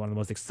Oliveira's got to be one of the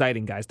most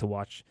exciting guys to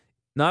watch,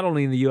 not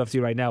only in the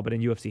UFC right now, but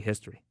in UFC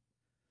history.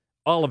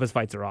 All of his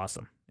fights are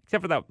awesome.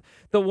 Except for that,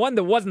 the one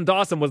that wasn't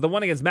awesome was the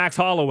one against Max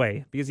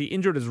Holloway because he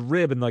injured his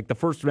rib in like the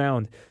first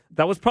round.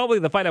 That was probably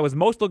the fight I was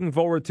most looking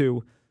forward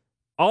to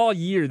all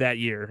year that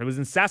year. It was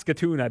in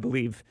Saskatoon, I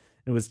believe.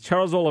 It was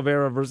Charles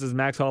Oliveira versus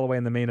Max Holloway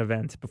in the main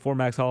event before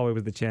Max Holloway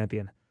was the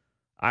champion.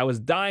 I was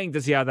dying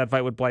to see how that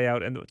fight would play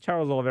out, and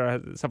Charles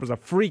Oliveira suffers a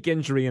freak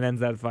injury and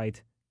ends that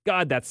fight.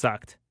 God, that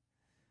sucked.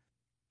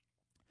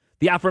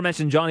 The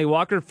aforementioned Johnny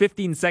Walker,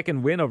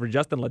 15-second win over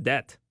Justin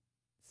Ledet.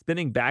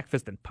 Spinning back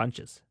fist and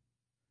punches.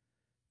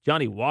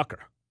 Johnny Walker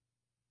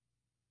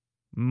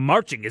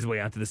marching his way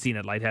onto the scene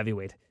at light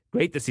heavyweight.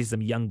 Great to see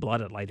some young blood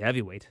at light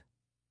heavyweight.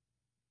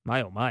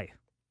 My, oh my.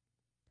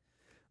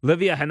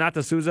 Livia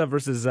Hanata Souza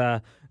versus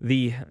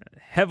the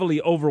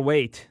heavily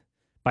overweight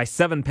by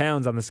 7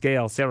 pounds on the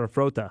scale, Sarah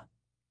Frota.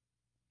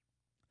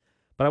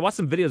 But I watched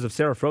some videos of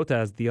Sarah Frota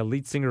as the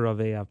lead singer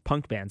of a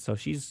punk band, so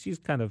she's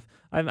kind of...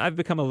 I've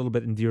become a little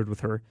bit endeared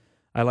with her.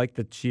 I like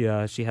that she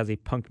has a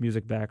punk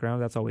music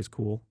background. That's always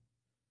cool.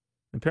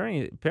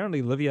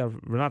 Apparently Livia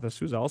Renata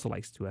Souza also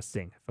likes to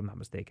sing, if I'm not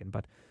mistaken.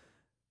 But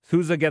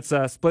Souza gets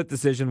a split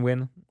decision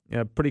win,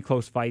 a pretty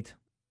close fight.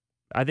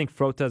 I think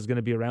Frota is going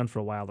to be around for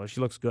a while, though.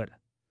 She looks good.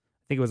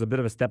 I think it was a bit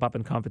of a step up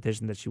in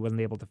competition that she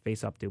wasn't able to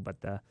face up to, but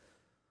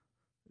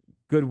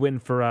good win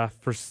for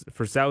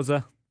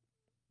Souza.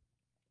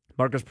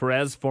 Marcus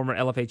Perez, former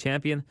LFA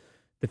champion,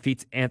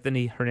 defeats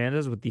Anthony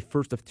Hernandez with the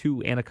first of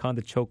 2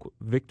 Anaconda choke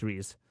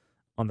victories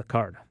on the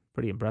card.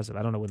 Pretty impressive.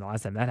 I don't know when the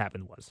last time that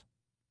happened was.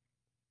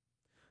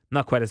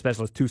 Not quite as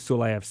special as 2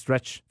 Sulayev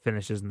stretch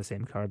finishes in the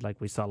same card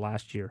like we saw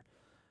last year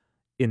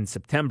in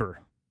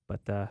September,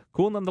 but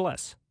cool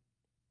nonetheless.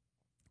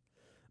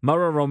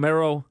 Maura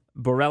Romero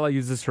Borella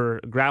uses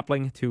her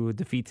grappling to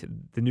defeat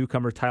the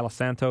newcomer Tyler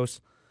Santos,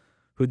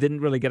 who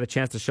didn't really get a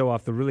chance to show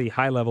off the really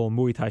high-level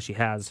Muay Thai she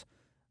has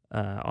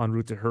en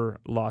route to her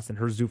loss in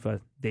her Zuffa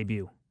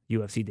debut,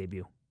 UFC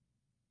debut.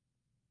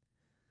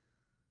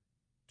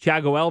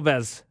 Thiago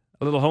Alves,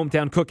 a little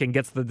hometown cooking,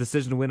 gets the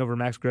decision win over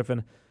Max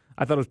Griffin.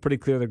 I thought it was pretty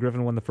clear that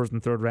Griffin won the first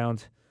and third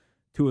round.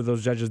 2 of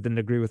those judges didn't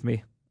agree with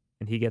me,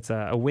 and he gets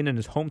a win in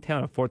his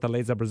hometown of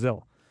Fortaleza,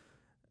 Brazil.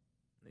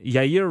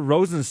 Yair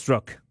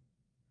Rozenstruik,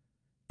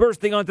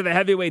 bursting onto the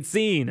heavyweight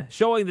scene,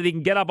 showing that he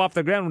can get up off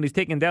the ground when he's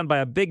taken down by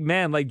a big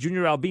man like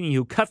Junior Albini,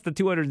 who cuts to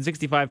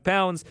 265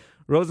 pounds.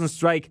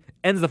 Rozenstruik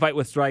ends the fight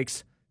with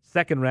strikes.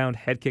 Second round,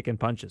 head kick and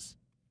punches.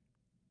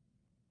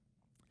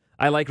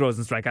 I like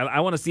Rozenstruik. I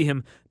want to see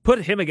him,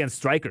 put him against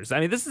strikers. I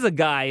mean, this is a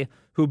guy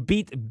who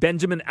beat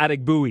Benjamin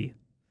Adegbuyi.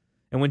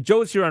 And when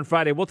Joe's here on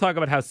Friday, we'll talk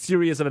about how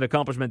serious of an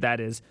accomplishment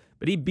that is.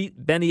 But he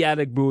beat Benny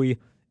Adegbuyi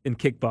in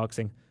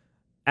kickboxing.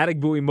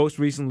 Adegbuyi most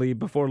recently,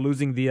 before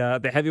losing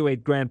the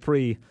heavyweight Grand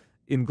Prix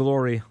in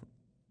glory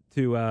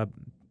to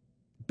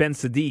Ben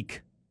Sadiq,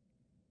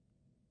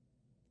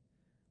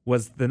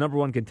 was the number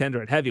 1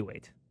 contender at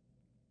heavyweight.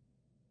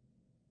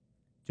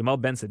 Jamal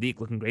Ben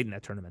Sadiq looking great in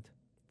that tournament.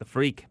 The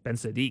freak, Ben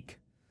Sadiq.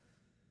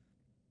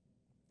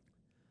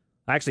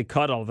 I actually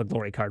caught all of the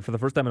Glory card. For the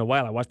first time in a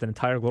while, I watched an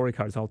entire Glory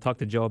card, so I'll talk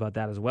to Joe about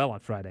that as well on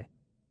Friday.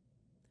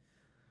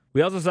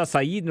 We also saw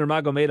Said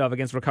Nurmagomedov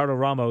against Ricardo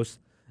Ramos,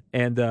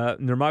 and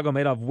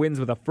Nurmagomedov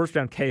wins with a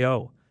first-round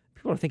KO.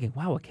 People are thinking,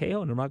 wow, a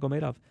KO,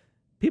 Nurmagomedov.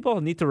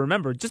 People need to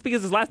remember, just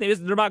because his last name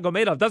isn't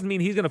Nurmagomedov doesn't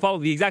mean he's going to follow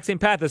the exact same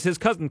path as his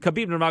cousin,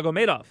 Khabib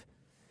Nurmagomedov.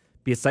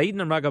 Because Said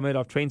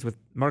Nurmagomedov trains with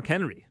Mark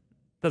Henry.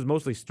 Does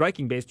mostly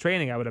striking-based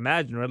training, I would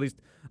imagine, or at least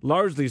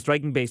largely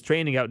striking-based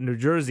training out in New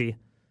Jersey.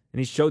 And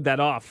he showed that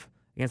off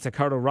against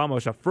Ricardo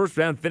Ramos. A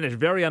first-round finish,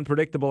 very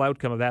unpredictable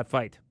outcome of that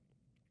fight.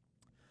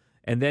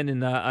 And then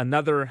in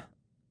another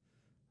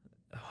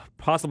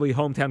possibly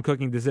hometown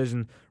cooking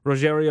decision,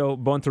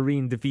 Rogerio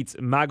Bontorin defeats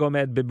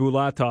Magomed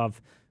Bibulatov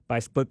by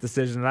split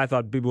decision. And I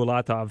thought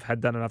Bibulatov had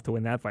done enough to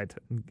win that fight,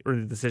 or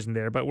the decision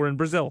there. But we're in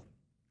Brazil.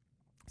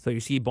 So you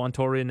see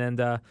Bontorin and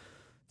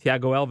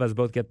Thiago Alves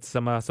both get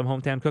some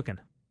hometown cooking.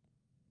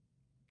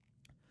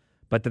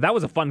 But that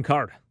was a fun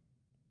card.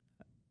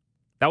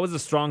 That was a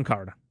strong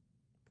card.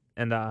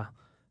 And the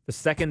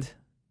second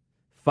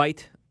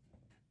fight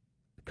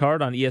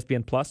card on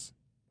ESPN Plus,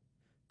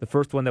 the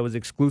first one that was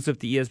exclusive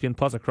to ESPN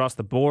Plus across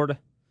the board,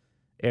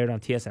 aired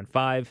on TSN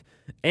 5.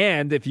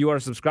 And if you are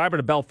a subscriber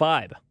to Bell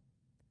 5,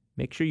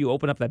 make sure you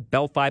open up that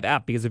Bell 5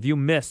 app, because if you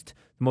missed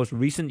the most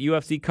recent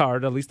UFC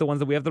card, at least the ones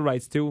that we have the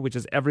rights to, which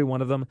is every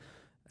one of them,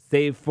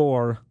 save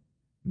for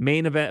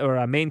main event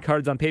or main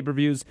cards on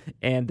pay-per-views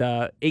and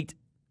 8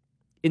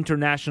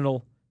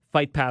 international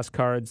Fight Pass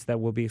cards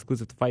that will be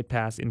exclusive to Fight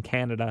Pass in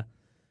Canada.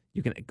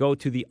 You can go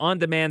to the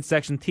on-demand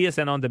section,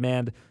 TSN On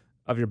Demand,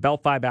 of your Bell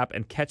 5 app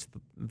and catch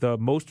the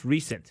most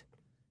recent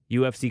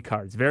UFC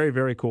cards. Very,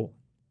 very cool.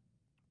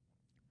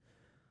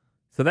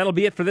 So that'll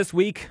be it for this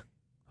week.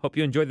 Hope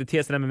you enjoyed the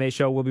TSN MMA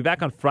show. We'll be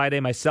back on Friday.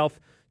 Myself,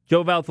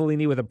 Joe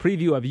Valtellini, with a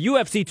preview of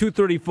UFC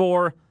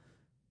 234.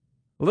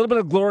 A little bit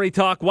of glory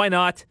talk, why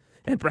not?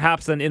 And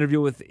perhaps an interview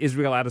with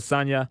Israel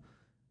Adesanya,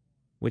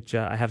 which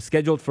I have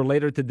scheduled for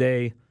later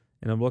today.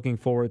 And I'm looking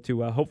forward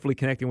to hopefully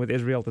connecting with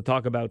Israel to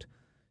talk about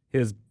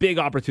his big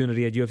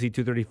opportunity at UFC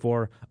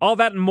 234. All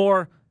that and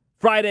more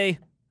Friday,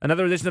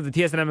 another edition of the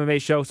TSN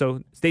MMA show.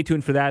 So stay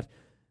tuned for that.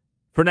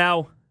 For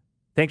now,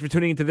 thanks for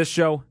tuning into this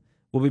show.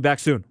 We'll be back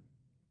soon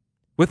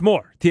with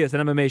more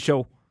TSN MMA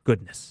show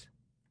goodness.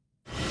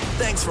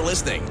 Thanks for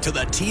listening to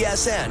the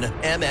TSN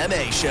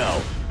MMA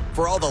show.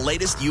 For all the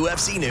latest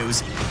UFC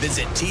news,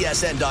 visit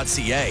tsn.ca/UFC.